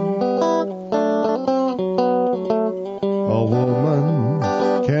 A woman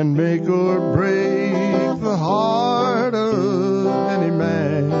can make or break the heart of any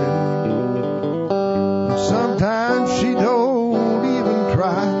man. And sometimes she don't even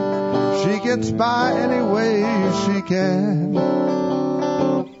try. She gets by any way she can.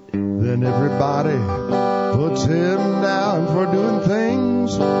 Then everybody puts him down for doing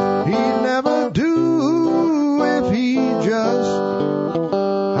things he'd never do if he just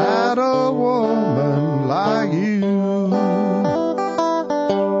had a woman like you.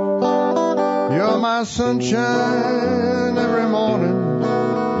 You're my sunshine every morning.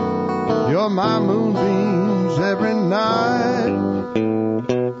 You're my moonbeams every night.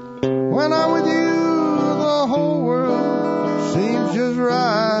 When I'm with you, the whole world seems just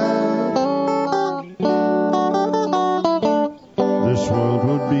right. This world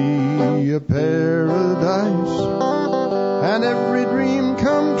would be a paradise, and every dream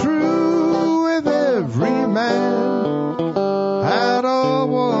come true if every man had a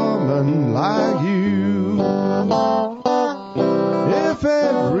woman like you. If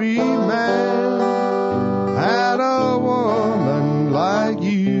every man had a woman like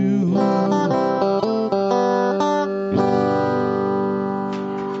you.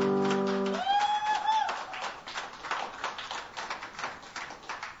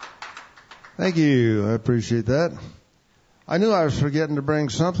 Thank you. I appreciate that. I knew I was forgetting to bring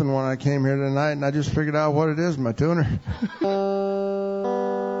something when I came here tonight, and I just figured out what it is, my tuner.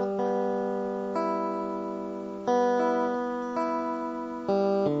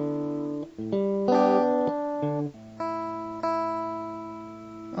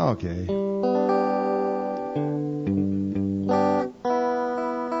 Okay.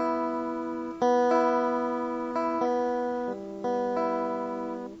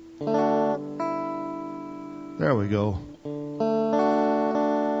 There we go.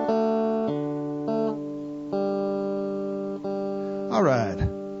 All right.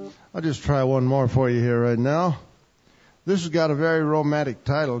 I'll just try one more for you here right now. This has got a very romantic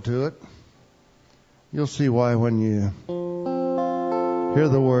title to it. You'll see why when you hear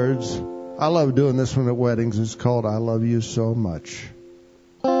the words. I love doing this one at weddings. It's called I Love You So Much.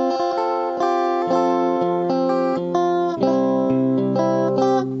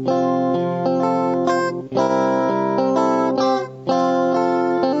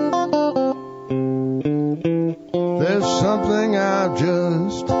 There's something I've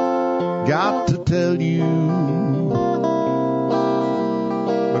just got to tell you.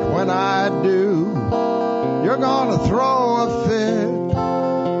 But when I do, you're gonna throw a fit.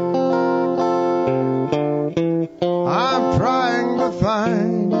 I'm trying to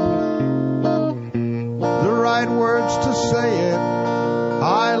find the right words to say it.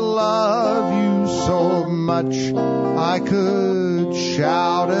 I love you so much I could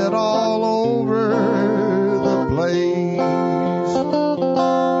shout it all over the place.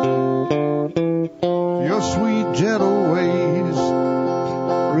 Your sweet, gentle ways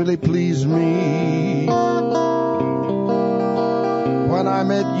really please me. When I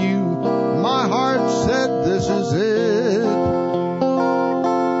met you, my heart said this is it.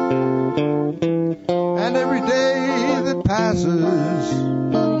 And every day that passes,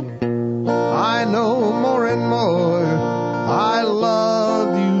 I know more and more I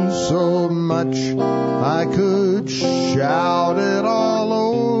love you so much I could shout it all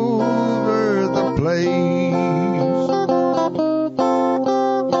over the place.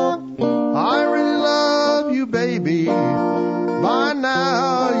 I really love you, baby. By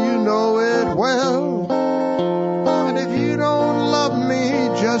now you know it well. And if you don't love me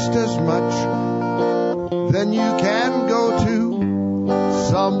just as much, then you can go to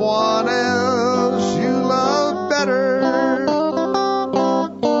someone else you love better.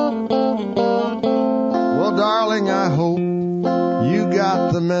 Well, darling, I hope you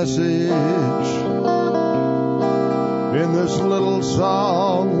got the message in this little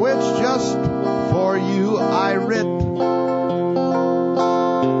song, which just for you I writ.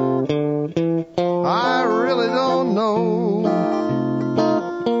 I really don't know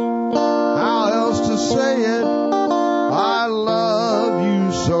how else to say it. I love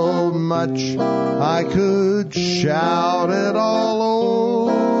you so much I could shout it all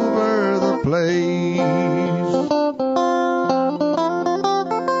over the place.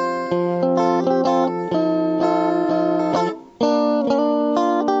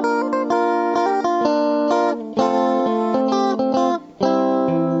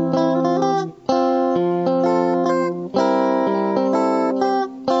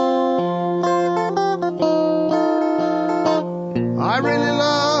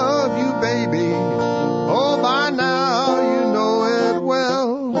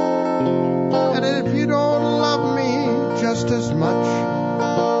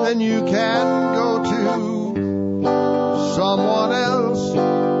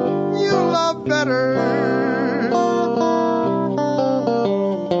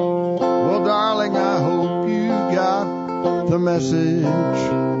 Message.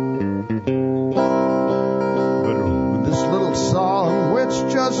 But with this little song, which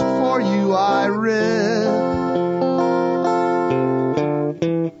just for you I read,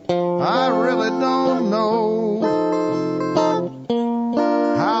 I really don't know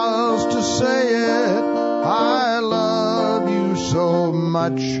how else to say it. I love you so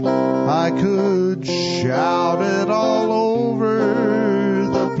much I could shout it all over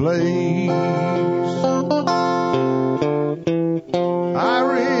the place. I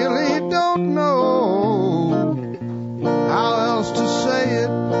really don't know how else to say it.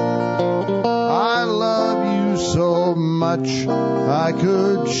 I love you so much I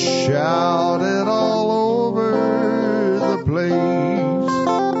could shout it all over the place.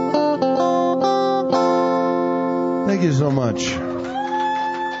 Thank you so much.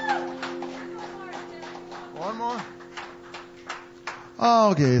 One more?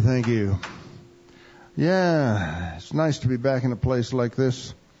 Okay, thank you. Yeah, it's nice to be back in a place like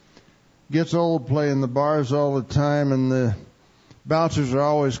this. Gets old playing the bars all the time, and the bouncers are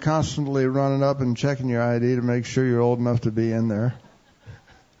always constantly running up and checking your ID to make sure you're old enough to be in there.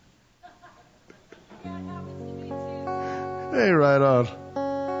 Hey, right on.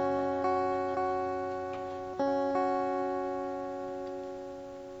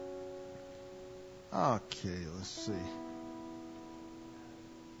 Okay, let's see.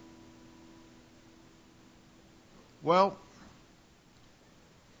 Well,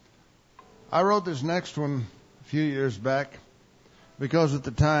 I wrote this next one a few years back because at the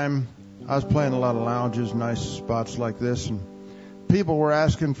time I was playing a lot of lounges, nice spots like this, and people were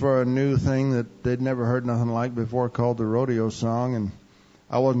asking for a new thing that they'd never heard nothing like before called the rodeo song, and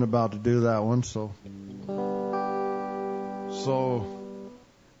I wasn't about to do that one, so So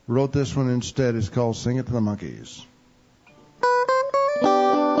wrote this one instead. It's called Sing It to the Monkeys.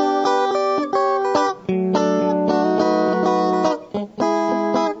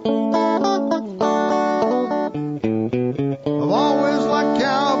 I've always liked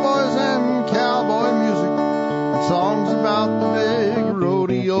cowboys and cowboy music and songs about the big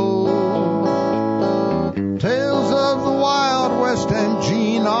rodeo. Tales of the Wild West and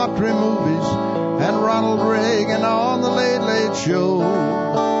Gene Autry movies and Ronald Reagan on the Late Late Show.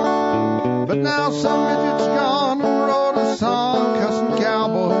 But now some midget's gone and wrote a song cussing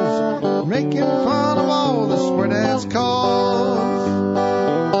cowboys, making fun of all the square dance calls.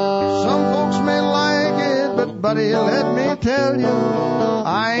 Some folks may like it, but buddy, let me tell you,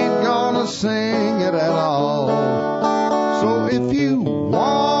 I ain't gonna sing it at all. So if you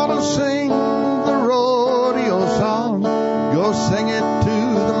wanna sing the rodeo song, go sing it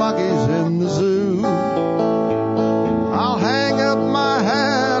to the monkeys in the zoo. I'll hang up my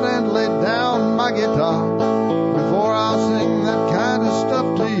hat and lay down my guitar before I'll sing that kind of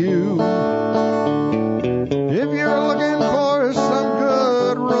stuff to you. If you're looking for some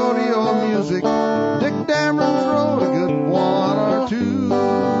good rodeo music, Dick Dameron's wrote a good one or two.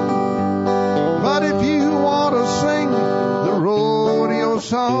 But if you want to sing the rodeo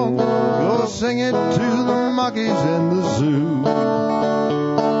song, go sing it to the monkeys in the zoo.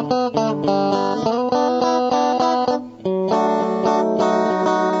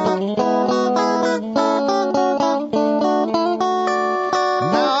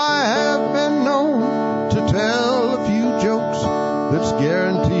 Now I have been known to tell a few jokes that's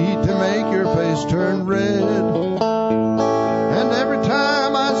guaranteed to make your face turn red. And every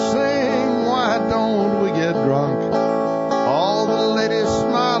time I sing, why don't we get drunk? All the ladies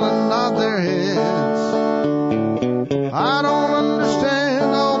smile and nod their heads. I don't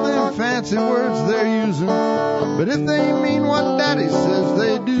understand all them fancy words they're using, but if they mean what Daddy says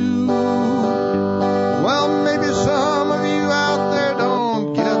they do, well, maybe some of you out there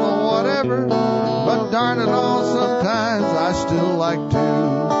don't give a whatever, but darn it all, sometimes I still like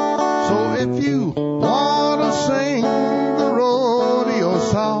to. So if you want to sing the rodeo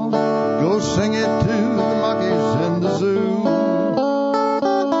song, go sing it to the monkeys in the zoo.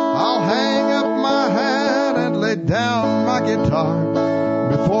 I'll hang up my hat and lay down my guitar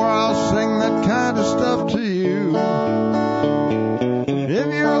before I'll sing that kind of stuff to you.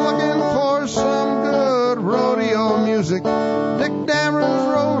 If you're looking for some good rodeo music, Dick Dameron's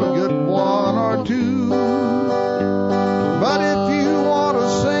wrote a good one or two. But if you want to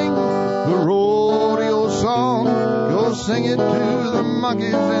sing the rodeo song, go sing it to the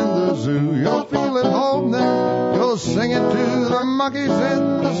monkeys in the zoo. You'll feel at home there. Go sing it to the monkeys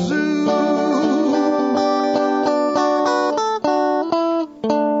in the zoo.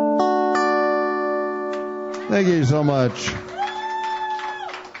 Thank you so much.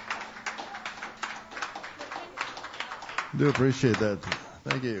 Do appreciate that.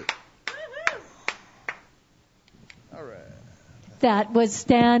 Thank you. All right. That was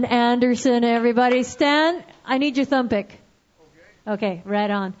Stan Anderson, everybody. Stan, I need your thumb pick. Okay, right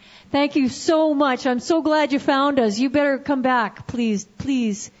on. Thank you so much. I'm so glad you found us. You better come back. Please,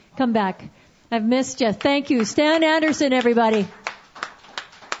 please come back. I've missed you. Thank you. Stan Anderson, everybody.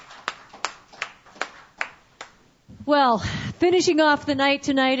 Well, finishing off the night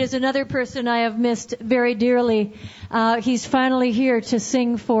tonight is another person I have missed very dearly. He's finally here to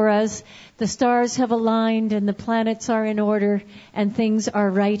sing for us. The stars have aligned and the planets are in order and things are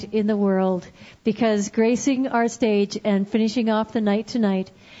right in the world, because gracing our stage and finishing off the night tonight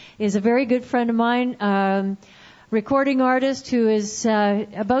is a very good friend of mine, recording artist who is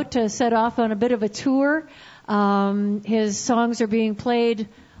about to set off on a bit of a tour. His songs are being played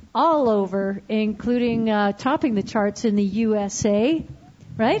all over, including topping the charts in the USA,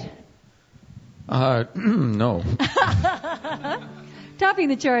 right? No. Topping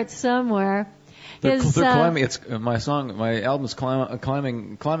the charts somewhere. They're climbing. It's my song. My album's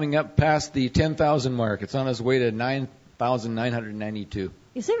climbing up past the 10,000 mark. It's on its way to 9,992.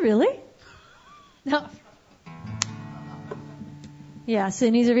 Is it really? No. Yes,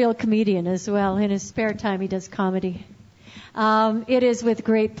 and he's a real comedian as well. In his spare time, he does comedy. It is with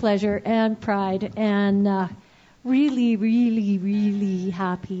great pleasure and pride and really, really, really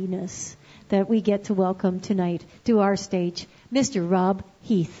happiness that we get to welcome tonight to our stage Mr. Rob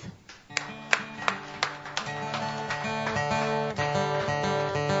Heath.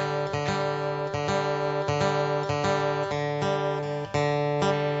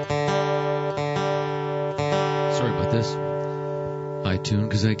 Sorry about this. I tune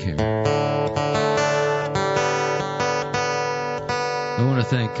because I care. I want to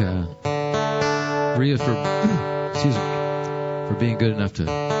thank Rhea for for being good enough to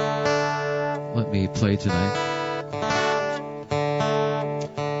let me play tonight.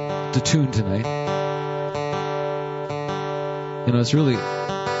 To tune tonight. You know, it's really,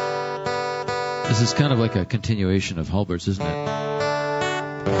 this is kind of like a continuation of Halbert's, isn't it?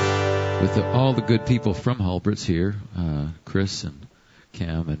 With all the good people from Halbert's here, Chris and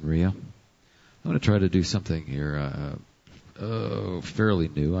Cam and Rhea. I'm going to try to do something here fairly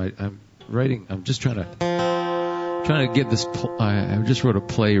new. I'm just trying to get this. I just wrote a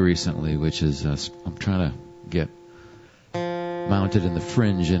play recently, which is I'm trying to get mounted in the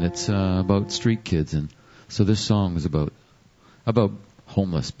Fringe, and it's about street kids, and so this song is about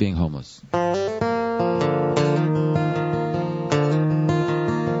homeless, being homeless.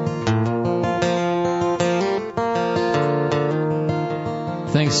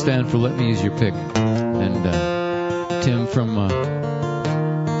 Thanks, Stan, for letting me use your pick, and Tim for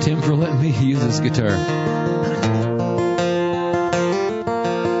letting me use his guitar.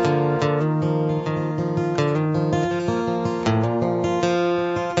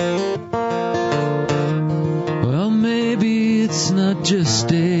 Well, maybe it's not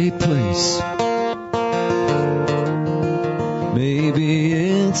just a place. Maybe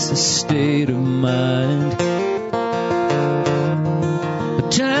it's a state of mind.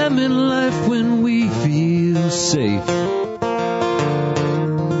 Time in life when we feel safe,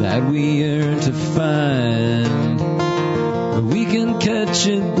 that we yearn to find. We can catch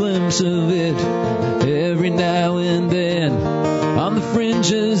a glimpse of it every now and then, on the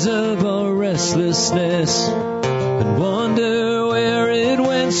fringes of our restlessness, and wonder where it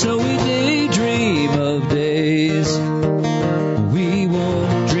went. So we daydream of days we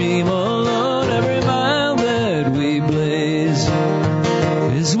won't dream alone. Every mile that we blaze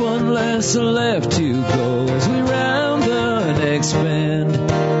is one less left to go as we round the next bend.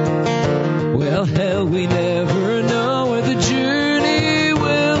 Well, hell, we never know where the journey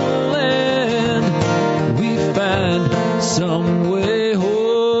will end. We find some way home.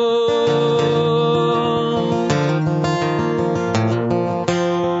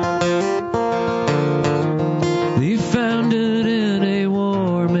 We found it in a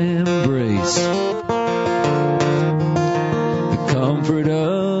warm embrace, the comfort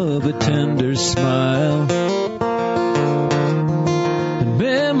of a tender smile, and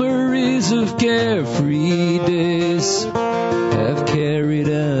memories of carefree days have carried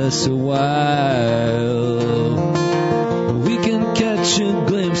us a while. We can catch a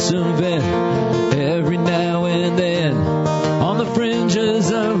glimpse of it every now and then, on the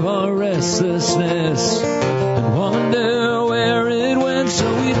fringes of our restlessness, and wonder where it went. So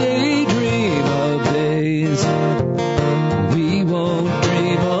we daydream of days we won't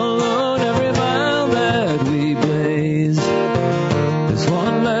dream alone. Every mile that we blaze, there's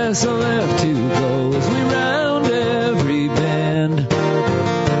one less left to go as we round every bend.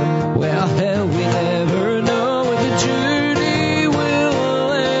 Well, hell, we never know where the journey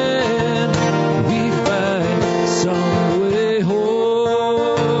will end. We find some way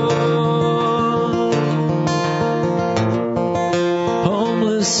home.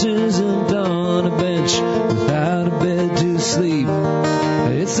 Homeless isn't on a bench without a bed to sleep.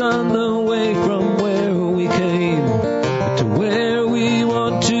 It's on the way from where we came to where we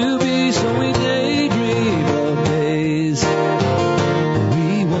want to be. So we daydream of days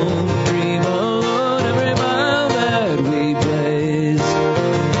we won't dream alone. Every mile that we blaze,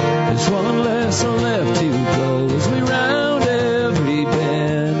 there's one less left to go as we round every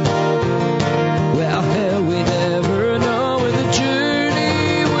bend. Well, hell, we never know where the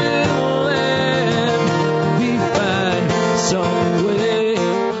journey will end. We find some way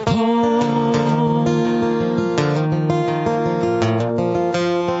home.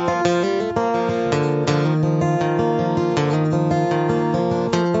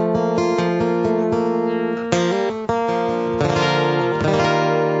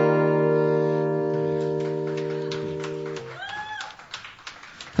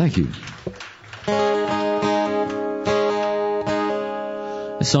 Thank you.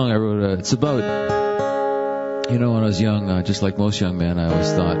 This song I wrote, it's about, when I was young, just like most young men, I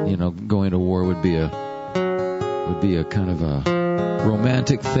always thought, going to war would be a kind of a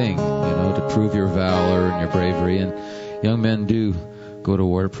romantic thing, to prove your valor and your bravery. And young men do go to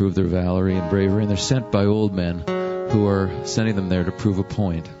war to prove their valor and bravery, and they're sent by old men who are sending them there to prove a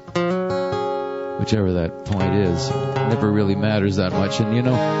point. Whichever that point is, it never really matters that much. And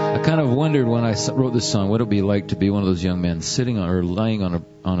I kind of wondered when I wrote this song, what it would be like to be one of those young men sitting or lying on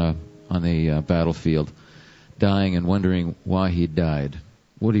a battlefield, dying and wondering why he died,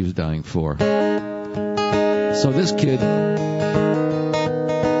 what he was dying for. So this kid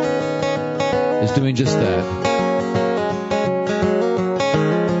is doing just that.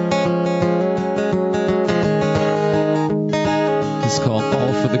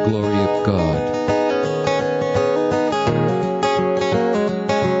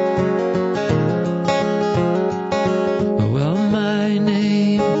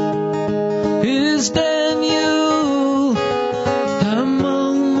 is Daniel. I'm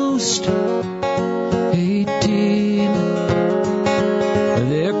almost 18.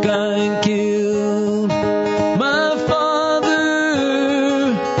 Their kind killed my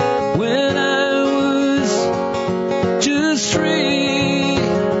father when I was just 3.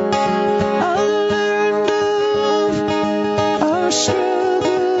 I learned of our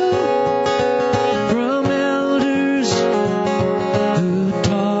struggle from elders who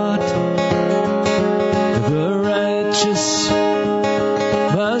taught the righteous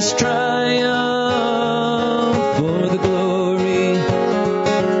must triumph for the glory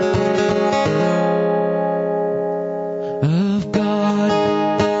of God.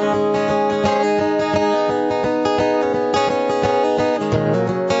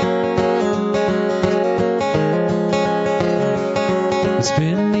 It's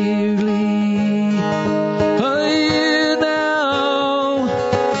been nearly a year now.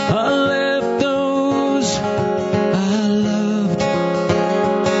 I left those I loved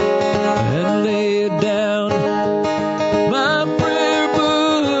and laid down my prayer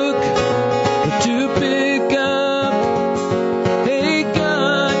book to pick up a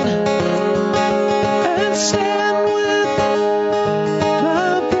gun and stand with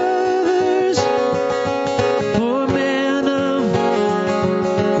my brothers, poor man of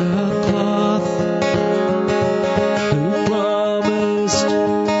the cloth, who promised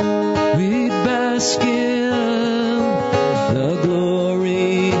we'd bask in the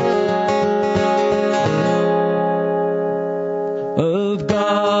glory of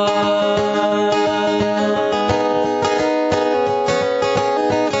God.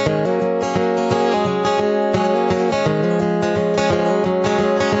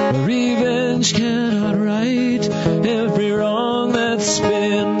 Revenge cannot right every wrong that's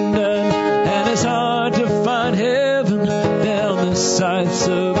been done, and it's hard to find heaven down the sights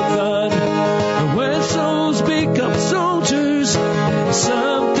of a gun. And when souls become soldiers,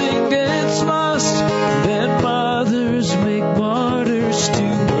 something gets lost. Then mothers make martyrs to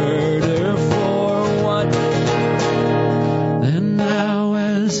murder for what? And now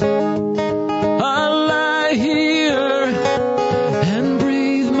as I lie here and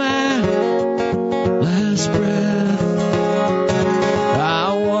breathe my last breath,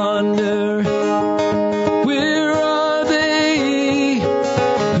 I wonder, where are they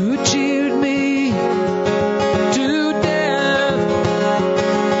who cheered me to death?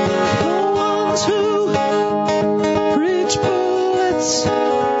 The ones who preach bullets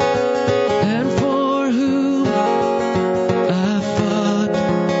and for whom I fought.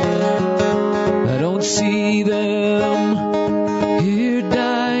 I don't see them here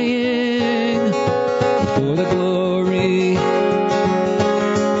dying for the glory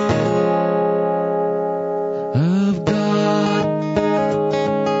of God.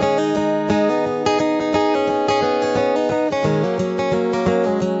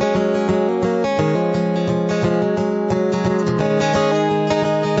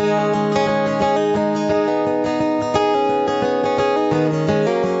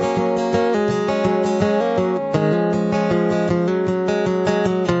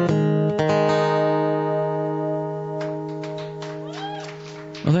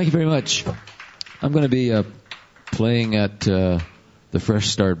 Well, thank you very much. I'm going to be playing at the Fresh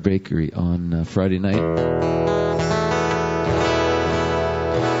Start Bakery on Friday night.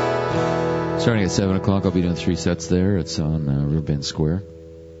 Starting at 7 o'clock, I'll be doing 3 sets there. It's on Riverbend Square.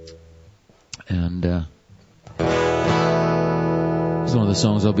 And it's one of the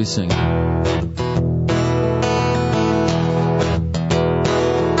songs I'll be singing.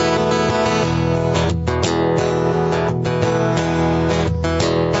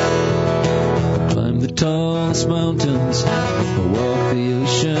 Tallest mountains, walk the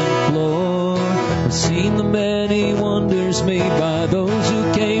ocean floor. I've seen the many wonders made by those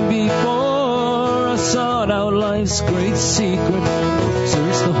who came before. I sought out life's great secret,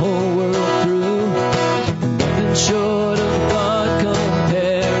 searched the whole world through. Nothing short of God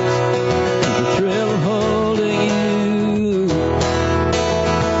compares to the thrill of holding you.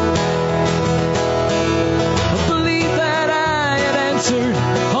 I believe that I had answered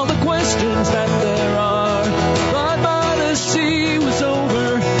all the questions that there are. But by the sea was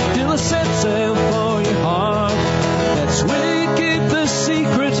over till I set sail for your heart. That's where you keep the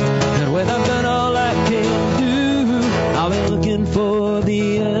secret, and when I've done all I can do, I'll be looking for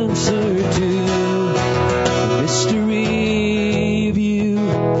the answer to the mystery of you.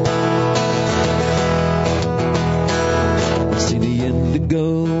 I see the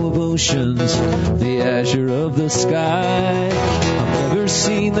indigo of oceans, the azure of the sky. I've never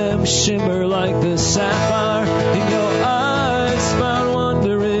seen them shimmer like the sapphire in your eyes. Found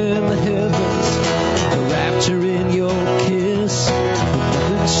wonder in the heavens,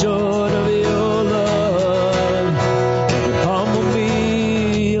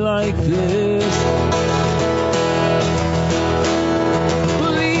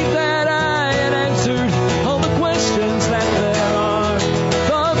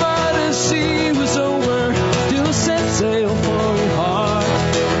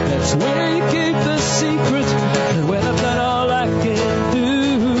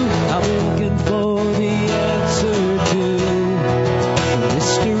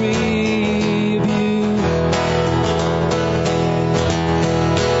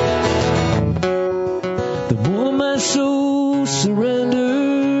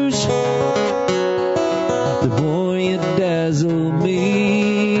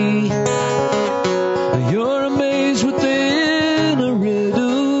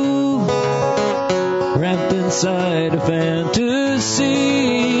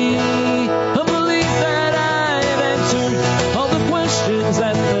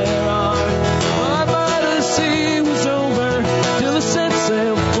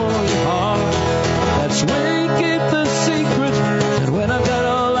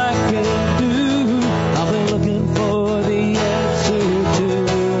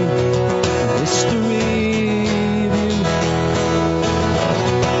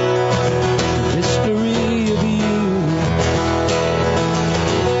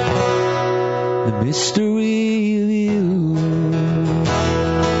 mystery of you.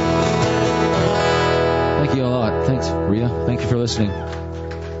 Thank you a lot. Thanks, Rhea. Thank you for listening.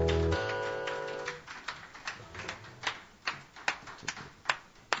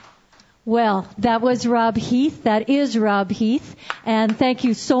 Well, that was Rob Heath. That is Rob Heath. And thank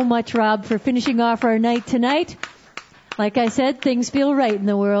you so much, Rob, for finishing off our night tonight. Like I said, things feel right in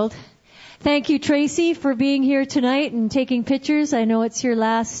the world. Thank you, Tracy, for being here tonight and taking pictures. I know it's your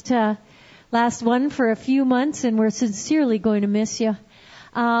last one for a few months, and we're sincerely going to miss you.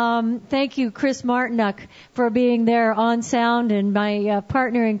 Thank you, Chris Martinuck, for being there on sound and my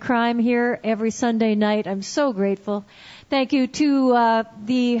partner in crime here every Sunday night. I'm so grateful. Thank you to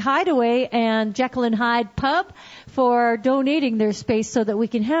the Hideaway and Jekyll and Hyde Pub for donating their space so that we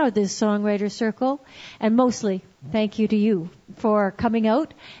can have this Songwriter Circle. And mostly, thank you to you for coming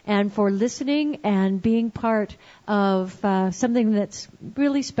out and for listening and being part of something that's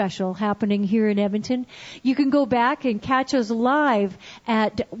really special happening here in Edmonton. You can go back and catch us live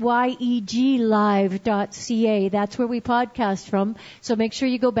at yeglive.ca. That's where we podcast from. So make sure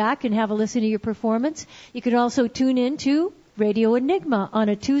you go back and have a listen to your performance. You can also tune in to Radio Enigma on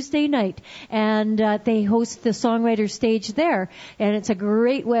a Tuesday night, and they host the Songwriter stage there, and it's a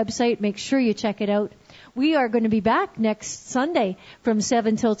great website. Make sure you check it out. We are going to be back next Sunday from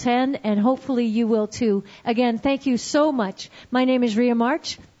 7 till 10, and hopefully you will too. Again, thank you so much. My name is Rhea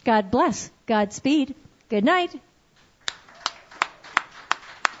March. God bless. Godspeed. Good night.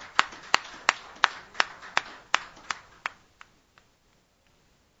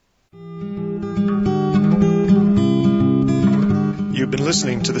 You've been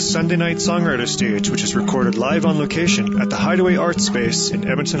listening to the Sunday Night Songwriter Stage, which is recorded live on location at the Hideaway Arts Space in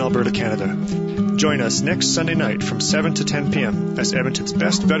Edmonton, Alberta, Canada. Join us next Sunday night from 7 to 10 p.m. as Edmonton's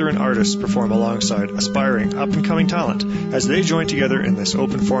best veteran artists perform alongside aspiring, up-and-coming talent as they join together in this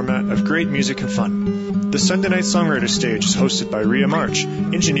open format of great music and fun. The Sunday Night Songwriter Stage is hosted by Rhea March,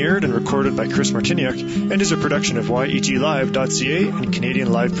 engineered and recorded by Chris Martiniak, and is a production of yeglive.ca and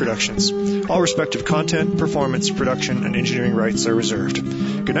Canadian Live Productions. All respective content, performance, production, and engineering rights are reserved.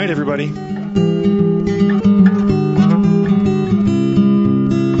 Good night, everybody.